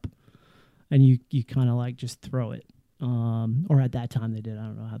speed up and you kind of like just throw it. Or at that time they did. I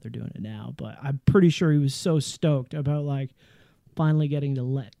don't know how they're doing it now, but I'm pretty sure he was so stoked about like finally getting to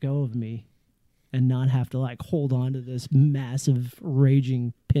let go of me and not have to like hold on to this massive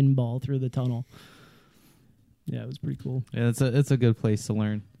raging pinball through the tunnel. Yeah, it was pretty cool. Yeah, it's a good place to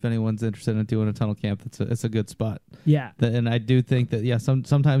learn. If anyone's interested in doing a tunnel camp, it's a good spot. Yeah, and I do think that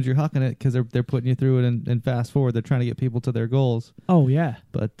sometimes you're hucking it because they're putting you through it and fast forward. They're trying to get people to their goals. Oh yeah,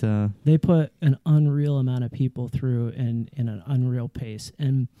 but they put an unreal amount of people through in an unreal pace.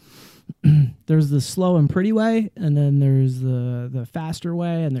 And there's the slow and pretty way, and then there's the faster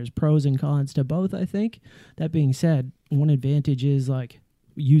way, and there's pros and cons to both. I think. That being said, one advantage is like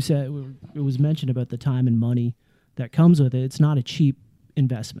you said, it was mentioned about the time and money that comes with it. It's not a cheap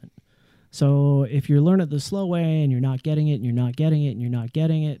investment. So if you're learning the slow way and you're not getting it and you're not getting it and you're not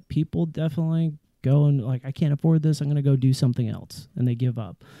getting it, people definitely go and like, I can't afford this. I'm going to go do something else. And they give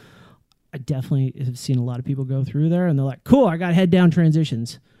up. I definitely have seen a lot of people go through there and they're like, cool, I got head down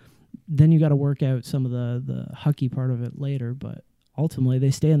transitions. Then you got to work out some of the hucky part of it later. But ultimately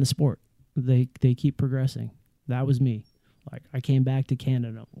they stay in the sport. They keep progressing. That was me. Like I came back to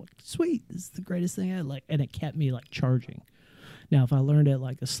Canada, I'm like, sweet, this is the greatest thing I like, and it kept me like charging. Now, if I learned it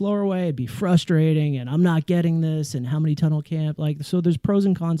like the slower way, it'd be frustrating, and I'm not getting this, and how many tunnel camp, like, so there's pros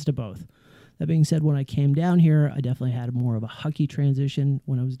and cons to both. That being said, when I came down here, I definitely had more of a hucky transition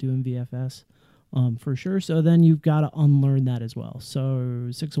when I was doing VFS, for sure. So then you've got to unlearn that as well. So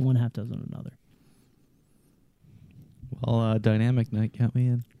 6 of one, half dozen of another. Well, Dynamic Night got me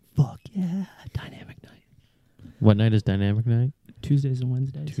in. Fuck yeah, Dynamic Night. What night is Dynamic Night? Tuesdays and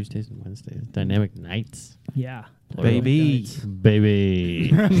Wednesdays. Tuesdays and Wednesdays. Dynamic Nights. Yeah. Baby. Baby.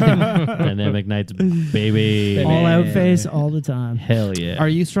 Dynamic Nights, baby. All out face all the time. Hell yeah. Are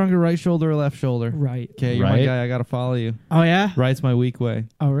you stronger right shoulder or left shoulder? Right. Okay, you're my Right? guy. I got to follow you. Oh, yeah? Right's my weak way.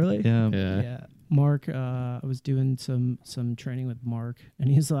 Oh, really? Yeah. Yeah. Yeah. Mark. I was doing some training with Mark, and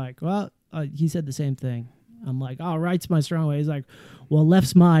he's like, "Well," he said the same thing. I'm like, "Oh, right's my strong way." He's like, "Well,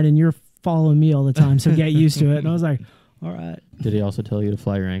 left's mine, and you're following me all the time, so get used to it." And I was like, "All right." Did he also tell you to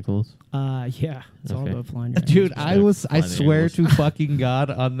fly your ankles? Yeah, it's all Okay. about flying your Dude, ankles. I Fly the swear angles. to fucking God,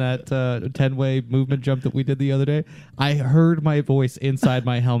 on that 10-way movement jump that we did the other day, I heard my voice inside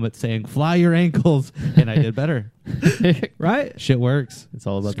my helmet saying, "Fly your ankles," and I did better. right. Shit works. It's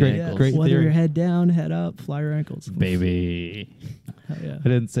all about It's the great. ankles. Great Whether theory. your head down, head up, fly your ankles. Baby. Hell yeah. I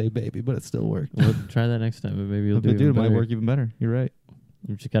didn't say baby, but it still worked. Well, try that next time, but maybe you'll do But dude, it might better. work even better. You're right.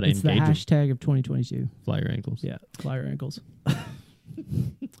 You just gotta It's the engage them. hashtag of 2022. Fly your ankles. Yeah, fly your ankles.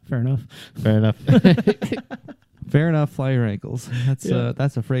 Fair enough. Fair enough. Fair enough. Fly your ankles. Yeah.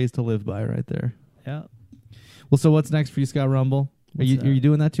 That's a phrase to live by right there. Yeah. Well, so what's next for you, Scott Rumble? Are What's you that?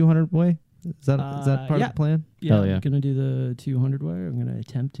 doing that 200 way? Is that part yeah. of the plan? Yeah, Hell yeah. I'm going to do the 200 way. I'm going to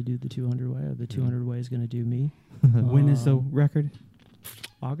attempt to do the 200 way. Or the 200 way is going to do me. When is the record?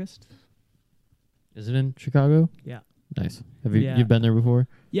 August? Is it in Chicago? Yeah. Nice. Have you Yeah. you've been there before?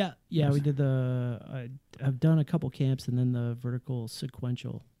 Yeah. Yeah, Nice. we did I've done a couple camps, and then the vertical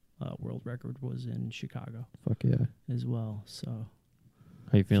sequential world record was in Chicago Fuck yeah. as well. So,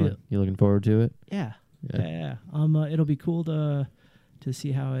 How you feeling? Feel- You looking forward to it? yeah. Yeah. It'll be cool to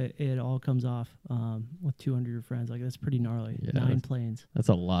see how it all comes off with 200 of your friends. Like, that's pretty gnarly. Yeah, 9 that's- planes. That's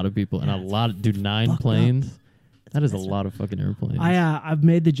a lot of people and Yeah, a it's lot of 9 fucked up. planes. That is a That's lot of fucking airplanes. I've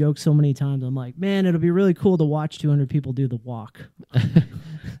made the joke so many times. I'm like, man, it'll be really cool to watch 200 people do the walk.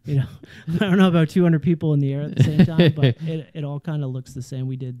 You know, I don't know about 200 people in the air at the same time, but it all kind of looks the same.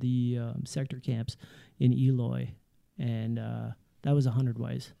 We did the sector camps in Eloy, and that was 100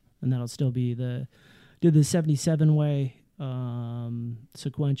 ways, and that'll still be did the 77 way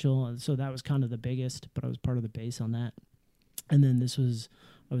sequential. So that was kind of the biggest, but I was part of the base on that. And then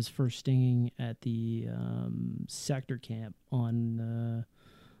I was first stinging at the sector camp on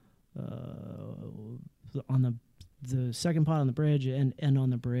the second pot on the bridge and on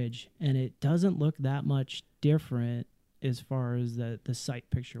the bridge, and it doesn't look that much different as far as the sight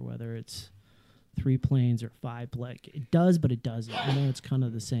picture, whether it's 3 planes or 5. Like, it does, but it doesn't. I know it's kind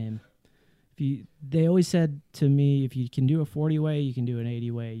of the same. They always said to me, if you can do a 40 way, you can do an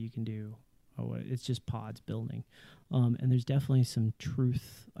 80 way, you can do it's just pods building. And there's definitely some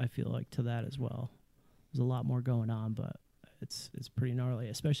truth, I feel like, to that as well. There's a lot more going on, but it's pretty gnarly,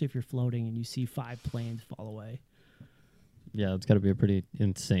 especially if you're floating and you see 5 planes fall away. Yeah, it's got to be a pretty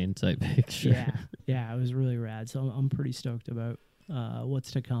insane sight picture. Yeah, it was really rad. So I'm pretty stoked about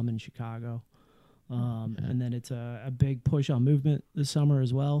what's to come in Chicago. And then it's a big push on movement this summer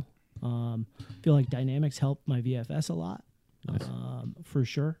as well. I feel like Dynamics helped my VFS a lot, Nice. for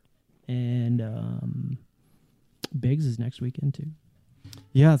sure. And Biggs is next weekend too.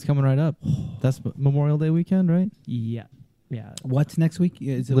 Yeah, it's coming right up. That's Memorial Day weekend, right? Yeah. What's next week?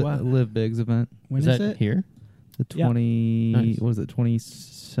 Is it what? Live Bigs event. When Is is that it? here? The Yeah. 20, Nice. what is it, 20,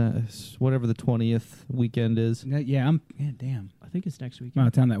 whatever the 20th weekend is. Yeah, damn. I think it's next I'm weekend. out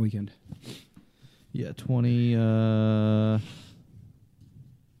of town that weekend. Yeah, 20,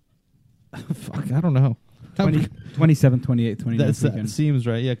 fuck, I don't know. 27th, 28th, 29th That weekend. seems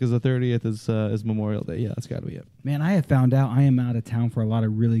right, yeah, because the 30th is Memorial Day. Yeah, that's got to be it. Man, I have found out I am out of town for a lot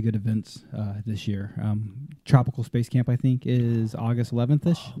of really good events this year. Tropical Space Camp, I think, is August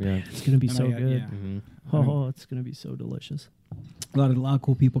 11th-ish. Yeah. It's gonna be And so I got- good. yeah. Mm-hmm. Oh, it's gonna be so delicious. A lot of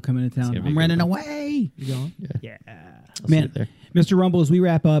cool people coming into town. gonna be I'm good. running away. You going? Yeah. Yeah. I'll see Man. it there. Mr. Rumble, as we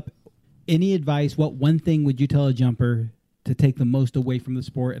wrap up, any advice? What one thing would you tell a jumper to take the most away from the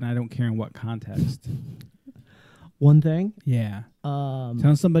sport? And I don't care in what context. One thing. Yeah.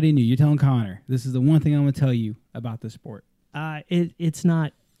 Telling somebody new. You're telling Connor, this is the one thing I'm going to tell you about the sport. It's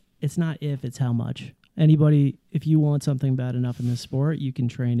not if, it's how much. Anybody, if you want something bad enough in this sport, you can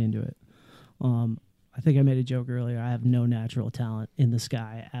train into it. I think I made a joke earlier. I have no natural talent in the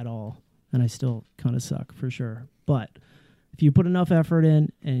sky at all, and I still kind of suck for sure. But if you put enough effort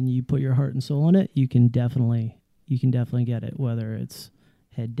in and you put your heart and soul in it, you can definitely get it. Whether it's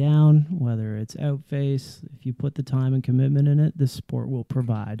head down, whether it's out face, if you put the time and commitment in it, this sport will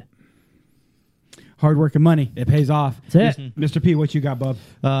provide. Hard work and money. It pays off. That's it. Mr. P, what you got, bub?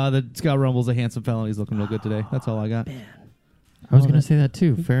 The Scott Rumble's a handsome fella. He's looking real good today. That's all I got. I was going to say that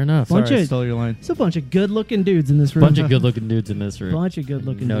too. Fair enough. Bunch Sorry, I of- stole your line. It's a bunch of good-looking dudes in this room. Bunch of good-looking dudes in this room. Bunch of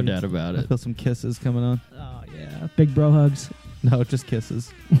good-looking No dudes. doubt about I it. feel some kisses coming on. Oh, yeah. Big bro hugs. No, just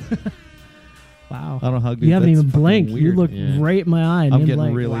kisses. Wow. I don't hug You dudes. haven't That's even fucking blinked. You weird. look Yeah. right in my eye. And I'm you're getting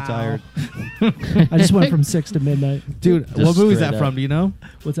like, really wow. tired. I just went from 6 to midnight. Dude, Just what movie's straight that up. from? Do you know?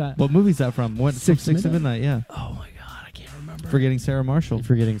 What's that? What movie's that from? What, Six from to 6 to Midnight, yeah. Oh, my God. I can't remember. Forgetting Sarah Marshall.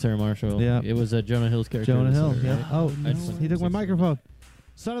 Forgetting Sarah Marshall. Yeah. It was Jonah Hill's character. Jonah Hill. Sorry, Yeah. right? Oh, I just went he took my 60. microphone.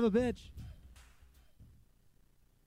 Son of a bitch.